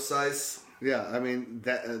too? Procise. Yeah, I mean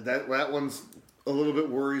that one's a little bit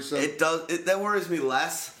worrisome. It does. That worries me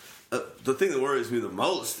less. The thing that worries me the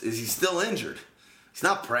most is he's still injured. He's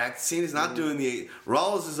not practicing. He's not doing the.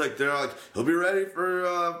 Rawls is like they're like he'll be ready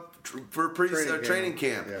for training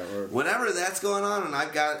camp. Yeah, whenever that's going on, and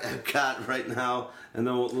I've got right now, and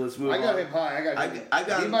then let's move on. I got him high. I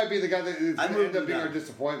got. He might be the guy that is going to end up being our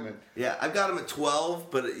disappointment. Yeah, I've got him at 12,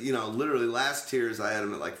 but literally last tiers I had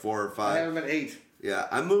him at like 4 or 5. I have him at 8. Yeah,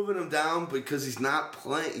 I'm moving him down because he's not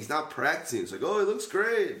playing. He's not practicing. It's like, oh, he looks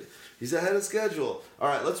great. He's ahead of schedule. All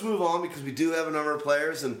right, let's move on because we do have a number of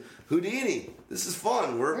players and Houdini. This is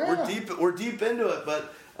fun. We're deep into it,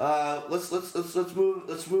 but let's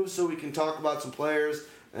move so we can talk about some players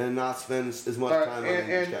and not spend as much time on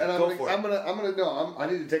each guy. I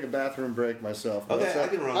need to take a bathroom break myself. Okay, I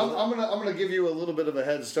can run. I'm gonna give you a little bit of a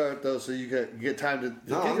head start though, so you get time to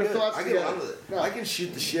get your thoughts I together. can run with it. No. I can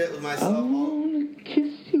shoot the shit with myself. I wanna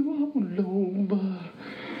kiss you all over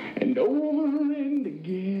and over and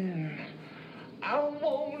again. I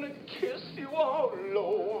wanna kiss you all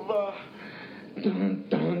over. Dun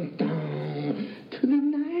dun dun. Till the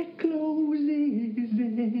night closes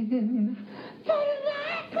in. Till the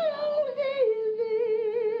night closes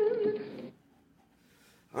in.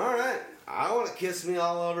 All right, I want to kiss me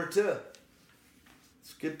all over too.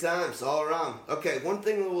 It's good times all around. Okay, one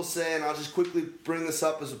thing that we'll say, and I'll just quickly bring this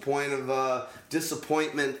up as a point of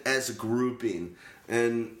disappointment as a grouping,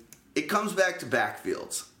 and it comes back to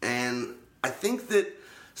backfields. And I think that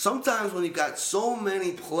sometimes when you've got so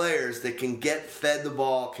many players that can get fed the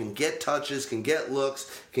ball, can get touches, can get looks,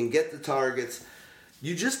 can get the targets,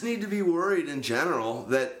 you just need to be worried in general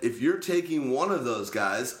that if you're taking one of those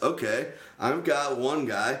guys, okay, I've got one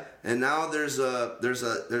guy, and now there's a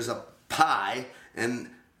pie, and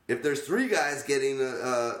if there's 3 guys getting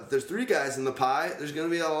if there's 3 guys in the pie, there's going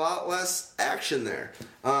to be a lot less action there.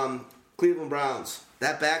 Cleveland Browns,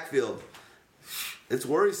 that backfield, it's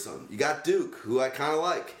worrisome. You got Duke, who I kind of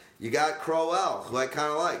like. You got Crowell, who I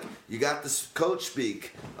kind of like. You got this coach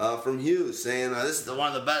speak from Hughes saying this is one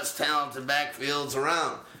of the best talented backfields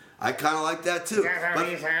around. I kind of like that too. I was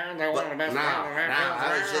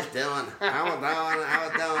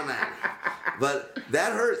doing that. But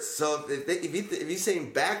that hurts. So if he's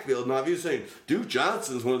saying backfield, now if you're saying Duke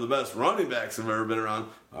Johnson's one of the best running backs I've ever been around,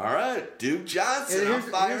 all right, Duke Johnson, I'm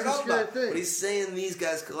fired up about it. But he's saying these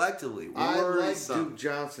guys collectively. I like Duke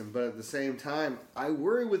Johnson, but at the same time, I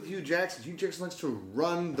worry with Hugh Jackson. Hugh Jackson likes to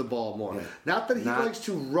run the ball more. Yeah. Not that he likes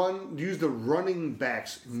to use the running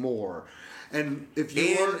backs more. And if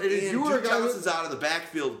you Duke Johnson's out of the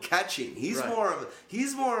backfield catching, he's more of a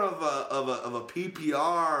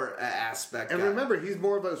PPR aspect. And guy. remember, he's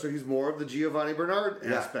more of the Giovanni Bernard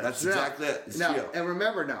aspect. That's exactly it. And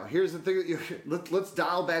remember now, here's the thing. Let's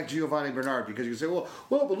dial back Giovanni Bernard, because you say, well,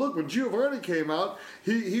 but look, when Giovanni came out,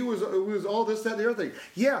 he was all this, that, and the other thing.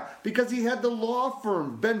 Yeah, because he had the law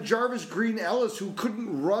firm, Ben Jarvis Green Ellis, who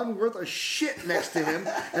couldn't run worth a shit next to him,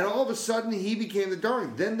 and all of a sudden he became the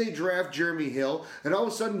darling. Then they draft Jeremy Hill, and all of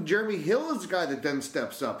a sudden Jeremy Hill is the guy that then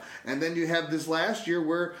steps up, and then you have this last year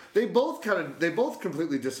where they both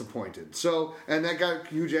completely disappointed. So, and that got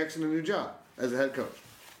Hugh Jackson a new job as a head coach.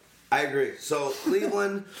 I agree. So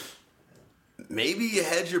Cleveland, maybe you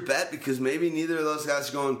hedge your bet because maybe neither of those guys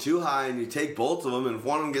are going too high, and you take both of them, and if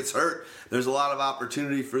one of them gets hurt, there's a lot of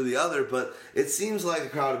opportunity for the other. But it seems like a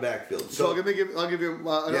crowded backfield. So I'll give you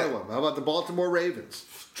another one. How about the Baltimore Ravens?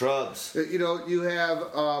 Trubs. You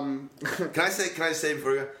have. Can I say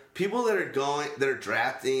before you go? People that are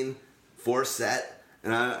drafting Forsett,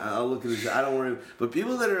 and I'll look at this. I don't worry, but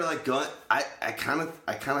people that are like going, I kind of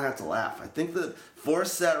have to laugh. I think that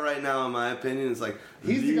Forsett right now, in my opinion, is like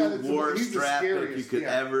he's the worst draft pick you could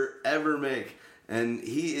ever make, and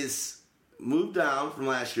he is moved down from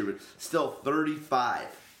last year, but still 35.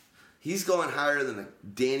 He's going higher than a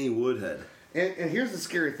Danny Woodhead. And here's the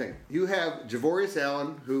scary thing: you have Javorius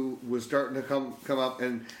Allen, who was starting to come up,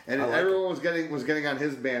 and everyone was getting on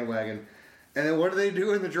his bandwagon. And then what do they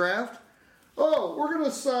do in the draft? Oh, we're going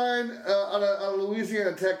to sign on a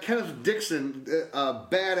Louisiana Tech Kenneth Dixon, a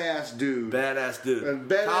badass dude.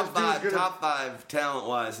 Top five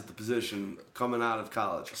talent-wise at the position coming out of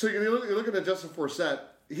college. So you're looking at Justin Forsett.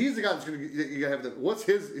 He's the guy that's going to have what's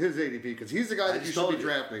his ADP? Because he's the guy that you should be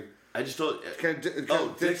drafting. I just told you. Dixon. I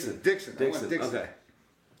want Dixon. Okay.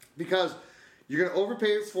 Because you're going to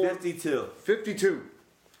overpay for 52. 52.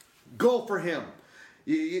 Go for him.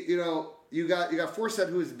 You know, you got Forsett,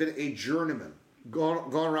 who has been a journeyman,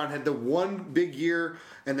 gone around, had the one big year,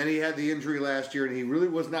 and then he had the injury last year, and he really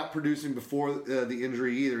was not producing before the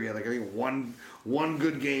injury either. He had like I think one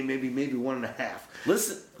good game, maybe 1.5.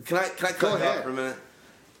 Listen, can I cut Go you ahead. off for a minute?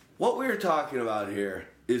 What we were talking about here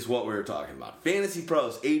is what we were talking about. Fantasy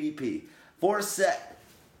Pros, ADP. Forsett,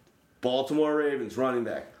 Baltimore Ravens running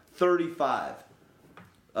back, 35.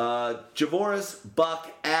 Javoris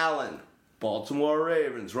Buck Allen, Baltimore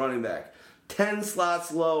Ravens running back, 10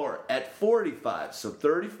 slots lower at 45. So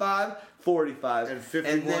 35, 45. And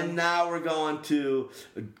 51. And then now we're going to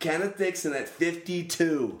Kenneth Dixon at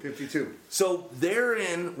 52. 52. So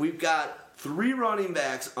therein, we've got 3 running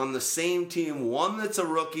backs on the same team. One that's a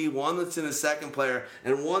rookie, one that's in his second player,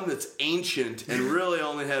 and one that's ancient and really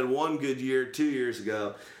only had one good year 2 years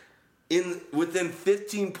ago. Within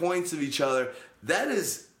 15 points of each other. That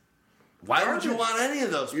is, why would you want any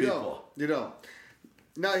of those people? You know.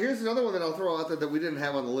 Now, here's another one that I'll throw out there that we didn't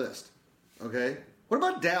have on the list. Okay? What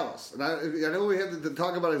about Dallas? And I know we have to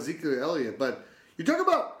talk about Ezekiel Elliott, but you talk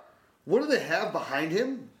about what do they have behind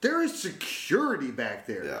him? There is security back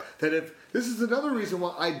there. Yeah. That this is another reason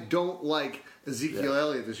why I don't like Ezekiel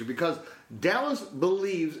Elliott this year, because Dallas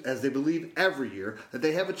believes, as they believe every year, that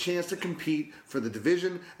they have a chance to compete for the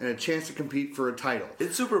division and a chance to compete for a title.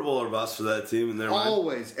 It's Super Bowl or bust for that team in their mind.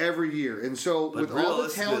 Always, every year. And so, But with all the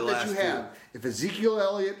realistically, talent the that you last have, if Ezekiel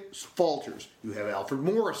Elliott falters, you have Alfred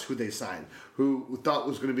Morris, who they signed, who thought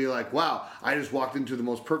was going to be like, wow, I just walked into the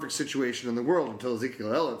most perfect situation in the world until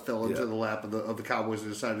Ezekiel Elliott fell into the lap of the Cowboys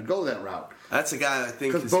and decided to go that route. That's a guy I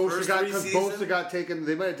think Because his first 3 Bosa seasons. got taken,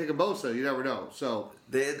 they might have taken Bosa, you never know. So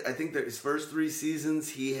I think that his first 3 seasons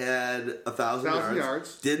he had 1,000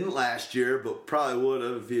 yards. Didn't last year, but probably would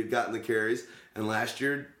have if he had gotten the carries. And last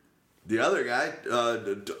year, the other guy,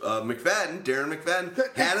 McFadden, Darren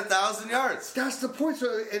McFadden, had 1,000 yards. that's the point.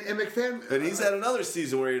 So and McFadden, And he's had another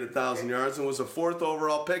season where he had 1,000 yards and was a 4th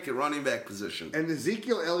overall pick at running back position. and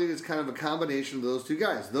Ezekiel Elliott is kind of a combination of those two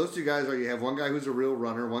guys. Those two guys are, you have one guy who's a real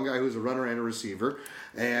runner, one guy who's a runner and a receiver,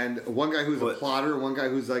 and one guy who's a plotter, one guy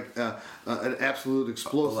who's like an absolute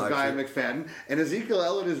explosive guy, McFadden. And Ezekiel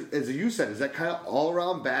Elliott, as you said, is that kind of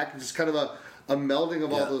all-around back, just kind of a melding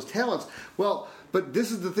of all those talents. Well, but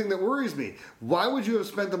this is the thing that worries me. Why would you have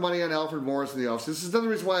spent the money on Alfred Morris in the offseason? This is another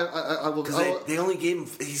reason why I will... Because they only gave him...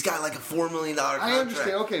 He's got like a $4 million contract. I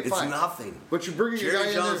understand. Okay, fine. It's nothing. But you're bringing your guy Jerry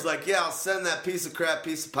in Jones there... like, yeah, I'll send that piece of crap,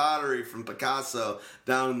 piece of pottery from Picasso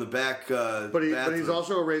down in the back But he's bathroom.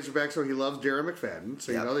 also a Razorback, so he loves Darren McFadden.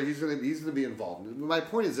 So you know that he's going to be involved. My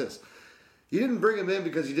point is this. You didn't bring him in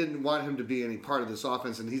because you didn't want him to be any part of this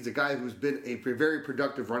offense, and he's a guy who's been a very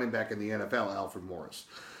productive running back in the NFL, Alfred Morris.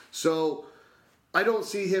 So I don't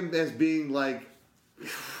see him as being like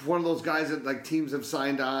one of those guys that like teams have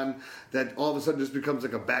signed on that all of a sudden just becomes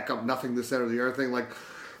like a backup, nothing, this, that, or the other thing. Like,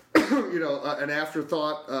 an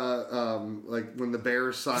afterthought, like when the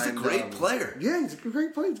Bears signed. He's a great player. Yeah, he's a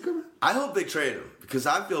great player. He's good. I hope they trade him because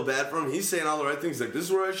I feel bad for him. He's saying all the right things. Like, this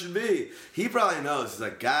is where I should be. He probably knows. He's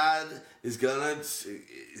like, God is going to...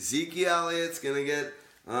 Ezekiel Elliott's going to get...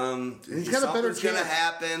 he's got a better chance. Something's going to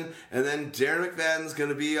happen. And then Darren McFadden's going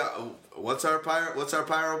to be... What's our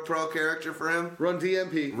Pyro Pro character for him? Run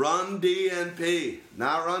DMP. Run DNP.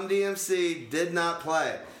 Not Run DMC. Did not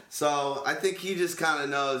play. So I think he just kind of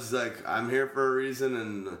knows, like, I'm here for a reason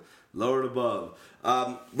and lowered above.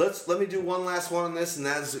 Let me do one last one on this, and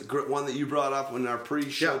that's one that you brought up in our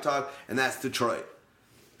pre-show talk, and that's Detroit.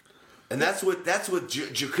 And that's what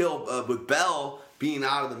Jaquil with Bell being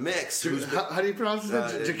out of the mix. How do you pronounce it?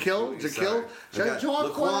 Jaquil?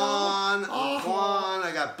 Laquan.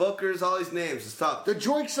 I got Bookers, all these names. It's tough. The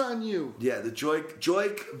joke's on you. Yeah, the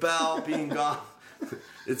Joik Bell being gone.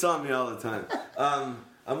 It's on me all the time.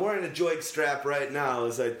 I'm wearing a Joik strap right now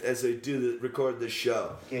as I record this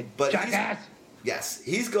show. But yes,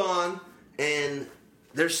 he's gone, and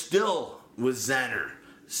they're still with Zenner,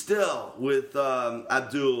 still with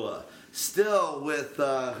Abdullah, still with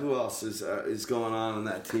who else is going on in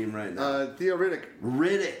that team right now? Theo Riddick.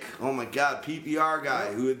 Riddick, oh my God, PPR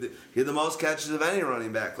guy who had the most catches of any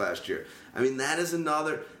running back last year. I mean, that is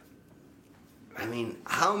another. I mean,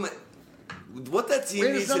 how much? What that team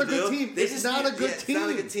needs to do? It's not a good team. It's not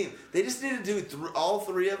a good team. They just need to do all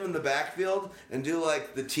 3 of them in the backfield and do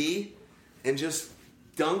like the T, and just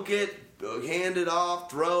dunk it, hand it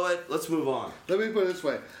off, throw it. Let's move on. Let me put it this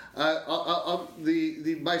way: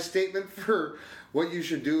 my statement for what you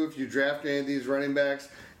should do if you draft any of these running backs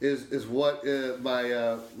is what my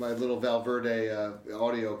little Valverde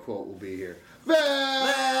audio quote will be here.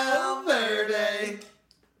 Valverde.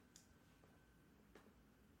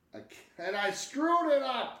 And I screwed it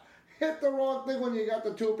up. hit the wrong thing when you got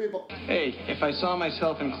the two people. Hey, if I saw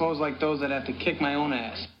myself in clothes like those, I'd have to kick my own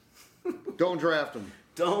ass. Don't draft him.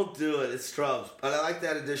 Don't do it. It's Strubs. But I like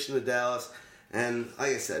that addition to Dallas. And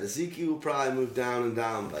like I said, Ezekiel will probably move down and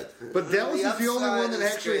down. But Dallas is the only one that upside is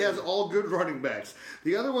actually great. has all good running backs.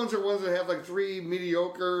 The other ones are ones that have like three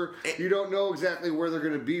mediocre. You don't know exactly where they're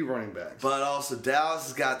going to be running backs. But also, Dallas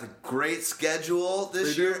has got the great schedule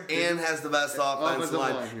this They do. year and has the best offensive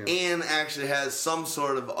line. Yeah. And actually has some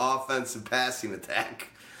sort of offensive passing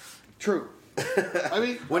attack. True. I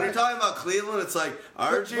mean, When you're talking about Cleveland, it's like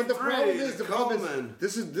RG3, but the problem is, Coleman.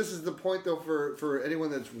 this is the point though for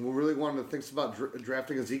anyone that's really wanting to think about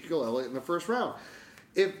drafting Ezekiel Elliott in the first round.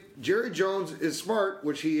 If Jerry Jones is smart,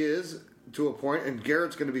 which he is to a point, and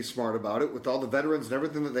Garrett's going to be smart about it with all the veterans and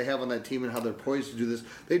everything that they have on that team and how they're poised to do this,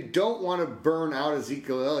 they don't want to burn out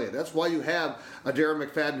Ezekiel Elliott. That's why you have a Darren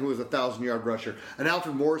McFadden who is a 1,000-yard rusher, an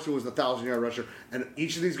Alfred Morris who was a 1,000-yard rusher, and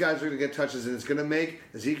each of these guys are going to get touches, and it's going to make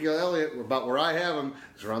Ezekiel Elliott, about where I have him,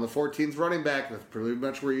 is around the 14th running back. That's pretty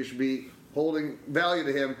much where you should be holding value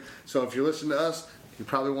to him. So if you listen to us, you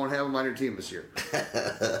probably won't have him on your team this year.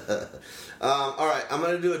 All right, I'm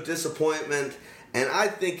going to do a disappointment. And I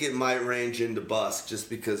think it might range into bust just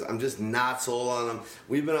because I'm just not sold on them.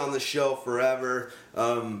 We've been on the show forever.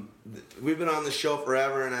 And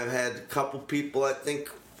I've had a couple people, I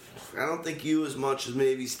don't think you as much as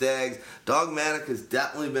maybe Stags. Dogmatic has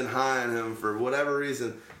definitely been high on him for whatever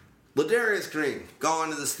reason. Ladarius Green, going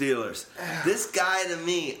to the Steelers. This guy, to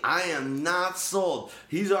me, I am not sold.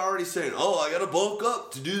 He's already saying, I got to bulk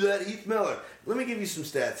up to do that Heath Miller. Let me give you some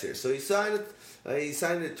stats here. So he signed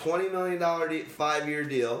a $20 million 5-year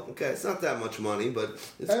deal. Okay, it's not that much money, but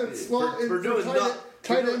for doing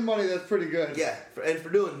tight end money, that's pretty good. Yeah, for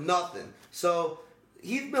doing nothing. So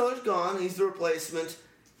Heath Miller's gone. He's the replacement.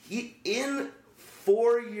 He in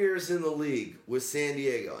 4 years in the league with San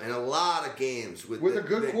Diego and a lot of games with a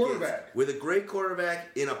good quarterback, with a great quarterback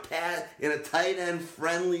in a tight end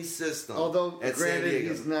friendly system. Although at San granted, Diego.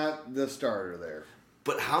 he's not the starter there.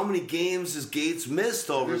 But how many games has Gates missed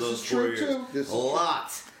over those 4 years? A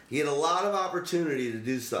lot. He had a lot of opportunity to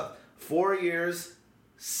do stuff. 4 years,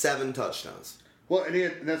 7 touchdowns. Well,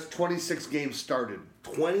 and that's 26 games started.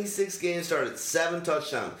 26 games started, 7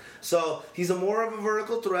 touchdowns. So he's a more of a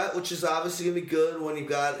vertical threat, which is obviously going to be good when you've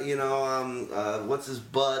got, what's his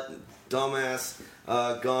butt, dumbass,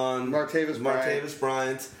 gone. Martavis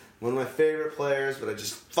Bryant. One of my favorite players, but I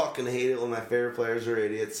just fucking hate it when my favorite players are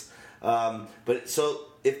idiots. But so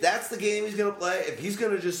if that's the game he's going to play, if he's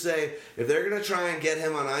going to just say, if they're going to try and get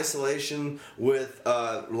him on isolation with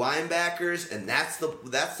linebackers, and that's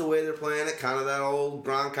the way they're playing it, kind of that old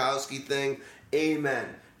Gronkowski thing, amen.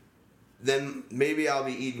 Then maybe I'll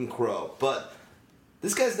be eating crow. But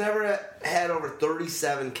this guy's never had over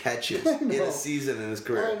 37 catches in a season in his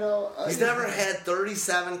career. I know. He's never had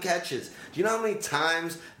 37 catches. Do you know how many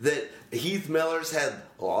times that Heath Miller's had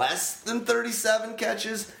less than 37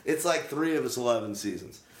 catches? It's like 3 of his 11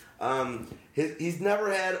 seasons. He's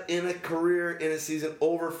never had in a career, in a season,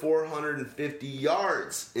 over 450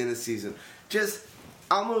 yards in a season.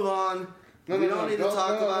 I'll move on. We don't need to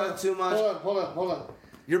talk about it too much. Hold on.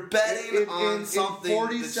 You're betting on something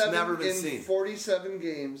that's never been seen. In 47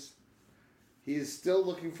 games, he is still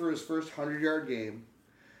looking for his first 100-yard game.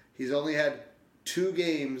 He's only had 2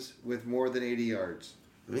 games with more than 80 yards.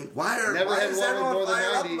 I mean, why is everyone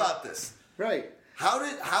fired up about this? Right. How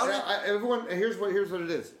did everyone? Here's what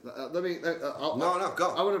it is. Let me.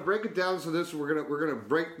 Go. I want to break it down. So we're gonna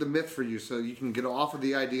break the myth for you, so you can get off of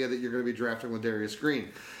the idea that you're going to be drafting Ladarius Green.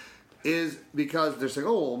 Is because they're saying,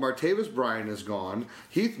 Martavis Bryant is gone,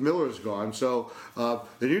 Heath Miller's gone, so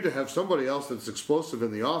they need to have somebody else that's explosive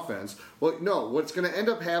in the offense. Well, no, what's going to end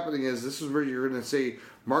up happening is this is where you're going to say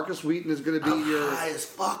Marcus Wheaton is going to be your high as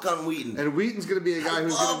fuck on Wheaton, and Wheaton's going to be a guy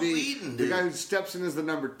who's going to be Wheaton, the guy who steps in as the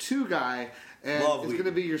number 2 guy. And it's going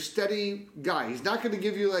to be your steady guy. He's not going to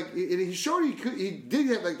give you he showed he did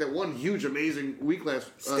have that one huge amazing week last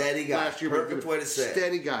year. Perfect way to say it.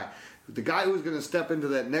 Steady guy. The guy who's going to step into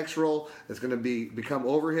that next role that's going to become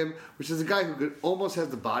over him, which is a guy who almost has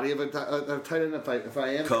the body of a tight end, if I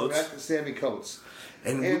am correct, Sammy Coates.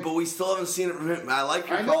 But we still haven't seen it from him. I like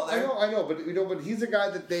your call there. I know, but he's a guy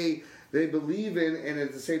that they believe in, and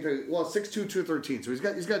at the same time, 6'2", 213. So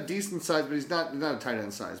he's got decent size, but he's not a tight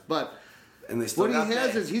end size. But and they still what he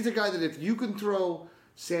has is he's a guy that if you can throw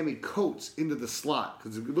Sammy Coates into the slot.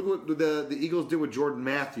 Because look what the Eagles did with Jordan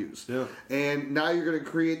Matthews. Yeah. And now you're going to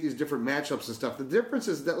create these different matchups and stuff. The difference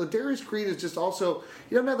is that Ladarius Green is just also,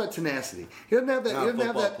 he doesn't have that tenacity. He doesn't have that. Not He a doesn't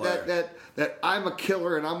have football that I'm a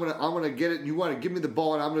killer and I'm gonna get it. And you want to give me the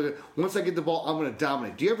ball and I'm gonna, once I get the ball, I'm gonna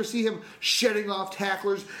dominate. Do you ever see him shedding off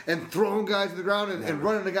tacklers and throwing guys to the ground and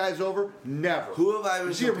running the guys over? Never. Who have I been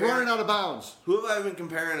You see him comparing- running out of bounds. Who have I been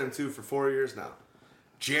comparing him to for 4 years now?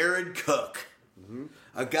 Jared Cook.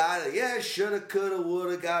 A guy that, shoulda, coulda,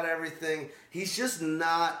 woulda, got everything. He's just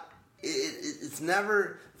not, it's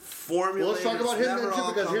never formulated. Well, let's talk about it's him never then, too,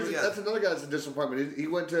 all because come together. that's another guy that's a disappointment. He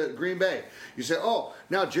went to Green Bay. You say, oh,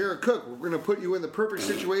 now Jared Cook, we're going to put you in the perfect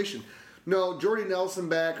situation. No, Jordy Nelson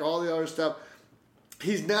back, all the other stuff.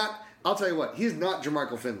 He's not, I'll tell you what, he's not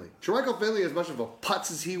Jermichael Finley. Jermichael Finley, as much of a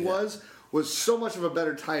putz as he was so much of a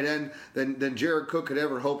better tight end than Jared Cook could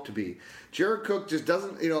ever hope to be. Jared Cook just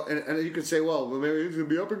doesn't, and you could say, well, maybe he's going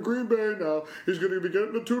to be up in Green Bay now. He's going to be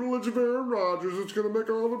getting the tutelage of Aaron Rodgers. It's going to make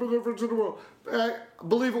all the difference in the world. I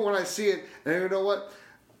believe it when I see it. And you know what?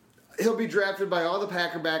 He'll be drafted by all the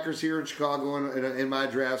Packer backers here in Chicago in my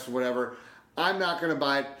drafts or whatever. I'm not going to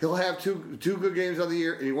buy it. He'll have two good games on the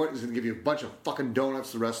year, and he's going to give you a bunch of fucking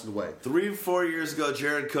donuts the rest of the way. 3-4 years ago,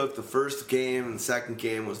 Jared Cook, the first game and second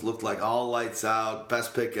game looked like all lights out,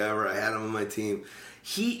 best pick ever. I had him on my team.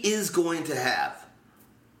 He is going to have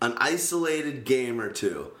an isolated game or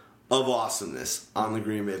two of awesomeness on the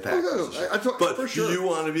Green Bay Packers. But for sure. Do you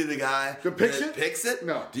want to be the guy that picks it?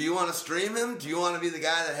 No. Do you want to stream him? Do you want to be the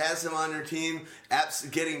guy that has him on your team,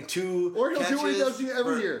 getting 2 Or he'll catches? do what he does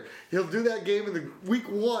every year. He'll do that game in the week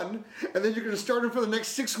 1, and then you're going to start him for the next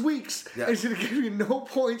 6 weeks. Yeah. And he's going to give you no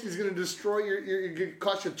points. He's going to destroy your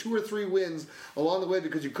cost you 2 or 3 wins along the way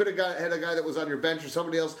because you could have had a guy that was on your bench or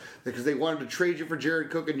somebody else because they wanted to trade you for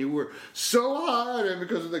Jared Cook, and you were so high on him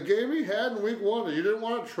because of the game he had in week 1 that you didn't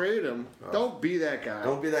want to trade him. Don't be that guy.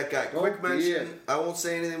 Don't be that guy. Don't Quick be mention, it. I won't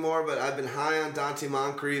say anything more, but I've been high on Dante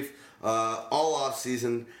Moncrief all off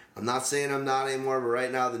season. I'm not saying I'm not anymore, but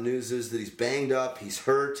right now the news is that he's banged up, he's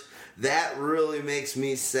hurt. That really makes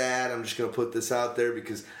me sad. I'm just going to put this out there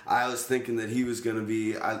because I was thinking that he was going to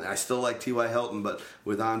be, I still like T.Y. Hilton, but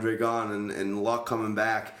with Andre gone and Luck coming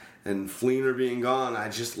back and Fleener being gone, I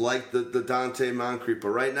just like the Dante Moncrief. But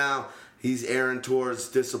right now, he's erring towards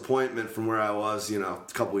disappointment from where I was, a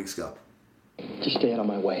couple weeks ago. Just stay out of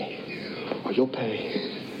my way, or you'll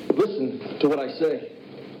pay. Listen to what I say.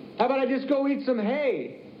 How about I just go eat some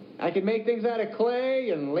hay? I can make things out of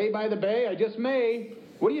clay and lay by the bay. I just may.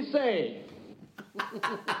 What do you say?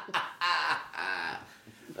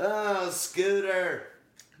 Oh, Scooter.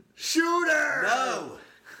 Shooter! No,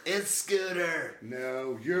 it's Scooter.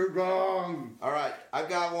 No, you're wrong. All right, I've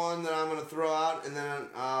got one that I'm going to throw out, and then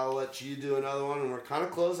I'll let you do another one, and we're kind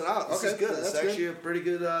of closing out. This is Okay, good. It's that's actually good. a pretty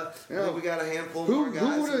good, I think we got a handful more Who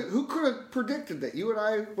guys. who could have predicted that you and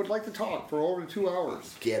I would like to talk for over 2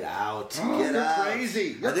 hours? Get out. Oh, Get you're out.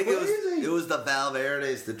 crazy. You're I think crazy. it was the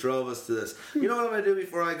Valverdes that drove us to this. You know what I'm going to do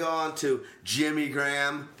before I go on to Jimmy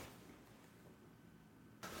Graham?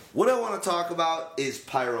 What I want to talk about is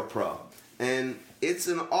Pyro Pro. And it's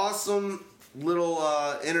an awesome little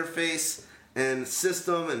interface and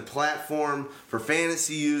system and platform for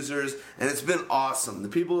fantasy users, and it's been awesome. The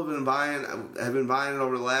people have been buying it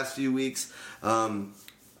over the last few weeks.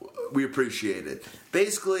 We appreciate it.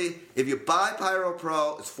 Basically, if you buy Pyro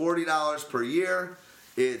Pro, it's $40 per year.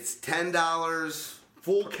 It's $10.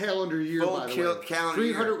 Full calendar year, Full by the way. calendar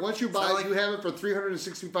 300. year. Once you It's buy not it, like- you have it for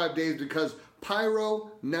 365 days because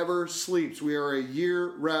Pyro never sleeps. We are a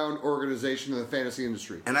year-round organization in the fantasy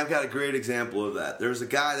industry. And I've got a great example of that. There's a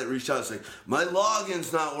guy that reached out and said, my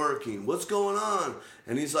login's not working. What's going on?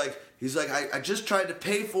 And he's like, I just tried to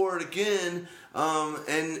pay for it again,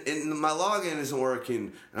 and my login isn't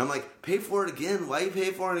working. And I'm like, pay for it again? Why you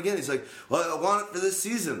pay for it again? He's like, well, I want it for this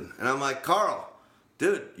season. And I'm like, Carl,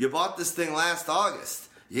 dude, you bought this thing last August.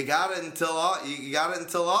 You got it until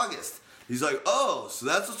August. He's like, oh, so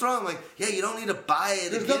that's what's wrong. I'm like, yeah, you don't need to buy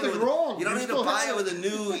it There's again. nothing wrong. You don't You need to still buy have it with a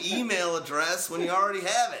new email address when you already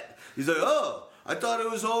have it. He's like, oh, I thought it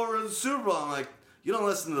was over in the Super Bowl. I'm like, you don't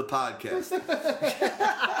listen to the podcast.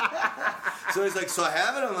 So he's like, so I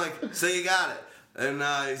have it? I'm like, so you got it. And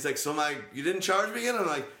he's like, so you didn't charge me again? I'm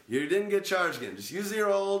like, you didn't get charged again. Just use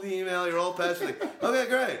your old email, your old password. Like, okay,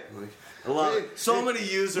 great. I'm like, I love it. So many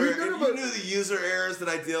user. If you knew the user errors that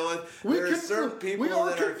I deal with, there are certain people we are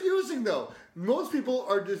that are confusing, though. Most people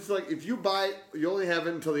are just like, if you buy it, you only have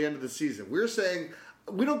it until the end of the season. We're saying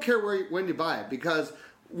we don't care when you buy it because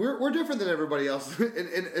we're different than everybody else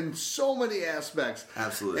in so many aspects.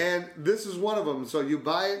 Absolutely. And this is one of them. So you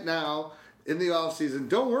buy it now in the off season.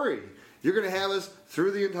 Don't worry. You're going to have us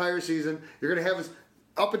through the entire season. You're going to have us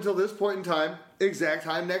up until this point in time, exact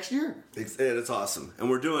time next year. It's awesome. And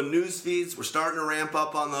we're doing news feeds. We're starting to ramp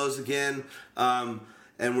up on those again.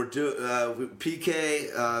 And we're doing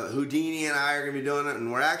PK, Houdini, and I are going to be doing it.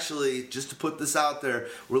 And we're actually, just to put this out there,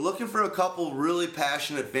 we're looking for a couple really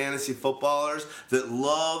passionate fantasy footballers that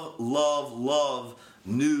love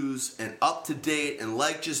news and up to date and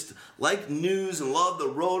like news and love the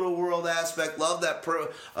Roto World aspect, love that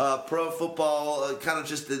pro football kind of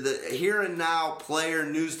just the here and now player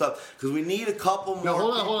news stuff, because we need a couple more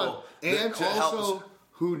hold people on. And to help also us.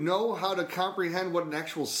 Who know how to comprehend what an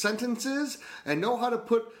actual sentence is and know how to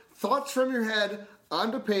put thoughts from your head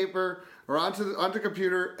onto paper or onto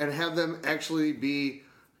computer and have them actually be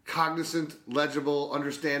cognizant, legible,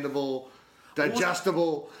 understandable,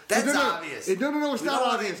 digestible. That's obvious. No, it's We not don't want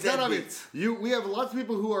obvious. It's any not dead obvious. We have lots of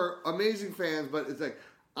people who are amazing fans, but it's like,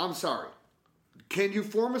 I'm sorry. Can you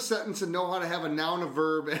form a sentence and know how to have a noun, a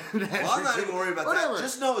verb, and an adjective? Well, I'm not even worried about Whatever. that.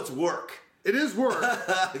 Just know it's work. It is work,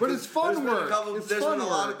 but it's fun work. There's been a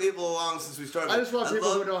lot of people along since we started. I just want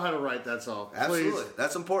people who know how to write, that's all. Absolutely. Please.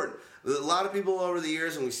 That's important. A lot of people over the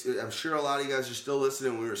years, and I'm sure a lot of you guys are still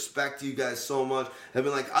listening, we respect you guys so much, have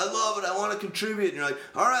been like, I love it, I want to contribute. And you're like,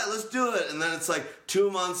 all right, let's do it. And then it's like 2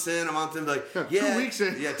 months in, a month in, like, yeah. 2 weeks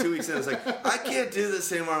in. Yeah, 2 weeks in. It's like, I can't do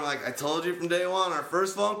this anymore. I'm like, I told you from day one, our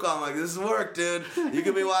first phone call, I'm like, this is work, dude. You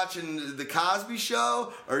could be watching The Cosby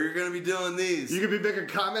Show, or you're going to be doing these. You could be making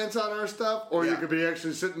comments on our stuff, or you could be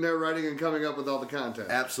actually sitting there writing and coming up with all the content.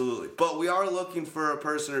 Absolutely. But we are looking for a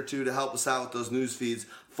person or two to help us out with those news feeds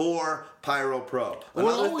for Pyro Pro. We're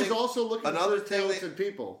always also looking for talented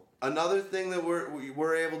people. Another thing that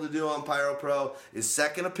we're able to do on Pyro Pro is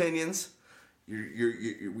second opinions.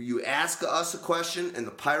 You ask us a question in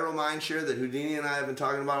the Pyro Mindshare that Houdini and I have been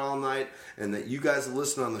talking about all night, and that you guys have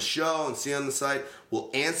listened on the show and see on the site. We'll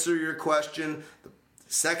answer your question.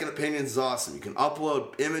 Second Opinions is awesome. You can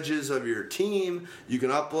upload images of your team. You can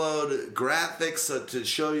upload graphics to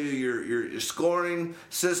show you your scoring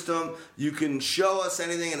system. You can show us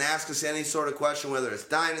anything and ask us any sort of question, whether it's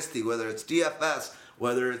Dynasty, whether it's DFS,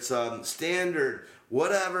 whether it's Standard,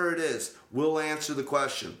 whatever it is. We'll answer the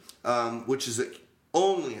question, which is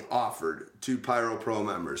only offered to Pyro Pro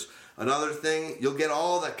members. Another thing, you'll get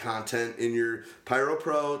all that content in your Pyro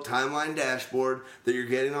Pro timeline dashboard that you're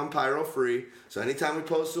getting on Pyro Free. So anytime we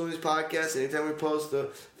post one of these podcasts, anytime we post a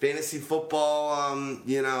fantasy football, a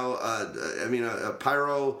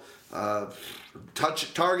Pyro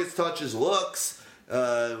targets, touches, looks,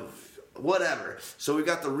 whatever. So we've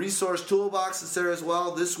got the resource toolbox that's there as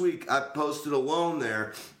well. This week I posted alone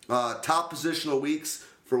there, top positional weeks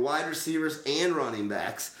for wide receivers and running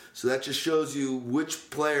backs. So that just shows you which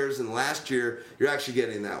players in last year you're actually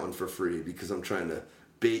getting that one for free, because I'm trying to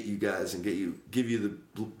bait you guys and give you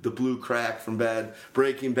the blue crack from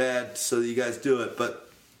Breaking Bad so that you guys do it.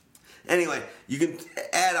 But anyway, you can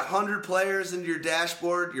add 100 players into your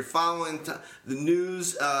dashboard. You're following the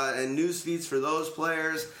news and news feeds for those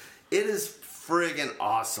players. It is friggin'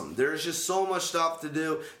 awesome. There's just so much stuff to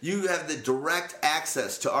do. You have the direct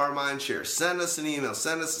access to our Mindshare. Send us an email,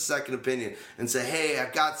 send us a second opinion, and say, hey,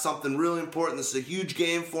 I've got something really important. This is a huge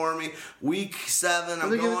game for me. Week 7,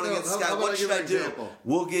 I'm going against this guy. What should I do?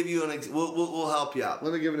 We'll give you we'll help you out.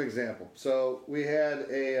 Let me give an example. So we had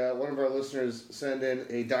one of our listeners send in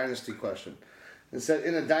a dynasty question. It said,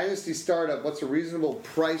 in a dynasty startup, what's a reasonable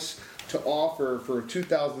price to offer for a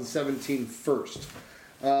 2017 first?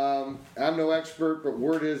 I'm no expert, but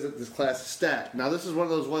word is that this class is stacked. Now, this is one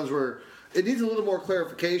of those ones where it needs a little more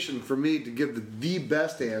clarification for me to give the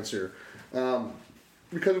best answer.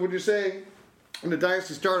 Because when you're saying in a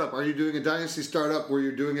dynasty startup, are you doing a dynasty startup where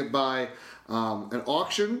you're doing it by an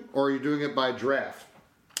auction, or are you doing it by draft?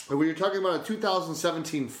 And when you're talking about a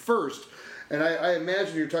 2017 first, and I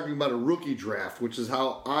imagine you're talking about a rookie draft, which is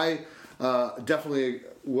how I definitely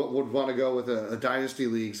would want to go with a dynasty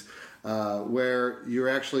leagues. Where you're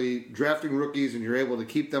actually drafting rookies and you're able to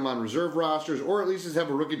keep them on reserve rosters, or at least just have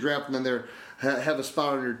a rookie draft and then they have a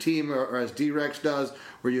spot on your team, or as D-Rex does,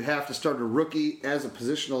 where you have to start a rookie as a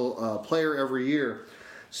positional player every year.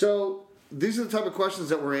 So these are the type of questions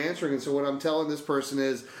that we're answering. And so what I'm telling this person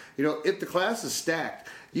is, if the class is stacked,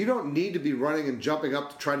 you don't need to be running and jumping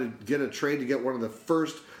up to try to get a trade to get one of the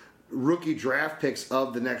first rookie draft picks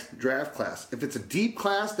of the next draft class. If it's a deep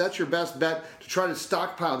class, that's your best bet to try to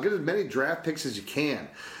stockpile, get as many draft picks as you can.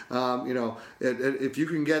 If you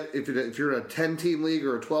can get, if you're in a 10-team league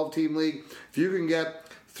or a 12-team league, if you can get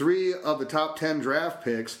 3 of the top 10 draft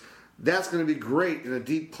picks, that's going to be great in a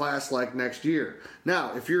deep class like next year.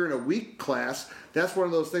 Now, if you're in a weak class, that's one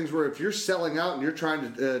of those things where if you're selling out and you're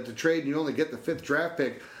trying to trade and you only get the 5th draft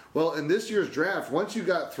pick, Well, in this year's draft, once you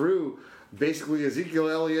got through basically Ezekiel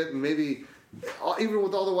Elliott and maybe even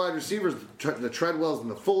with all the wide receivers, the Treadwells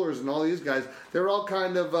and the Fullers and all these guys, they're all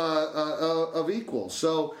kind of equal.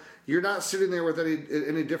 So you're not sitting there with any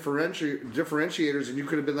differentiators, and you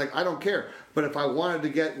could have been like, I don't care. But if I wanted to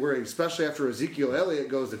get where, especially after Ezekiel Elliott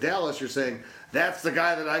goes to Dallas, you're saying, that's the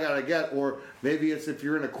guy that I got to get. Or maybe it's if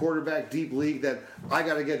you're in a quarterback deep league that I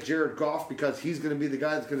got to get Jared Goff because he's going to be the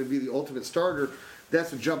guy that's going to be the ultimate starter.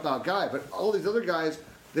 That's a jump out guy. But all these other guys,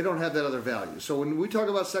 they don't have that other value. So when we talk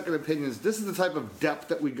about second opinions, this is the type of depth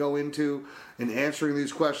that we go into in answering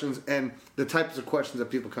these questions and the types of questions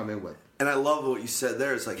that people come in with. And I love what you said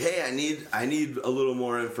there. It's like, hey, I need a little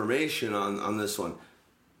more information on this one.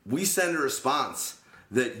 We send a response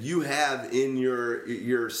that you have in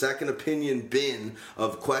your second opinion bin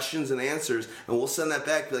of questions and answers, and we'll send that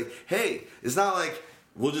back. Be like, hey, it's not like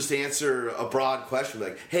we'll just answer a broad question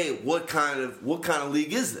like, hey, what kind of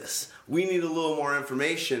league is this? We need a little more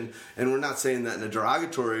information, and we're not saying that in a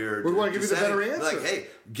derogatory or. We want to give you the better answer. Like, hey,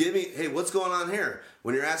 what's going on here?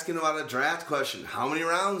 When you're asking about a draft question, how many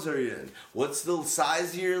rounds are you in? What's the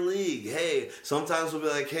size of your league? Hey, sometimes we'll be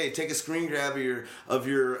like, hey, take a screen grab of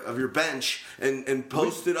your bench and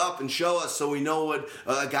post it up and show us so we know what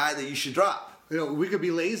a guy that you should drop. You know, we could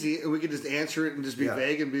be lazy and we could just answer it and just be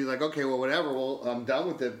vague and be like, okay, well, whatever. Well, I'm done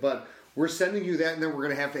with it, but. We're sending you that, and then we're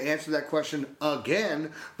going to have to answer that question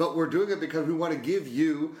again. But we're doing it because we want to give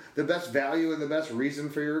you the best value and the best reason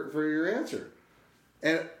for your answer.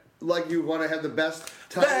 And like you want to have the best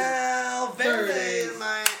time. Valverde in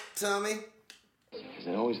my tummy. Is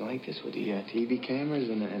it always like this with the TV cameras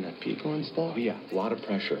and the people and stuff? Oh, yeah, a lot of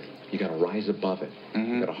pressure. You got to rise above it.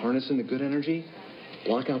 You got to harness in the good energy,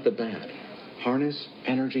 block out the bad. Harness,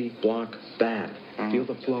 energy, block, bad. Feel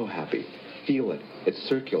the flow happy. Feel it. It's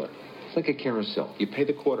circular. It's like a carousel. You pay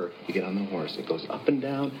the quarter, you get on the horse. It goes up and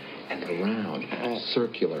down and around.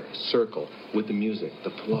 Circular, circle, with the music, the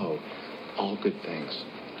flow. All good things.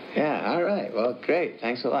 Yeah, all right. Well, great.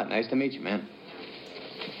 Thanks a lot. Nice to meet you, man.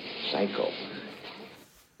 Psycho.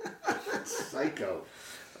 Psycho.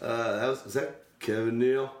 Was that Kevin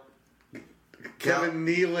Neal? Kevin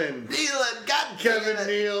Nealon. Nealon, God Kevin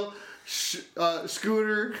Neal.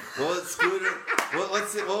 Scooter. What Scooter?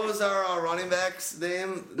 What was our running back's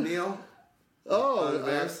name? Neil. Oh,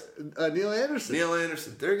 Neil Anderson. Neil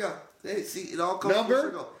Anderson. There you go. Hey, see, it all comes full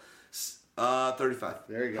circle. 35.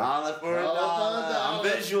 There you go. Holla for a dollar. I'm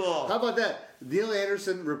visual. How about that? Neil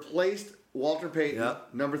Anderson replaced Walter Payton,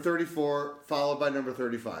 number 34, followed by number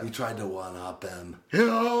 35. He tried to one-up him.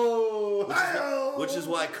 Oh! Which is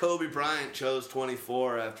why Kobe Bryant chose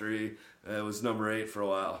 24 after he was number 8 for a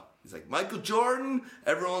while. He's like, Michael Jordan,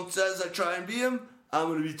 everyone says I try and beat him. I'm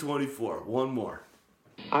going to be 24. One more.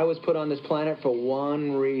 I was put on this planet for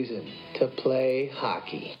one reason, to play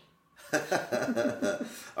hockey.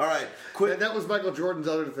 All right, quick. And that was Michael Jordan's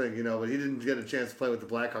other thing, but he didn't get a chance to play with the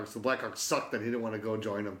Blackhawks. The Blackhawks sucked and he didn't want to go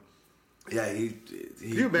join them. Yeah, Can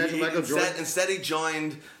you imagine Michael Jordan? Instead, he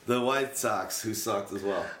joined the White Sox, who sucked as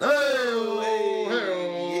well. Hey,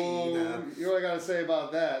 you know what I got to say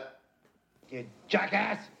about that? You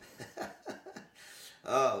jackass!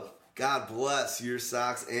 Oh, God bless your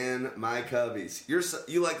Sox and my Cubbies.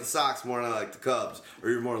 You like the Sox more than I like the Cubs,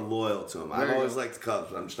 or you're more loyal to them. I've always liked the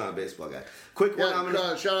Cubs, but I'm just not a baseball guy. Quick one.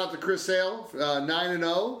 Shout out to Chris Sale,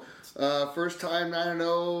 9-0. First time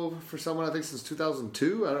 9-0 for someone I think since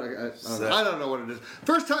 2002. I don't know what it is.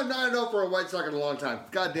 First time 9-0 for a White Sox in a long time.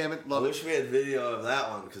 God damn it, love it. I wish we had video of that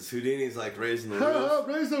one because Houdini's like raising the roof.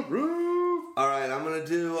 Raise the roof. All right, I'm gonna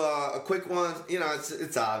do a quick one.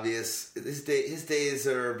 It's obvious. His days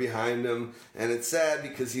are behind him, and it's sad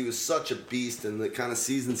because he was such a beast, and the kind of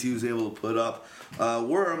seasons he was able to put up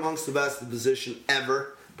were amongst the best in the position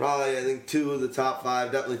ever. Probably, I think, 2 of the top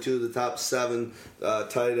 5, definitely 2 of the top 7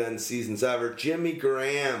 tight end seasons ever. Jimmy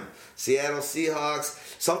Graham, Seattle Seahawks.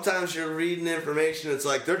 Sometimes you're reading information, it's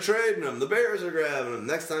like, they're trading him, the Bears are grabbing him.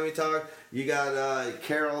 Next time you talk, you got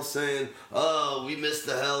Carroll saying, oh, we missed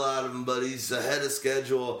the hell out of him, but he's ahead of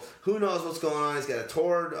schedule. Who knows what's going on? He's got a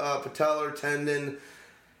torn patellar tendon.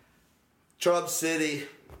 Trub City.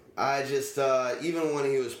 I just, even when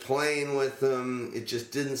he was playing with them, it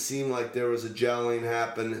just didn't seem like there was a gelling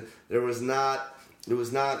happen. It was not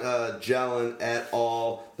gelling at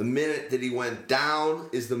all. The minute that he went down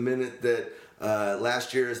is the minute that,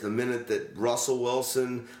 last year is the minute that Russell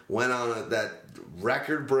Wilson went on that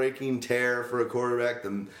record-breaking tear for a quarterback.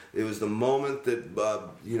 It was the moment that,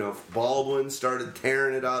 Baldwin started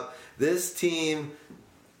tearing it up. This team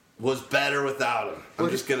was better without him.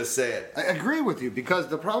 I'm just going to say it. I agree with you because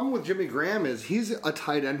the problem with Jimmy Graham is he's a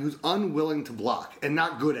tight end who's unwilling to block and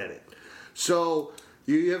not good at it. So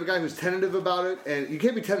You have a guy who's tentative about it, and you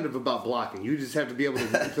can't be tentative about blocking. You just have to be able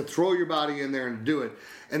to throw your body in there and do it.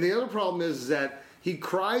 And the other problem is that he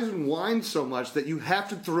cries and whines so much that you have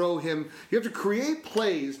to throw him. You have to create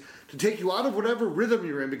plays to take you out of whatever rhythm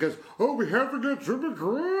you're in because, we have to get Jimmy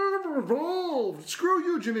Graham involved. Screw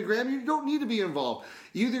you, Jimmy Graham. You don't need to be involved.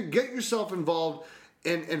 You either get yourself involved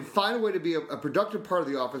and find a way to be a productive part of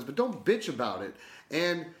the offense, but don't bitch about it.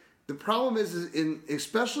 And the problem is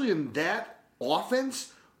especially in that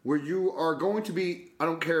offense where you are going to be, I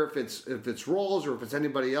don't care if it's Rawls or if it's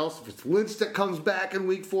anybody else, if it's Lynch that comes back in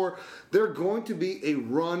week 4, they're going to be a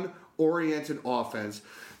run-oriented offense.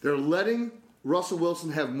 They're letting Russell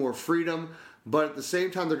Wilson have more freedom, but at the same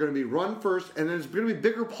time they're going to be run first, and there's going to be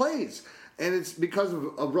bigger plays. And it's because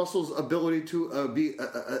of Russell's ability to be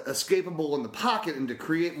escapable in the pocket and to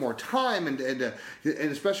create more time, and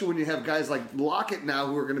especially when you have guys like Lockett now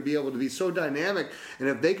who are going to be able to be so dynamic. And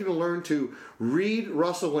if they can learn to read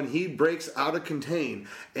Russell when he breaks out of contain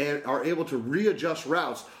and are able to readjust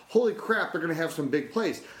routes, holy crap, they're going to have some big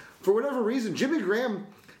plays. For whatever reason, Jimmy Graham,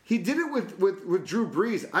 he did it with Drew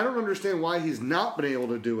Brees. I don't understand why he's not been able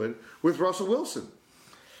to do it with Russell Wilson.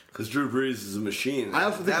 Because Drew Brees is a machine. I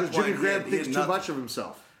also think that Jimmy Graham thinks too much of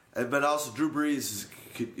himself. But also, Drew Brees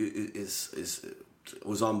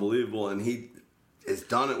was unbelievable, and he has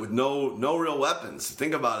done it with no real weapons.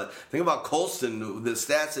 Think about it. Think about Colston, the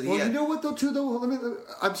stats that he had. Well, you know what, though?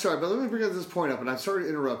 I'm sorry, but let me bring this point up, and I'm sorry to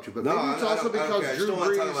interrupt you, but maybe it's also because Drew Brees... I don't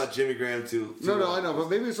want to talk about Jimmy Graham too No, I know, but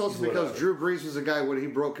maybe it's also because Drew Brees was a guy, when he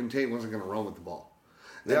broke contain, wasn't going to run with the ball.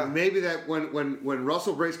 Yeah. And maybe that when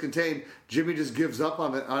Russell breaks contain, Jimmy just gives up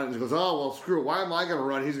on it and goes, oh, well, screw it. Why am I going to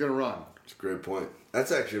run? He's going to run. That's a great point.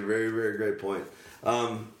 That's actually a very, very great point.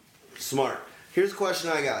 Smart. Here's a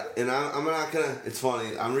question I got, and I'm not going to, it's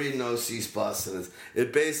funny, I'm reading OC's bust, and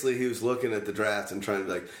it basically, he was looking at the draft and trying to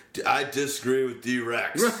be like, I disagree with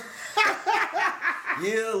D-Rex.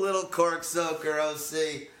 You little cork soaker,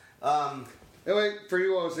 OC. Hey, wait, for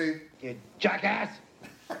you, OC. You jackass.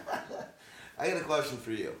 I got a question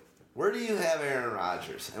for you. Where do you have Aaron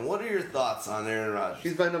Rodgers? And what are your thoughts on Aaron Rodgers?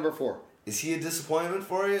 He's my number 4. Is he a disappointment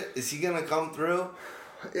for you? Is he going to come through?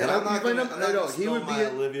 Yeah, and I'm not going to he would be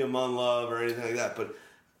Olivia Munn love or anything like that, but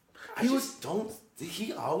he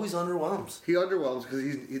always underwhelms. He underwhelms because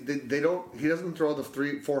he doesn't throw the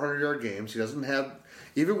 400-yard games. He doesn't have,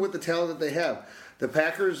 even with the talent that they have, the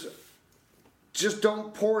Packers just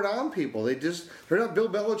don't pour it on people. They're not Bill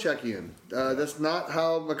Belichickian. That's not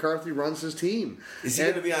how McCarthy runs his team. Is he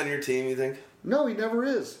going to be on your team, you think? No, he never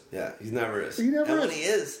is. Yeah, he never is. When he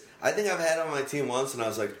is, I think I've had him on my team once, and I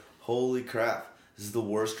was like, holy crap, this is the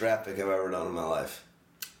worst draft pick I've ever done in my life.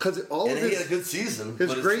 Because he had a good season.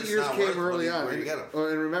 His great years came early on. Where you get him.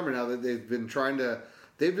 And remember now that they've been trying to,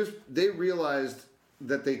 they realized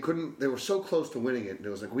that they were so close to winning it, and it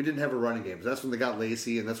was like, we didn't have a running game. So that's when they got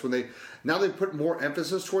Lacy, and that's when they put more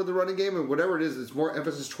emphasis toward the running game, and whatever it is, it's more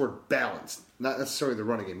emphasis toward balance, not necessarily the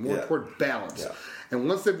running game, more toward balance. Yeah. And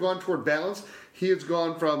once they've gone toward balance, he has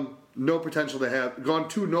gone from no potential to have a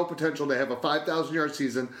 5,000-yard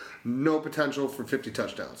season, no potential for 50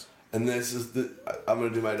 touchdowns. And this is I'm going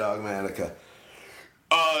to do my Dogmatica.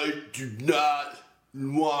 I do not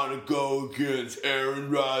want to go against Aaron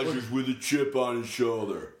Rodgers with a chip on his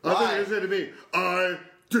shoulder. I thought you were saying to me, I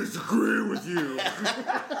disagree with you.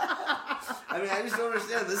 I mean, I just don't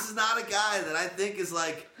understand. This is not a guy that I think is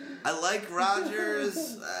like, I like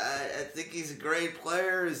Rodgers. I think he's a great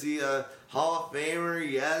player. Is he a Hall of Famer?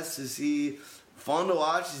 Yes. Is he fun to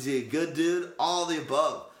watch? Is he a good dude? All the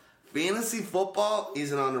above. Fantasy football,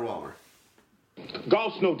 he's an underwhelmer.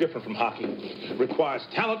 Golf's no different from hockey. It requires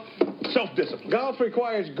talent, self-discipline. Golf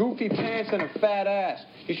requires goofy pants and a fat ass.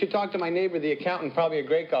 You should talk to my neighbor, the accountant, probably a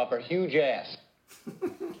great golfer. Huge ass.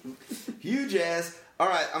 Huge ass. All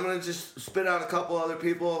right, I'm going to just spit out a couple other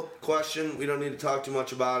people. Question, we don't need to talk too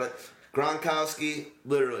much about it. Gronkowski,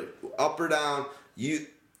 literally, up or down.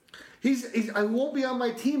 I won't be on my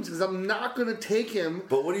teams because I'm not going to take him.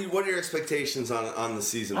 But what are your expectations on the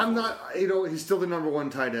season? I'm not. He's still the number 1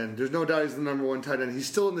 tight end. There's no doubt he's the number 1 tight end. He's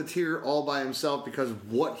still in the tier all by himself because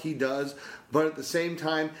of what he does. But at the same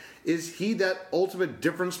time, is he that ultimate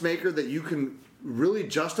difference maker that you can really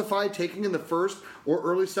justify taking in the first or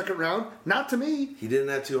early second round? Not to me. He didn't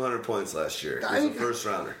have 200 points last year. He was a first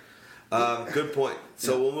rounder. Good point.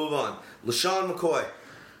 So we'll move on. LaShawn McCoy.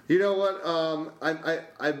 You know what?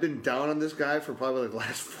 I've been down on this guy for probably the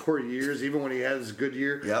last 4 years, even when he had his good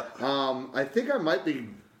year. Yep. I think I might be.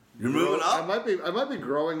 You're moving up. I might be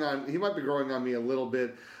growing on. He might be growing on me a little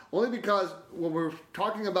bit, only because when we're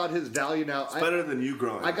talking about his value now, it's better than you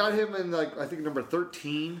growing. I got him in I think number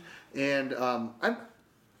 13, and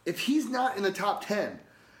if he's not in the top 10,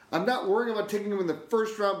 I'm not worrying about taking him in the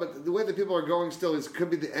first round, but the way that people are going still is could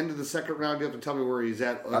be the end of the second round. You have to tell me where he's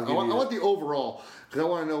at. I want the overall, because I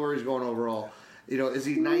want to know where he's going overall. You know, is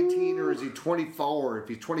he 19 or is he 24? If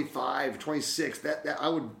he's 25, 26, that I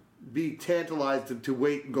would be tantalized to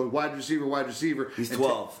wait and go wide receiver. He's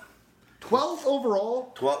 12. 12th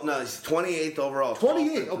overall? 12. No, he's 28th overall.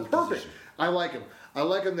 28. Oh, perfect. I like him. I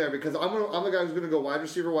like him there because I'm a guy who's going to go wide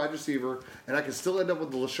receiver, and I can still end up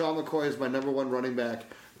with the LaShawn McCoy as my number one running back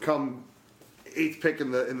come 8th pick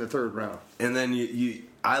in the third round. And then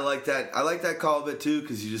I like that call a bit too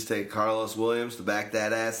because you just take Carlos Williams to back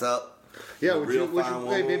that ass up. Yeah,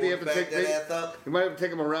 maybe have to take that ass up. You might have to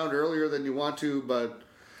take him around earlier than you want to, but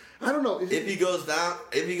I don't know. If he goes down,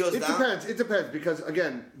 It depends because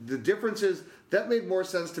again, the difference is that made more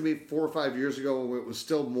sense to me 4 or 5 years ago when it was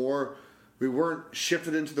still more. We weren't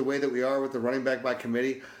shifted into the way that we are with the running back by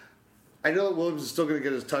committee. I know that Williams is still going to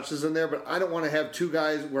get his touches in there, but I don't want to have two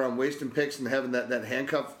guys where I'm wasting picks and having that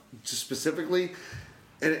handcuff specifically.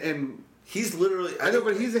 And he's literally. I know,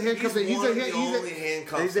 but he's a handcuff. He's only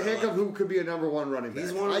handcuff. He's a handcuff who could be a number one running back.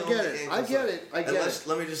 He's one of the only handcuffs. I get it.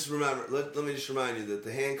 Let me just remind you that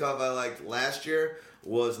the handcuff I liked last year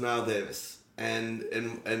was Nile Davis, and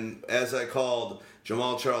as I called,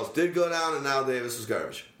 Jamal Charles did go down, and Nile Davis was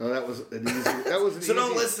garbage. No, that was an easy. That was an so easy.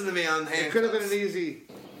 Don't listen to me on handcuffs. It could have been an easy.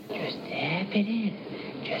 Just tap it in.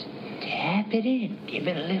 Just tap it in. Give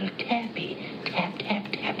it a little tappy. Tap,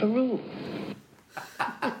 tap, tap-a-roo.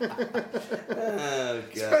 Oh,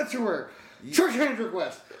 God. Spencer, Chuck Hendrick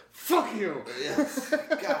West. Fuck you. Yes.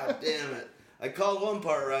 God damn it. I called one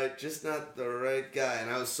part right, just not the right guy.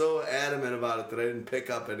 And I was so adamant about it that I didn't pick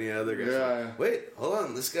up any other guys. Yeah. Wait, hold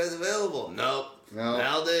on. This guy's available. Nope. No.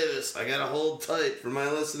 Nile Davis. I got to hold tight for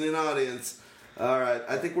my listening audience. All right.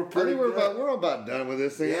 I think we're pretty good. We're about done with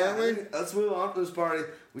this thing, aren't we? Let's move on to this party.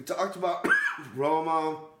 We talked about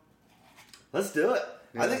Roma. Let's do it.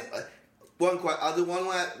 Yeah. I think I'll do one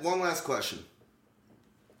last question.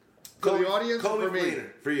 For the audience Kobe or for me? Fleener,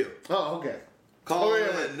 for you. Oh, okay.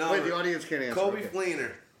 Wait, the audience can't answer. Kobe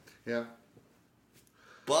Fleener. Yeah.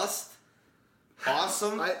 Bust.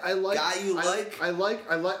 Awesome. I like. Guy you like. I like.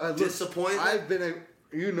 Disappointment. I've been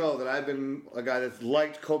a guy that's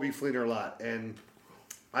liked Kobe Fleener a lot, and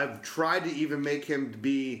I've tried to even make him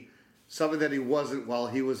be something that he wasn't while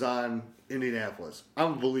he was on Indianapolis.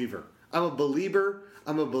 I'm a believer. I'm a Fleener.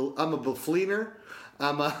 I'm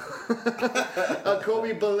a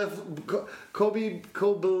Kobe believer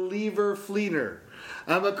Fleener.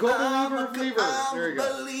 I'm a Kobe believer. There you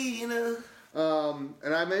go.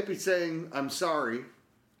 And I may be saying I'm sorry.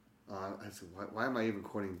 I said, why am I even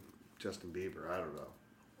quoting Justin Bieber? I don't know.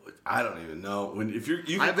 I don't even know.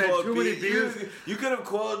 I've had too many beers. You could have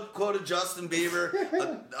quoted Justin Bieber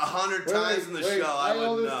 100 times in the show. I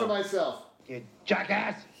owe this to myself. You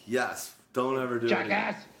jackass. Yes. Don't ever do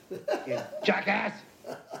jackass. You jackass.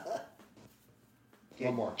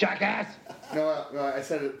 One more. Jackass. No, I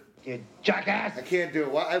said it. You jackass. I can't do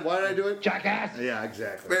it. Why did I do it? Jackass. Yeah,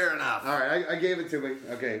 exactly. Fair enough. All right, I gave it to me.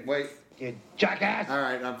 Okay, wait. You jackass. All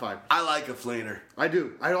right, I'm fine. I like a Fleener. I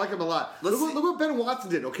do. I like him a lot. Look what Ben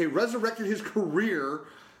Watson did. Okay, resurrected his career,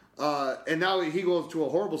 and now he goes to a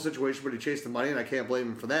horrible situation, but he chased the money, and I can't blame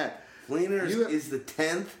him for that. Fleener is the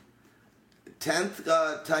 10th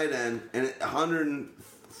tight end and 103rd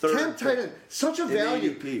 10th tight end. Such a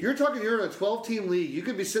value. ADP. You're in a 12-team league. You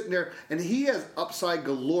could be sitting there, and he has upside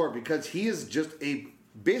galore because he is just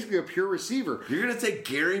basically a pure receiver. You're going to take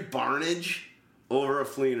Gary Barnidge over a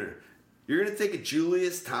Fleener. You're going to take a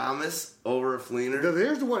Julius Thomas over a Fleener. Now,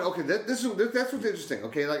 there's the one. Okay, that's what's interesting.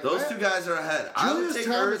 Okay, like those two guys are ahead. I would take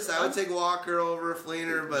Ertz. I would take Walker over a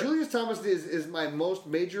Fleener. But Julius Thomas is my most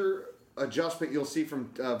major adjustment you'll see from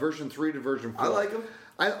version 3 to version 4. I like him.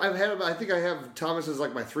 I've had him. I think I have Thomas as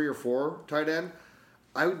like my 3 or 4 tight end.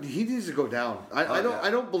 He needs to go down. I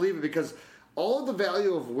don't believe it because all of the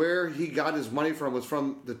value of where he got his money from was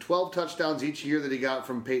from the 12 touchdowns each year that he got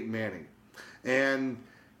from Peyton Manning, and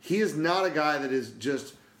he is not a guy that is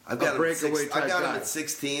just a breakaway type guy. I got him at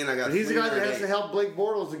 16. He's a guy that has to help Blake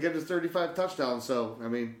Bortles to get his 35 touchdowns. So I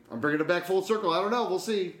mean, I'm bringing it back full circle. I don't know. We'll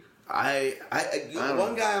see.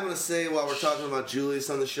 One guy I'm going to say while we're talking about Julius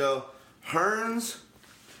on the show, Hearns.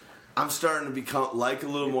 I'm starting to like a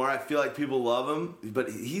little more. I feel like people love him, but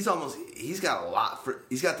he's got a lot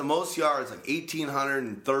he's got the most yards, like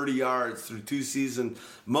 1,830 yards through 2 seasons,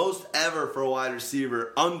 most ever for a wide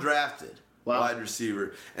receiver, undrafted wide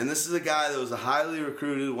receiver. And this is a guy that was a highly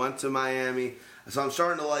recruited, went to Miami, so I'm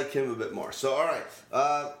starting to like him a bit more. So all right,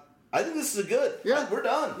 I think this is good. Yeah, we're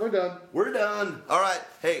done. We're done. All right,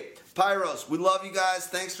 hey, Pyros, we love you guys.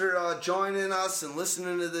 Thanks for joining us and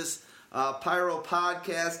listening to this Pyro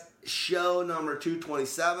podcast, show number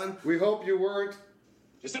 227. We hope you weren't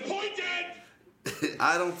disappointed.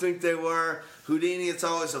 I don't think they were. Houdini, it's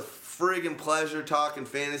always a friggin' pleasure talking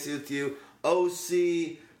fantasy with you.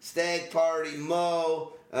 OC, Stag Party,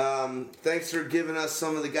 Mo. Thanks for giving us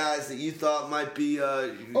some of the guys that you thought might be.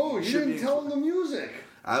 You didn't tell them the music.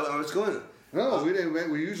 I was going to. No, we didn't.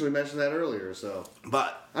 We usually mentioned that earlier, so.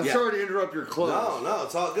 But I'm sorry to interrupt your close. No,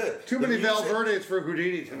 it's all good. Too many Valverdes for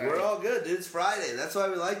Houdini tonight. We're all good, dude. It's Friday. That's why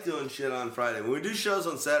we like doing shit on Friday. When we do shows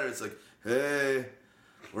on Saturday, it's like, hey,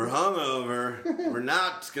 we're hungover. We're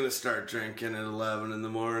not gonna start drinking at 11 in the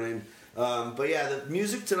morning. But yeah, the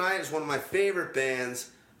music tonight is one of my favorite bands.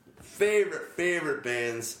 Favorite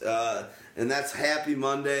bands. And that's Happy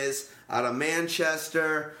Mondays out of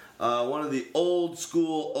Manchester. One of the old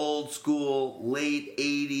school, late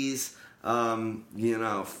 80s,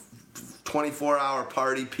 24-hour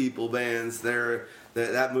party people bands.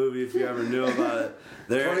 That movie, if you ever knew about it.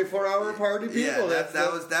 24-hour party people? Yeah,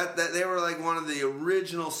 that they were like one of the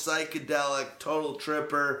original psychedelic, total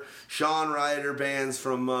tripper, Sean Ryder bands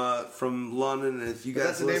from London. And if you guys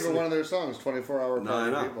that's the name of one of their songs, 24-hour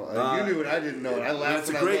party people. You knew it, I didn't know it. I laughed.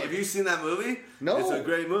 It's great. Have you seen that movie? No. It's a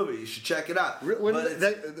great movie. You should check it out. When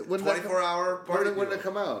 24-hour party. When did it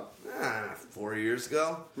come out? 4 years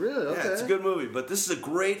ago. Really? Okay. Yeah, it's a good movie. But this is a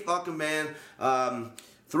great fucking band.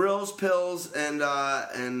 Thrills, Pills, and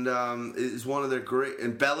is one of their great,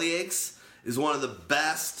 and Bellyaches is one of the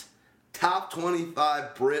best top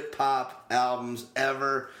 25 Britpop albums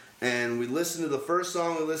ever. And we listened to the first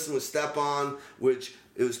song we listened with Step On, which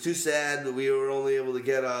it was too sad that we were only able to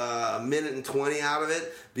get a minute and 20 out of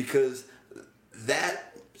it, because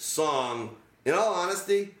that song, in all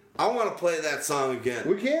honesty, I want to play that song again.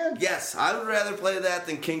 We can? Yes, I would rather play that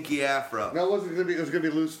than Kinky Afro. No, it wasn't going to be. It was going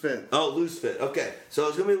to be Loose Fit. Oh, Loose Fit. Okay, so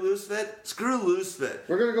it's going to be Loose Fit. Screw Loose Fit.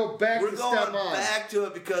 We're going to go back to Step On. We're going back to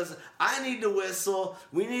it because I need to whistle.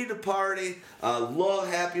 We need to party.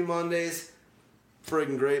 Love Happy Mondays.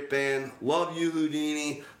 Friggin' great band. Love you,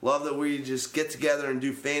 Houdini. Love that we just get together and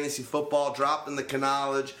do fantasy football. Drop in the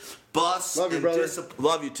knowledge. Bus. Love you, brother.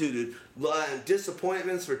 Love you too, dude.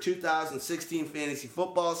 Disappointments for 2016 fantasy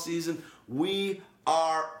football season. We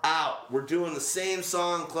are out. We're doing the same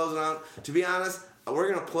song closing out. To be honest,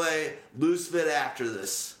 we're going to play Loose Fit after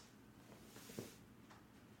this.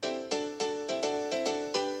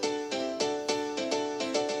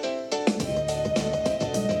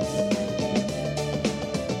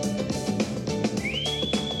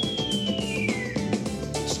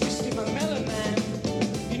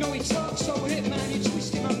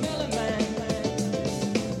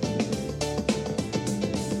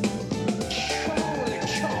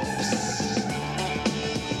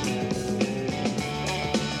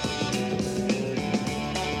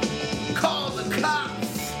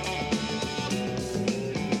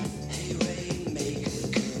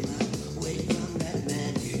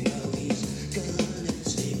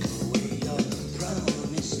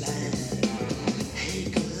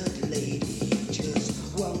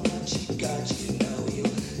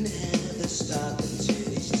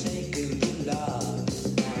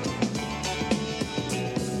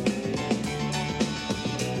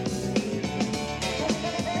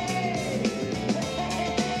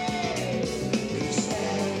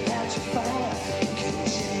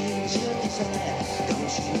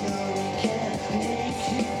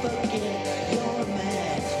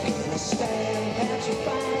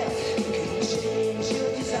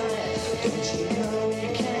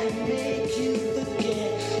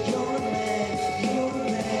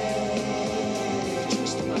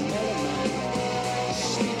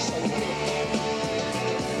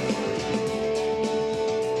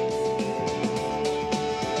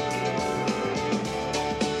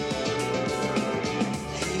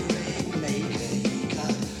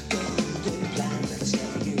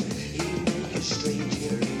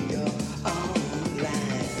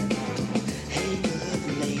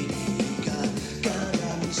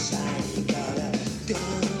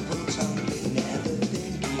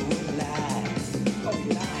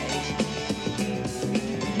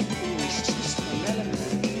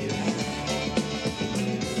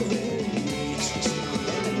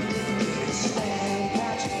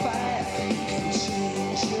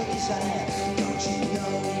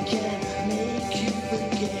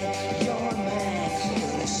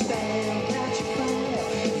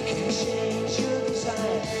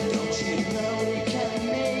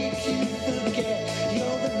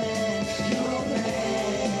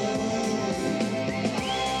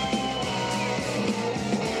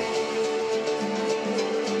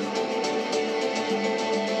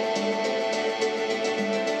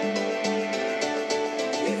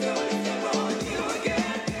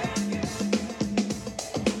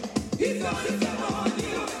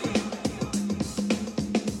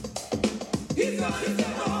 Make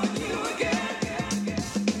come up.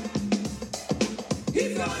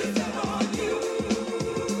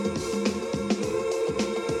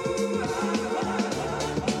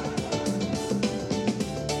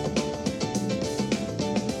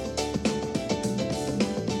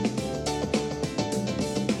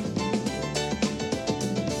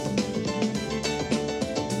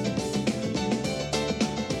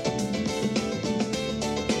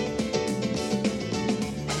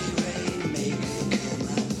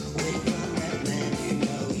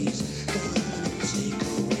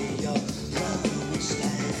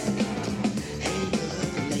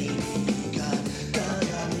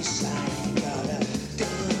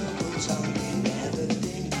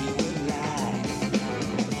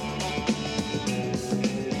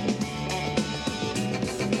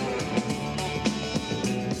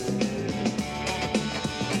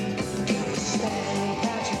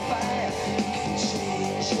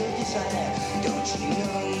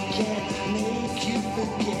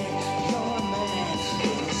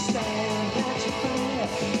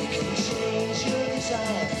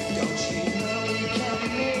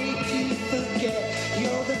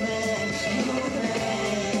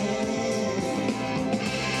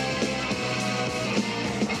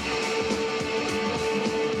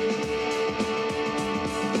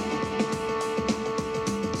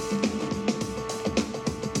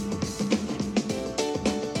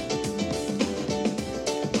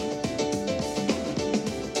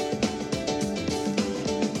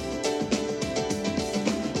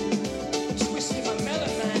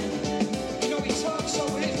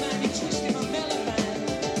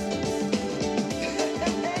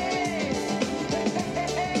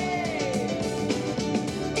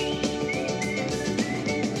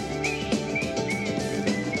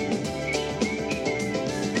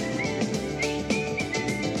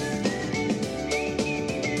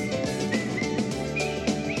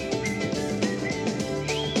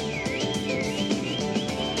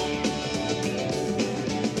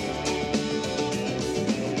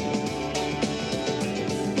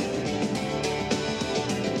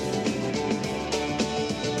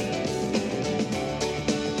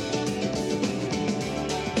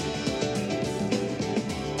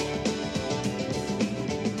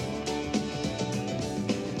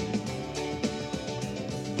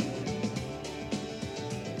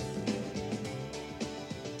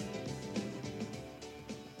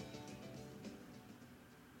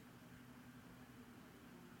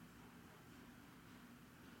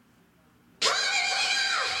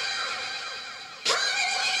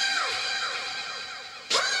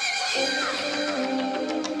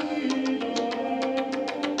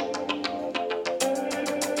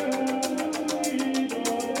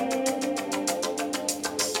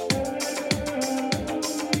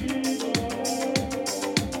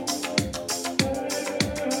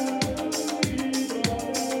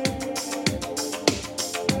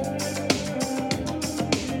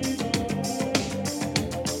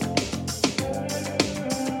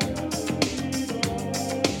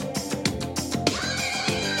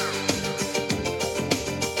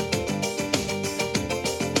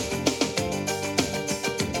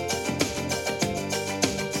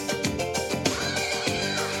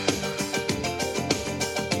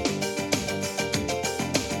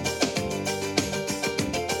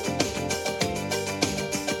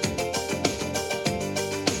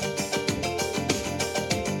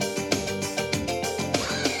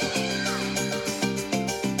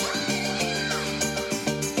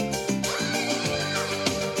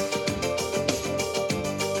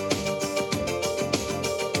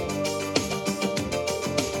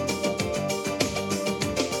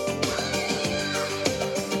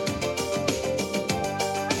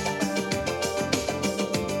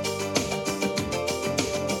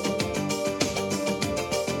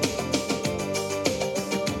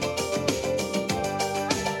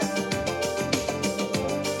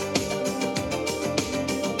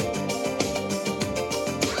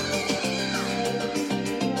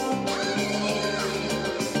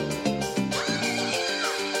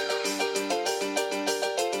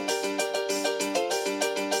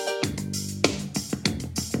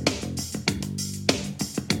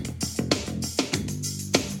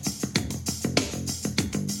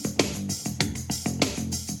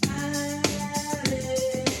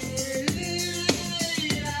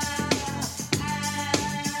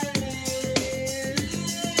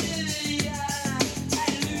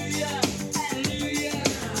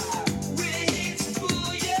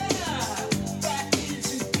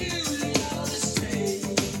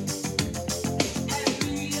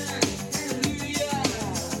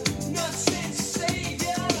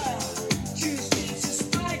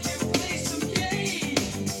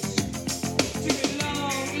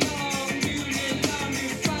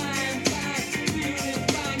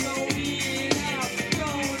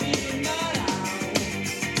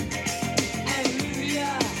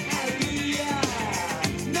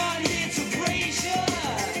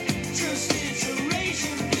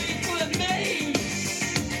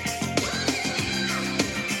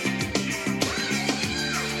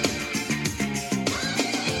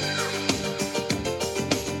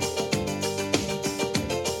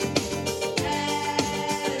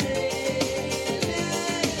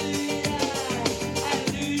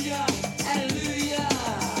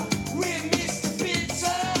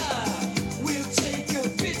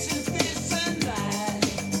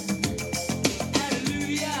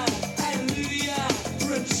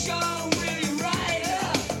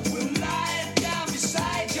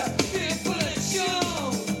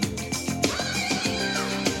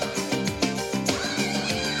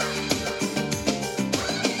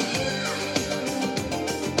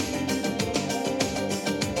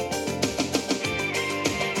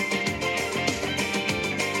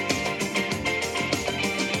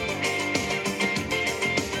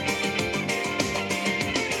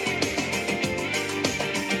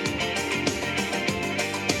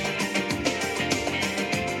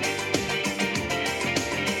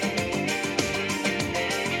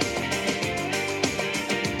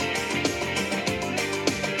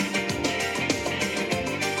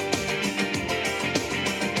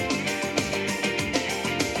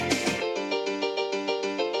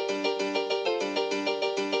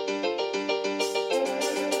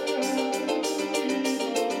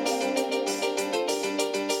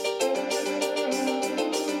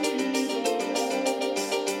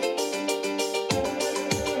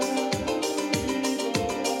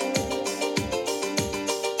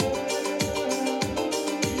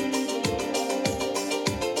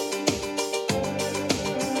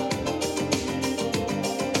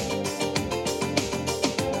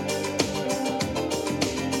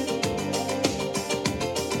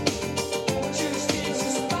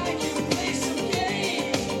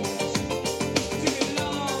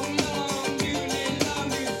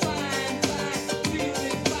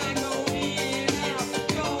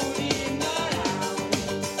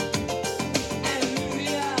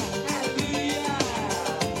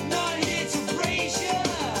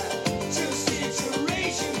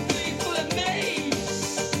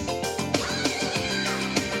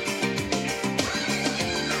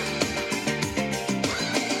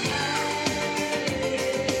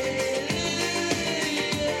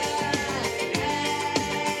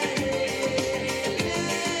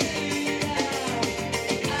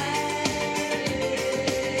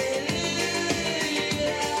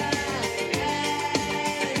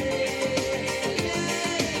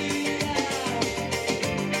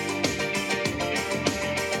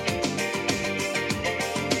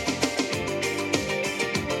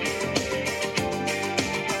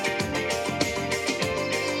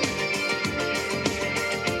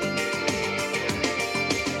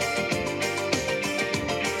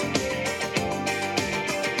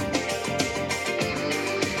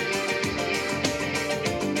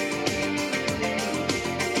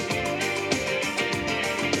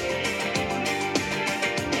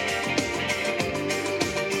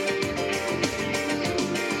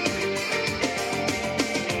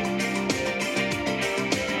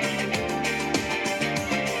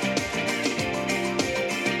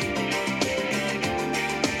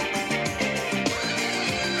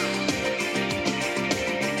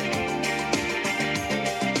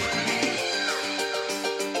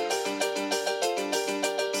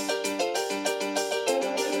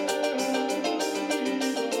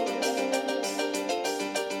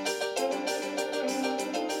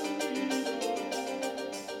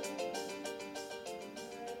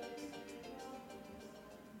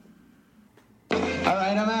 All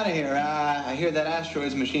right, I'm out of here. I hear that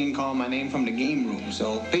Asteroids machine calling my name from the game room,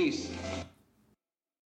 so peace.